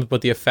filmed,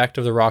 but the effect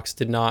of the rocks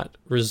did not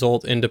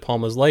result in De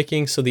Palma's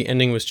liking, so the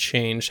ending was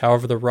changed.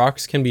 However, the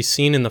rocks can be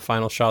seen in the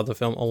final shot of the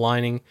film,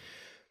 aligning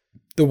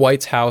the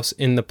White's house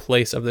in the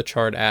place of the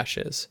charred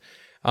ashes.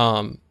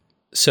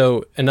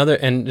 So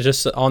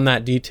just on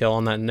that detail,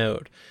 on that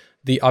note,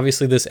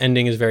 obviously this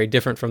ending is very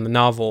different from the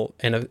novel,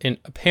 and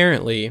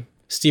apparently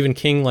Stephen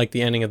King liked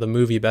the ending of the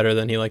movie better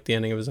than he liked the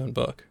ending of his own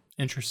book.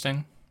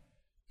 Interesting.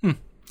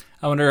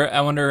 I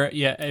wonder,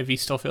 if he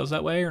still feels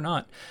that way or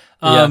not.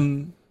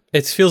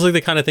 It feels like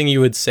the kind of thing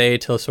you would say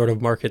to sort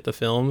of market the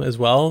film as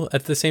well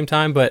at the same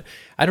time, but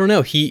I don't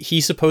know.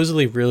 He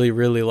supposedly really,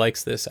 really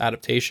likes this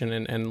adaptation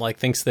and like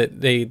thinks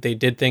that they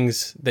did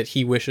things that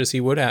he wishes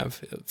he would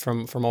have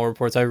from all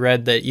reports. I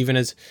read that even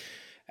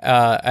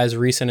as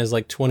recent as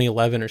like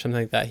 2011 or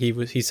something like that,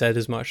 he said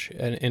as much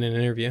in an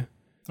interview.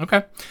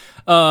 Okay.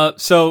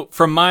 So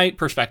from my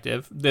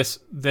perspective,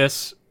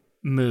 this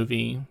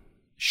movie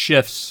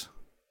shifts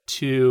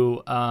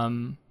to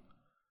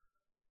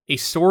a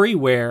story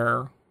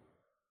where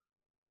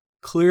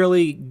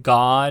clearly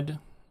God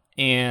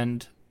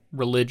and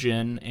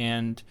religion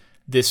and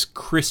this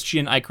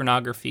Christian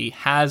iconography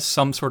has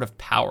some sort of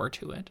power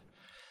to it.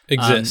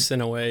 Exists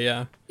in a way,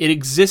 yeah. It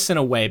exists in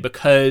a way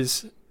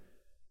because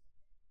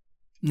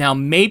now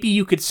maybe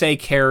you could say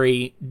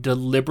Carrie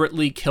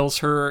deliberately kills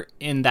her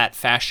in that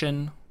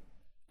fashion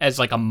as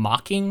like a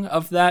mocking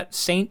of that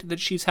saint that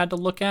she's had to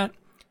look at.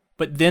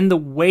 But then the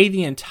way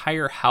the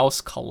entire house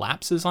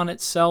collapses on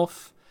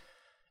itself,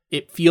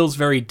 it feels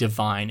very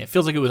divine. It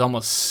feels like it was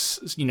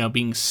almost,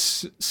 being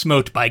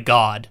smote by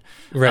God.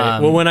 Right.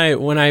 Well,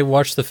 when I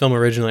watched the film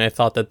originally, I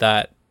thought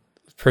that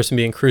person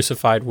being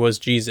crucified was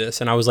Jesus,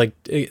 and I was like,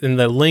 in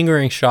the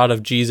lingering shot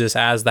of Jesus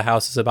as the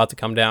house is about to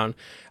come down,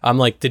 I'm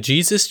like, did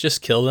Jesus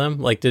just kill them?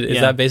 Like,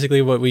 is that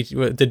basically what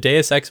did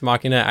Deus Ex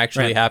Machina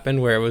actually happen,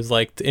 where it was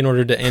like, in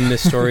order to end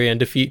this story and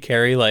defeat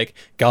Carrie, like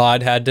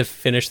God had to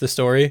finish the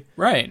story?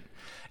 Right.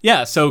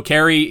 Yeah, so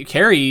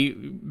Carrie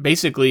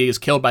basically is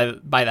killed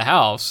by the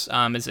house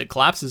as it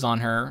collapses on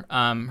her.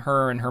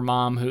 Her and her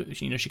mom, who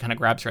she kind of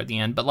grabs her at the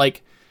end, but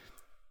like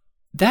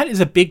that is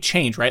a big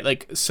change, right?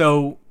 Like,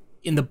 so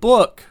in the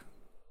book,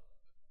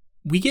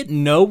 we get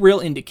no real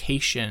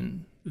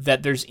indication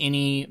that there's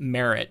any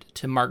merit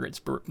to Margaret's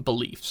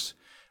beliefs,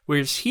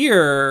 whereas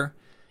here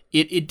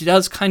it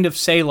does kind of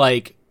say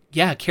like,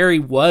 yeah, Carrie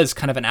was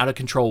kind of an out of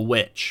control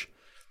witch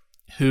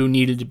who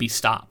needed to be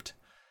stopped.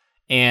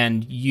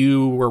 And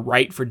you were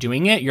right for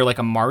doing it. You're like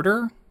a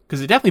martyr, because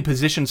it definitely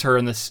positions her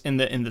in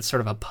the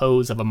sort of a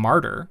pose of a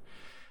martyr.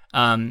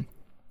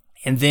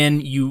 And then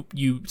you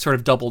sort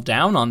of double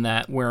down on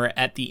that, where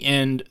at the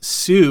end,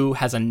 Sue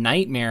has a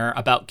nightmare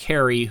about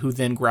Carrie, who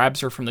then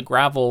grabs her from the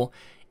gravel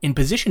and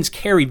positions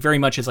Carrie very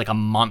much as like a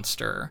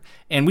monster.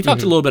 And we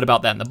talked a little bit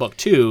about that in the book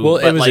too. Well,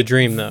 it was a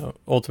dream though,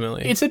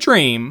 ultimately. It's a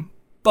dream,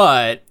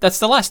 but that's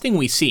the last thing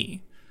we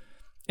see.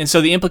 And so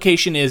the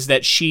implication is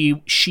that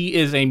she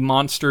is a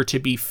monster to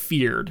be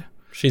feared.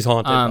 She's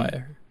haunted by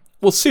her.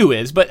 Well, Sue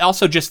is, but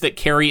also just that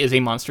Carrie is a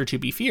monster to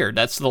be feared.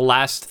 That's the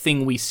last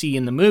thing we see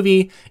in the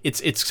movie.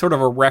 It's sort of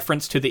a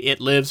reference to the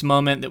It Lives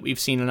moment that we've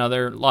seen in a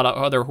lot of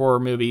other horror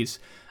movies.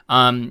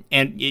 And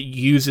it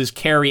uses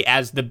Carrie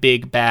as the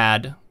big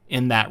bad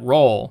in that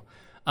role.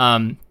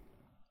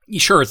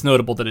 Sure, it's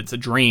notable that it's a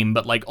dream,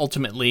 but like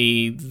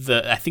ultimately,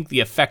 I think the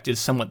effect is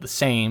somewhat the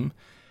same.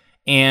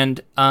 And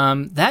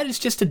that is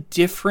just a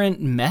different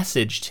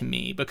message to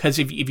me, because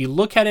if you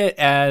look at it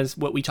as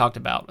what we talked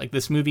about, like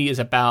this movie is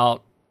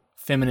about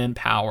feminine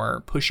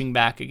power, pushing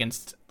back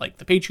against like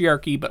the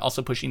patriarchy, but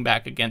also pushing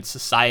back against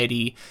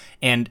society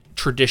and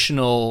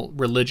traditional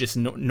religious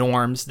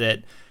norms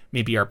that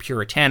maybe are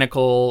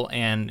puritanical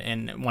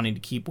and wanting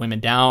to keep women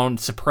down,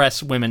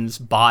 suppress women's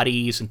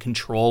bodies and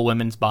control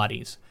women's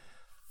bodies.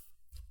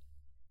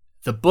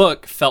 The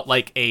book felt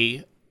like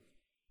a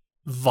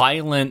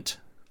violent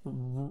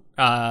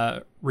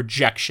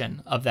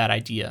rejection of that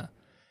idea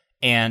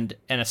and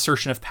an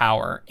assertion of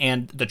power,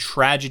 and the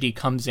tragedy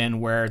comes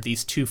in where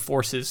these two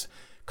forces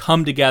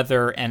come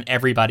together and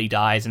everybody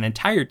dies. An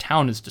entire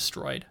town is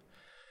destroyed.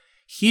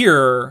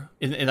 Here,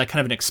 in a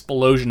kind of an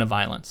explosion of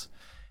violence,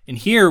 and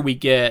here we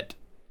get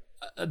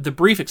the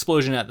brief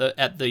explosion at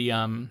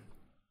the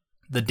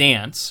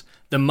dance.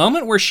 The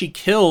moment where she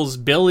kills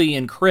Billy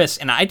and Chris,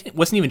 and I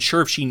wasn't even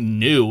sure if she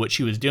knew what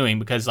she was doing,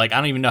 because like I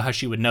don't even know how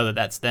she would know that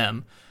that's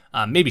them.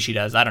 Maybe she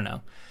does. I don't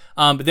know.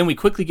 But then we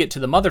quickly get to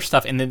the mother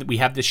stuff, and then we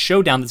have this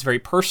showdown that's very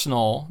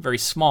personal, very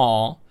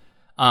small,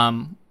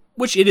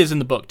 which it is in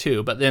the book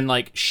too. But then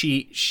like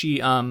she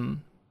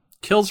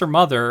kills her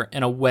mother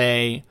in a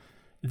way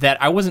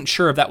that I wasn't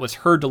sure if that was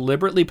her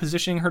deliberately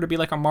positioning her to be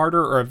like a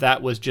martyr, or if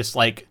that was just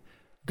like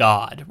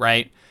God,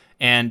 right?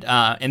 And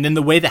then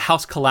the way the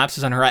house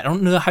collapses on her, I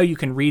don't know how you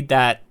can read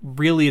that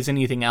really as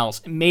anything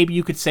else. Maybe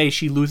you could say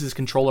she loses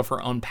control of her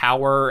own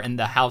power, and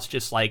the house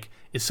just like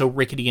is so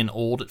rickety and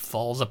old it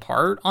falls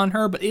apart on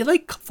her, but it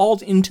like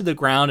falls into the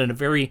ground in a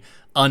very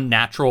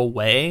unnatural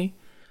way.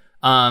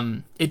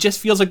 It just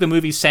feels like the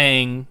movie's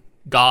saying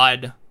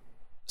God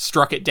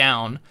struck it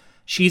down.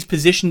 She's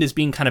positioned as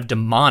being kind of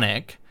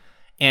demonic,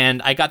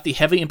 and I got the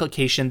heavy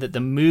implication that the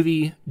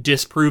movie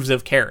disapproves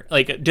of Carrie,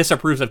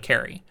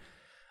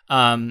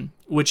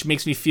 which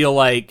makes me feel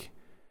like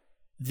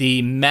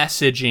the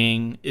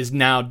messaging is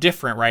now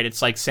different, right?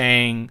 It's like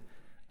saying,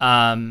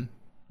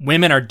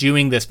 women are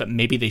doing this, but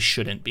maybe they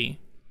shouldn't be.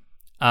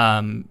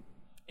 And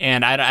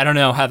I don't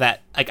know how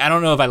that, like, I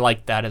don't know if I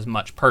like that as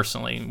much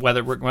personally,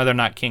 whether or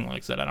not King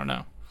likes it, I don't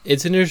know.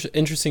 It's an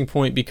interesting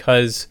point,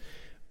 because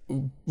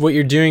what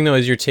you're doing though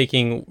is you're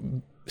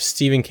taking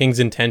Stephen King's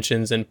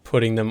intentions and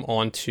putting them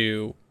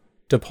onto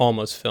De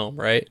Palma's film,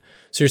 right?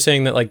 So you're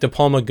saying that like De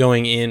Palma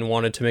going in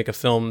wanted to make a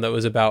film that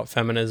was about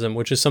feminism,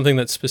 which is something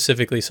that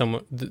specifically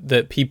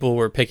that people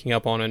were picking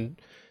up on in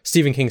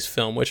Stephen King's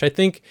film, which I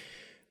think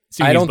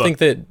I don't think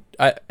that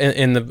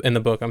in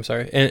the book, I'm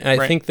sorry. And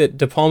I think that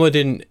De Palma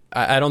didn't,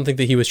 I don't think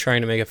that he was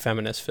trying to make a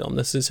feminist film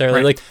necessarily.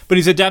 Right. Like, but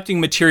he's adapting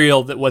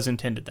material that was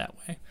intended that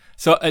way.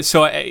 So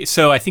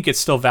I think it's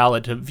still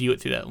valid to view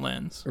it through that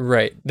lens.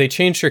 Right. They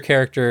changed her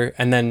character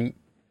and then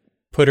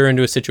put her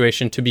into a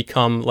situation to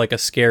become like a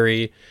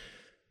scary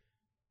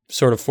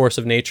sort of force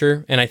of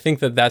nature. And I think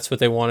that that's what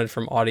they wanted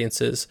from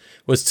audiences,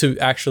 was to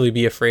actually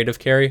be afraid of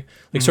Carrie,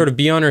 like sort of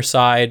be on her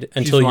side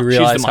until you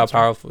realize how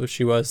powerful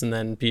she was, and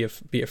then be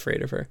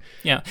afraid of her.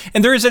 Yeah.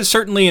 And there is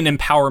certainly an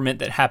empowerment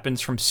that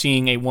happens from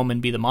seeing a woman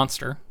be the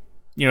monster.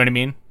 You know what I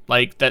mean?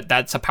 Like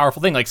that's a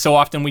powerful thing. Like so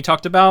often we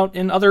talked about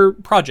in other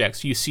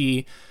projects, you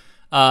see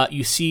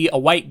a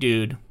white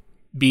dude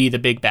be the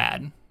big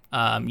bad.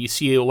 You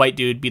see a white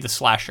dude be the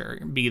slasher,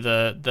 be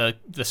the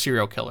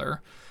serial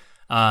killer.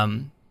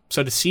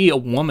 So to see a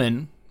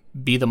woman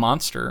be the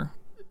monster,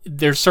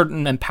 there's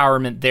certain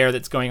empowerment there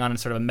that's going on in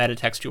sort of a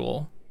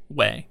metatextual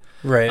way.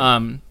 Right.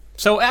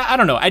 So I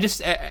don't know. I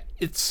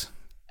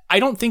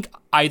don't think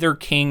either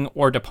King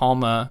or De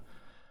Palma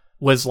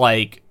was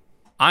like,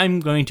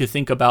 I'm going to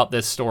think about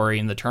this story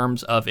in the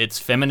terms of its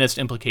feminist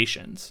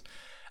implications.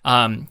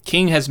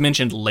 King has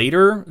mentioned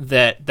later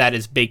that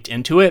is baked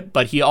into it,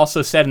 but he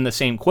also said in the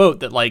same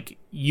quote that like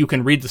you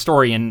can read the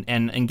story and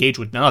engage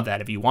with none of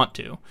that if you want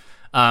to.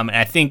 And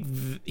I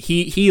think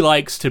he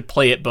likes to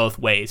play it both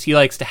ways. He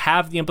likes to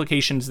have the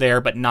implications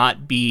there, but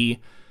not be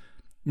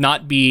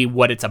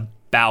what it's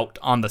about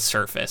on the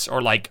surface,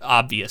 or like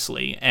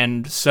obviously.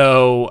 And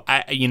so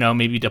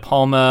maybe De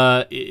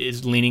Palma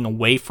is leaning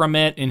away from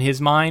it in his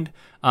mind.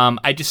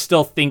 I just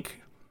still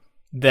think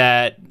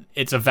that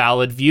it's a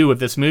valid view of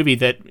this movie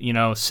that,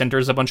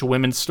 centers a bunch of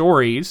women's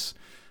stories.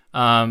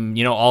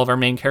 All of our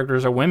main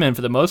characters are women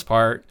for the most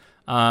part.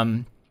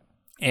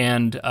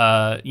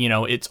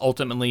 It's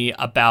ultimately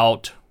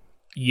about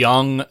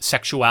young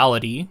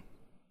sexuality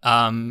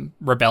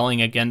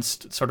rebelling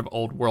against sort of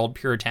old world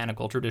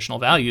puritanical traditional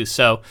values.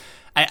 So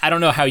I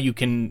don't know how you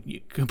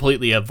can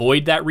completely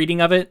avoid that reading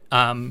of it.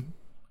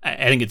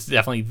 I think it's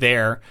definitely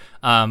there.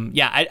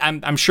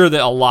 I'm sure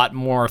that a lot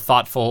more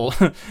thoughtful,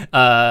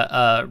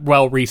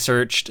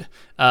 well-researched,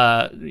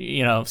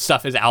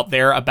 stuff is out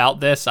there about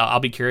this. I'll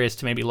be curious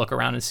to maybe look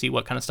around and see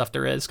what kind of stuff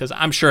there is, because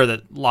I'm sure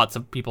that lots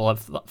of people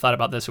have thought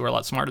about this who are a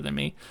lot smarter than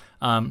me.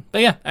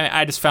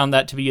 I just found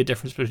that to be a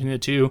difference between the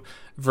two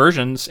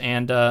versions.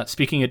 And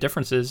speaking of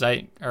differences, are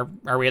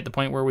we at the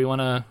point where we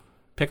want to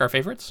pick our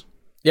favorites?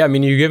 Yeah, I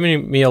mean, you're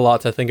giving me a lot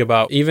to think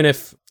about. Even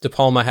if De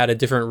Palma had a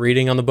different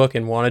reading on the book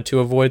and wanted to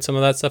avoid some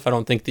of that stuff, I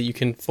don't think that you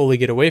can fully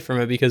get away from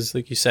it, because,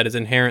 like you said, it's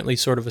inherently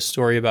sort of a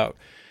story about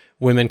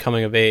women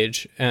coming of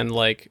age, and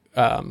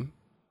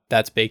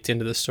that's baked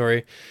into the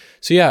story.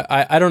 So yeah,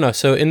 I don't know.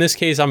 So in this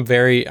case, I'm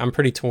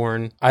pretty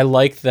torn. I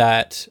like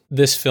that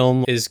this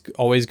film is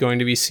always going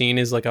to be seen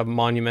as like a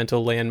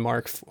monumental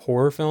landmark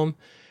horror film.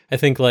 I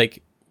think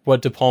like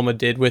what De Palma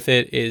did with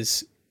it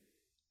is,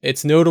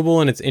 it's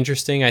notable and it's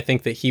interesting. I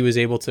think that he was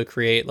able to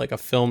create like a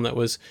film that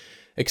was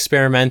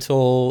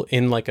experimental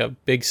in like a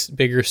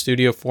bigger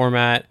studio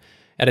format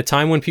at a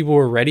time when people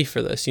were ready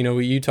for this.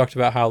 You talked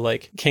about how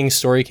like King's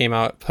Story came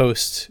out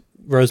post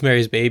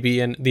Rosemary's Baby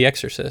and The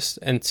Exorcist,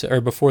 or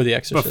before The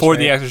Exorcist. Before, right?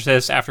 The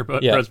Exorcist, after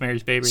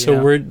Rosemary's Baby.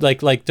 So we're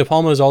like De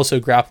Palma is also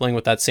grappling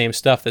with that same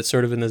stuff that's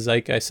sort of in the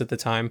zeitgeist at the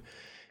time.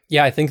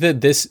 Yeah, I think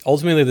that this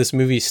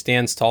movie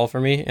stands tall for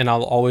me, and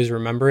I'll always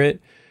remember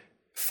it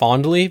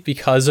fondly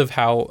because of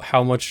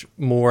how much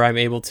more I'm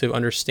able to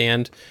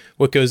understand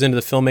what goes into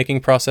the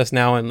filmmaking process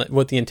now and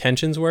what the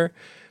intentions were.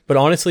 But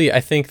honestly,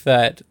 I think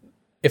that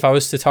if I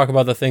was to talk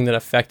about the thing that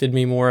affected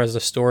me more as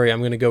a story, I'm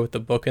going to go with the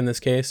book in this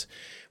case,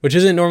 which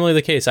isn't normally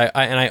the case.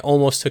 I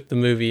almost took the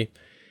movie,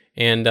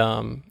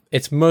 and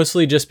it's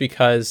mostly just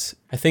because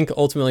I think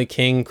ultimately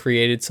King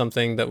created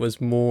something that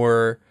was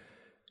more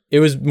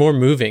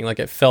moving. Like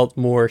it felt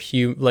more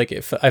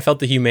I felt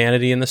the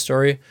humanity in the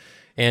story.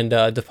 And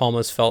De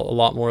Palma's felt a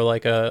lot more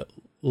like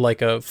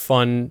a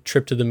fun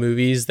trip to the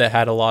movies that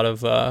had a lot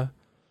of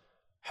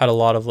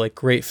like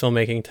great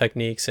filmmaking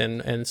techniques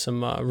and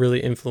some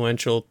really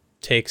influential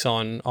takes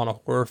on a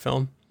horror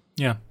film.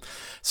 Yeah.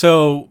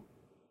 So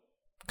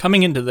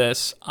coming into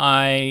this,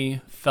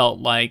 I felt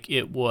like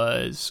it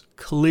was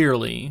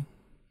clearly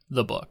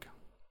the book,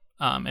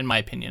 in my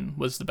opinion,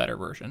 was the better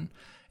version.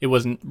 It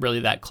wasn't really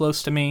that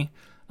close to me.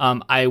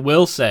 I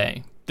will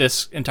say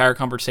this entire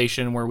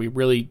conversation where we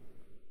really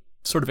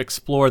sort of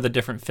explore the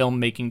different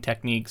filmmaking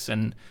techniques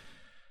and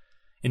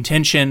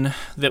intention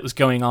that was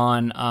going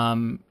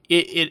on,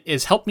 it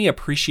has helped me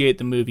appreciate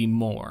the movie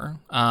more.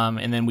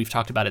 And then we've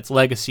talked about its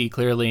legacy,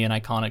 clearly an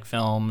iconic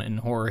film in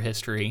horror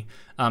history.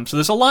 So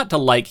there's a lot to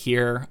like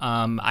here.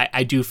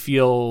 I do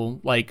feel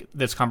like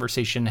this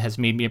conversation has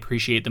made me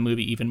appreciate the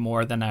movie even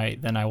more than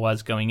I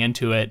was going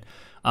into it.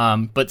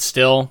 But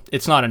still,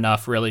 it's not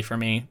enough really for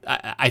me.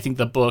 I think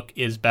the book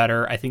is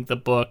better. I think the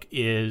book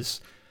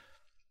is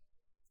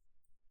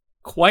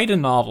quite a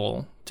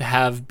novel to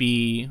have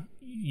be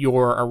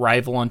your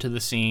arrival onto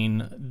the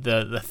scene,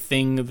 the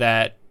thing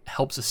that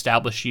helps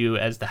establish you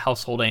as the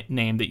household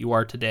name that you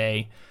are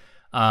today,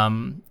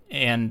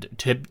 and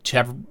to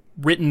have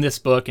written this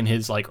book in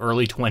his like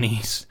early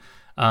 20s,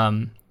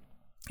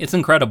 It's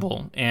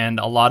incredible, and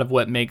a lot of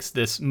what makes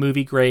this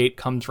movie great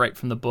comes right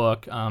from the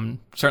book.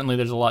 Certainly,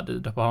 there's a lot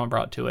that De Palma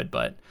brought to it,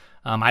 but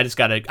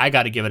I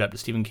gotta give it up to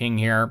Stephen King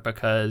here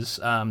because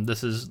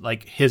this is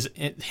like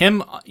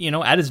him,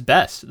 at his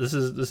best. This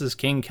is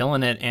King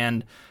killing it,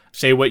 and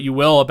say what you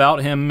will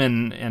about him,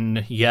 and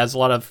he has a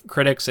lot of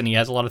critics, and he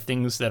has a lot of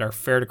things that are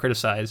fair to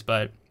criticize,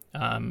 but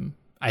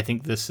I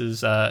think this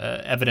is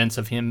evidence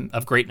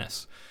of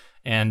greatness.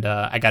 And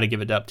I got to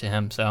give it up to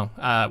him. So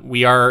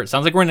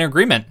sounds like we're in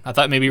agreement. I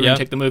thought maybe we were going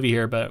to take the movie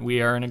here, but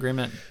we are in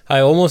agreement. I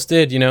almost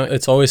did.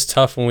 It's always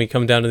tough when we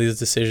come down to these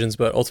decisions,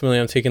 but ultimately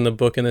I'm taking the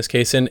book in this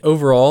case. And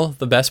overall,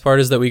 the best part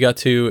is that we got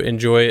to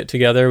enjoy it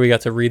together. We got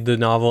to read the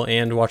novel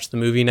and watch the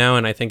movie now.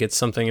 And I think it's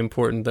something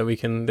important that we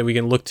can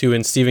look to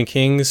in Stephen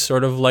King's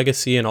sort of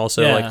legacy and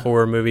also like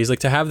horror movies. Like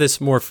to have this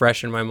more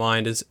fresh in my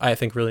mind is, I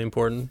think, really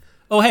important.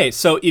 Oh, hey,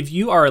 so if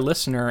you are a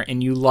listener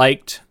and you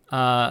liked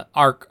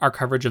our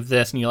coverage of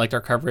this, and you liked our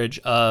coverage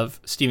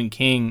of Stephen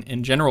King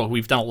in general,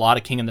 we've done a lot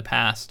of King in the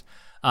past.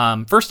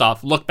 First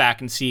off, look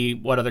back and see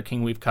what other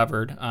King we've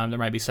covered. There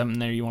might be something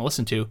there you want to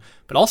listen to,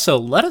 but also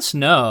let us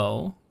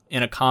know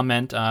in a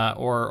comment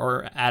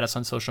or add us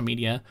on social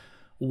media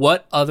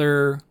what's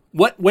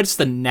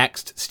the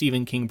next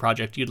Stephen King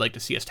project you'd like to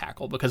see us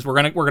tackle, because we're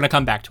gonna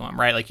come back to him,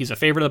 right? Like, he's a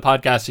favorite of the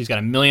podcast. He's got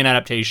a million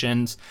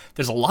adaptations.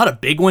 There's a lot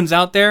of big ones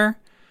out there.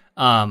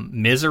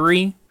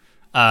 Misery.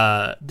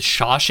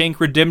 Shawshank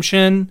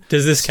Redemption.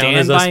 Does this count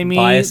as us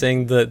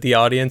biasing the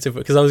audience?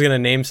 Because I was gonna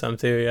name some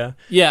too.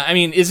 Yeah. I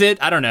mean, is it?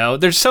 I don't know.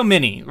 There's so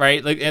many,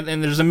 right? Like,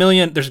 and there's a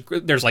million.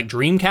 There's like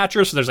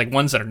Dreamcatcher. So there's like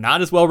ones that are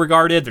not as well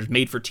regarded. There's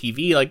made for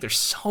TV. Like, there's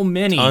so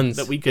many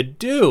that we could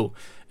do.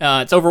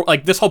 It's over.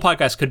 Like, this whole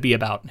podcast could be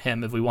about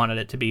him if we wanted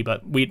it to be,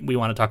 but we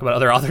want to talk about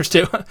other authors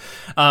too.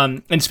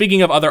 And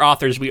speaking of other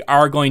authors, we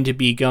are going to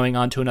be going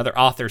on to another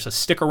author. So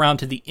stick around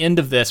to the end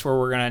of this, where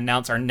we're going to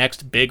announce our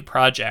next big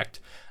project.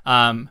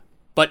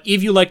 But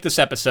if you like this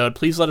episode,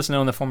 please let us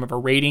know in the form of a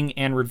rating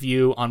and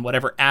review on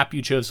whatever app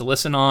you chose to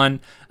listen on.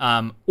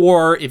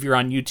 Or if you're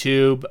on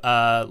YouTube,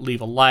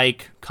 leave a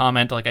like,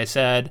 comment, like I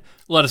said,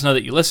 let us know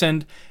that you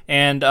listened.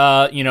 And,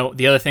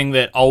 the other thing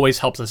that always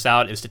helps us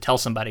out is to tell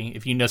somebody.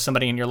 If you know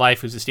somebody in your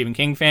life who's a Stephen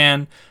King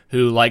fan,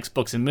 who likes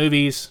books and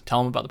movies, tell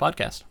them about the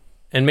podcast.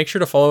 And make sure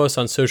to follow us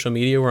on social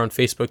media. We're on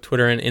Facebook,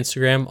 Twitter, and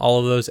Instagram, all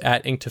of those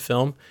at Ink to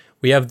Film.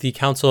 We have the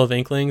Council of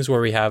Inklings,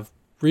 where we have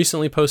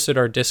recently posted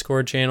our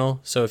Discord channel.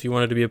 So if you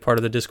wanted to be a part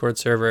of the Discord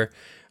server,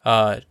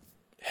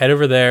 head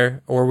over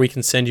there, or we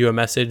can send you a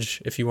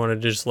message if you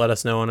wanted to just let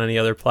us know on any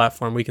other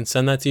platform. We can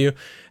send that to you.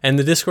 And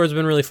the Discord's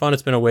been really fun.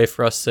 It's been a way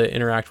for us to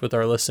interact with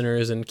our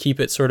listeners and keep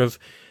it sort of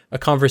a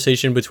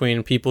conversation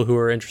between people who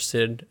are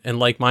interested and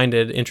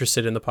like-minded,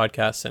 interested in the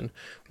podcast and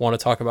want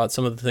to talk about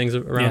some of the things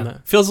around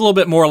that. Feels a little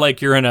bit more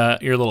like you're in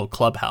your little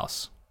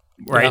clubhouse,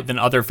 right? Than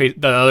the other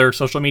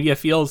social media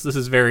feels. This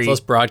is very... It's less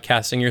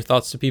broadcasting your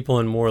thoughts to people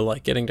and more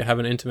like getting to have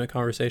an intimate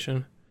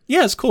conversation.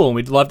 Yeah, it's cool.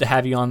 We'd love to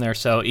have you on there.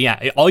 So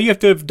yeah, all you have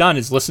to have done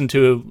is listen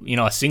to,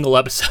 a single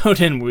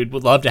episode, and we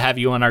would love to have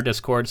you on our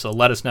Discord. So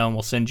let us know and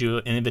we'll send you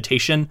an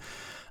invitation.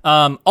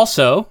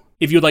 Also,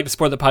 if you'd like to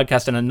support the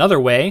podcast in another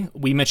way,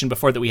 we mentioned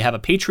before that we have a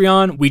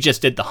Patreon. We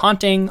just did The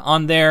Haunting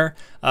on there,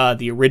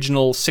 the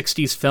original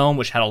 60s film,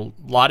 which had a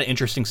lot of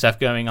interesting stuff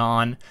going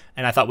on.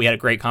 And I thought we had a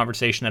great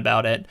conversation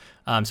about it.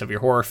 So if you're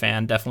a horror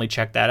fan, definitely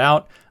check that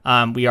out.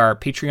 We are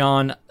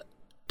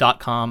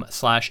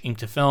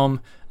patreon.com/inktofilm.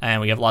 And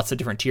we have lots of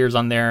different tiers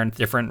on there and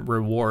different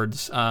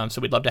rewards.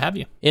 So we'd love to have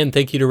you. And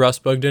thank you to Ross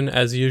Bugden,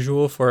 as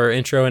usual, for our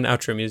intro and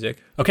outro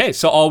music. Okay,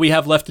 so all we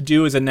have left to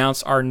do is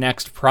announce our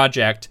next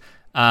project.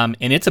 And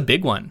it's a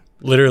big one.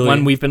 Literally.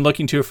 One we've been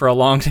looking to for a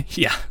long time.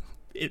 Yeah.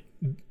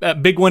 A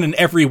big one in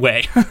every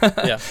way.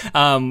 Yeah.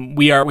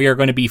 We are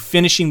going to be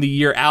finishing the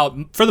year out.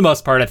 For the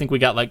most part, I think we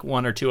got like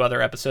one or two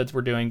other episodes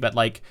we're doing. But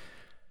like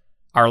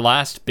our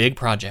last big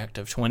project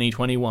of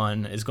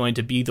 2021 is going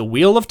to be The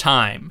Wheel of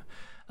Time.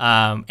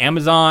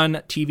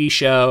 Amazon TV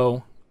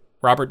show,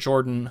 Robert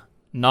Jordan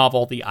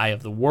novel, The Eye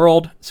of the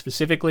World,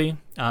 specifically.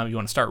 You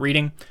want to start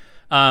reading.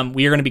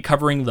 We are going to be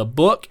covering the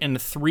book in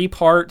 3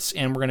 parts,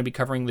 and we're going to be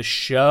covering the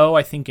show,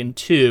 I think, in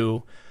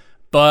 2.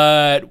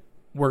 But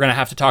we're going to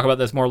have to talk about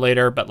this more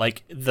later. But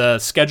like the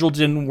schedule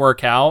didn't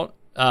work out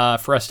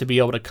for us to be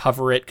able to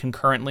cover it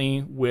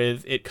concurrently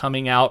with it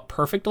coming out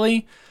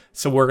perfectly.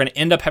 So we're going to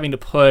end up having to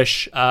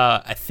push,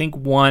 I think,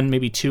 1,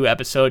 maybe 2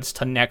 episodes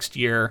to next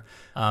year.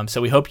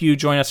 So we hope you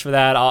join us for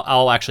that.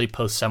 I'll actually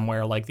post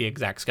somewhere like the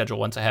exact schedule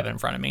once I have it in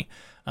front of me,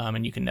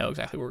 and you can know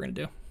exactly what we're going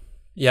to do.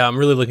 Yeah, I'm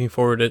really looking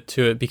forward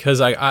to it because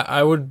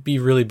I would be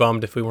really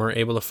bummed if we weren't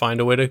able to find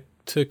a way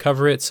to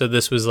cover it. So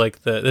this was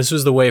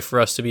the way for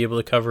us to be able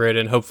to cover it,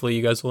 and hopefully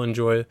you guys will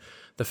enjoy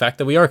the fact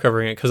that we are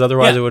covering it, because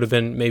otherwise it would have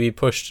been maybe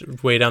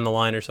pushed way down the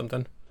line or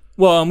something.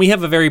 Well, and we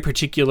have a very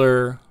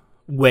particular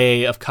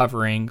way of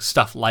covering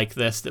stuff like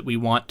this that we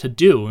want to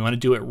do. We want to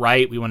do it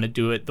right. We want to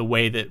do it the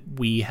way that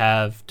we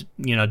have,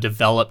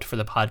 developed for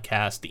the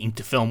podcast, the Ink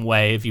to Film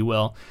way, if you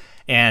will.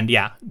 And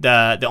yeah,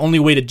 the only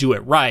way to do it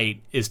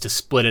right is to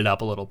split it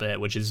up a little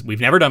bit, which is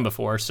we've never done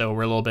before, so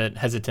we're a little bit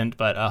hesitant.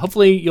 But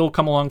hopefully you'll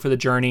come along for the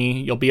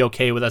journey. You'll be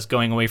okay with us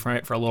going away from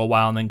it for a little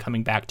while and then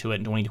coming back to it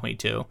in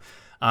 2022.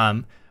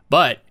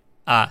 But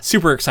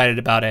super excited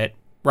about it.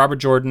 Robert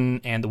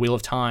Jordan and The Wheel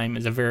of Time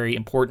is a very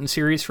important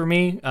series for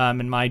me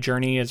in my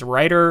journey as a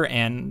writer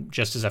and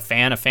just as a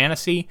fan of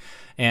fantasy.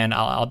 And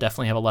I'll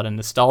definitely have a lot of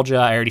nostalgia.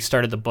 I already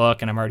started the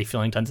book, and I'm already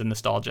feeling tons of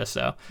nostalgia.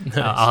 So nice.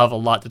 I'll have a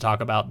lot to talk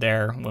about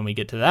there when we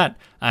get to that.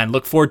 And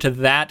look forward to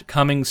that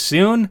coming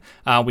soon.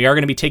 We are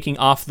going to be taking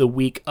off the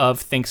week of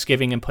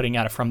Thanksgiving and putting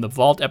out a From the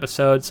Vault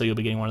episode. So you'll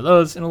be getting one of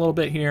those in a little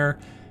bit here.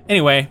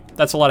 Anyway,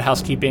 that's a lot of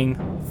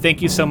housekeeping.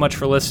 Thank you so much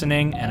for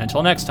listening. And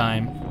until next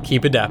time,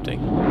 keep adapting.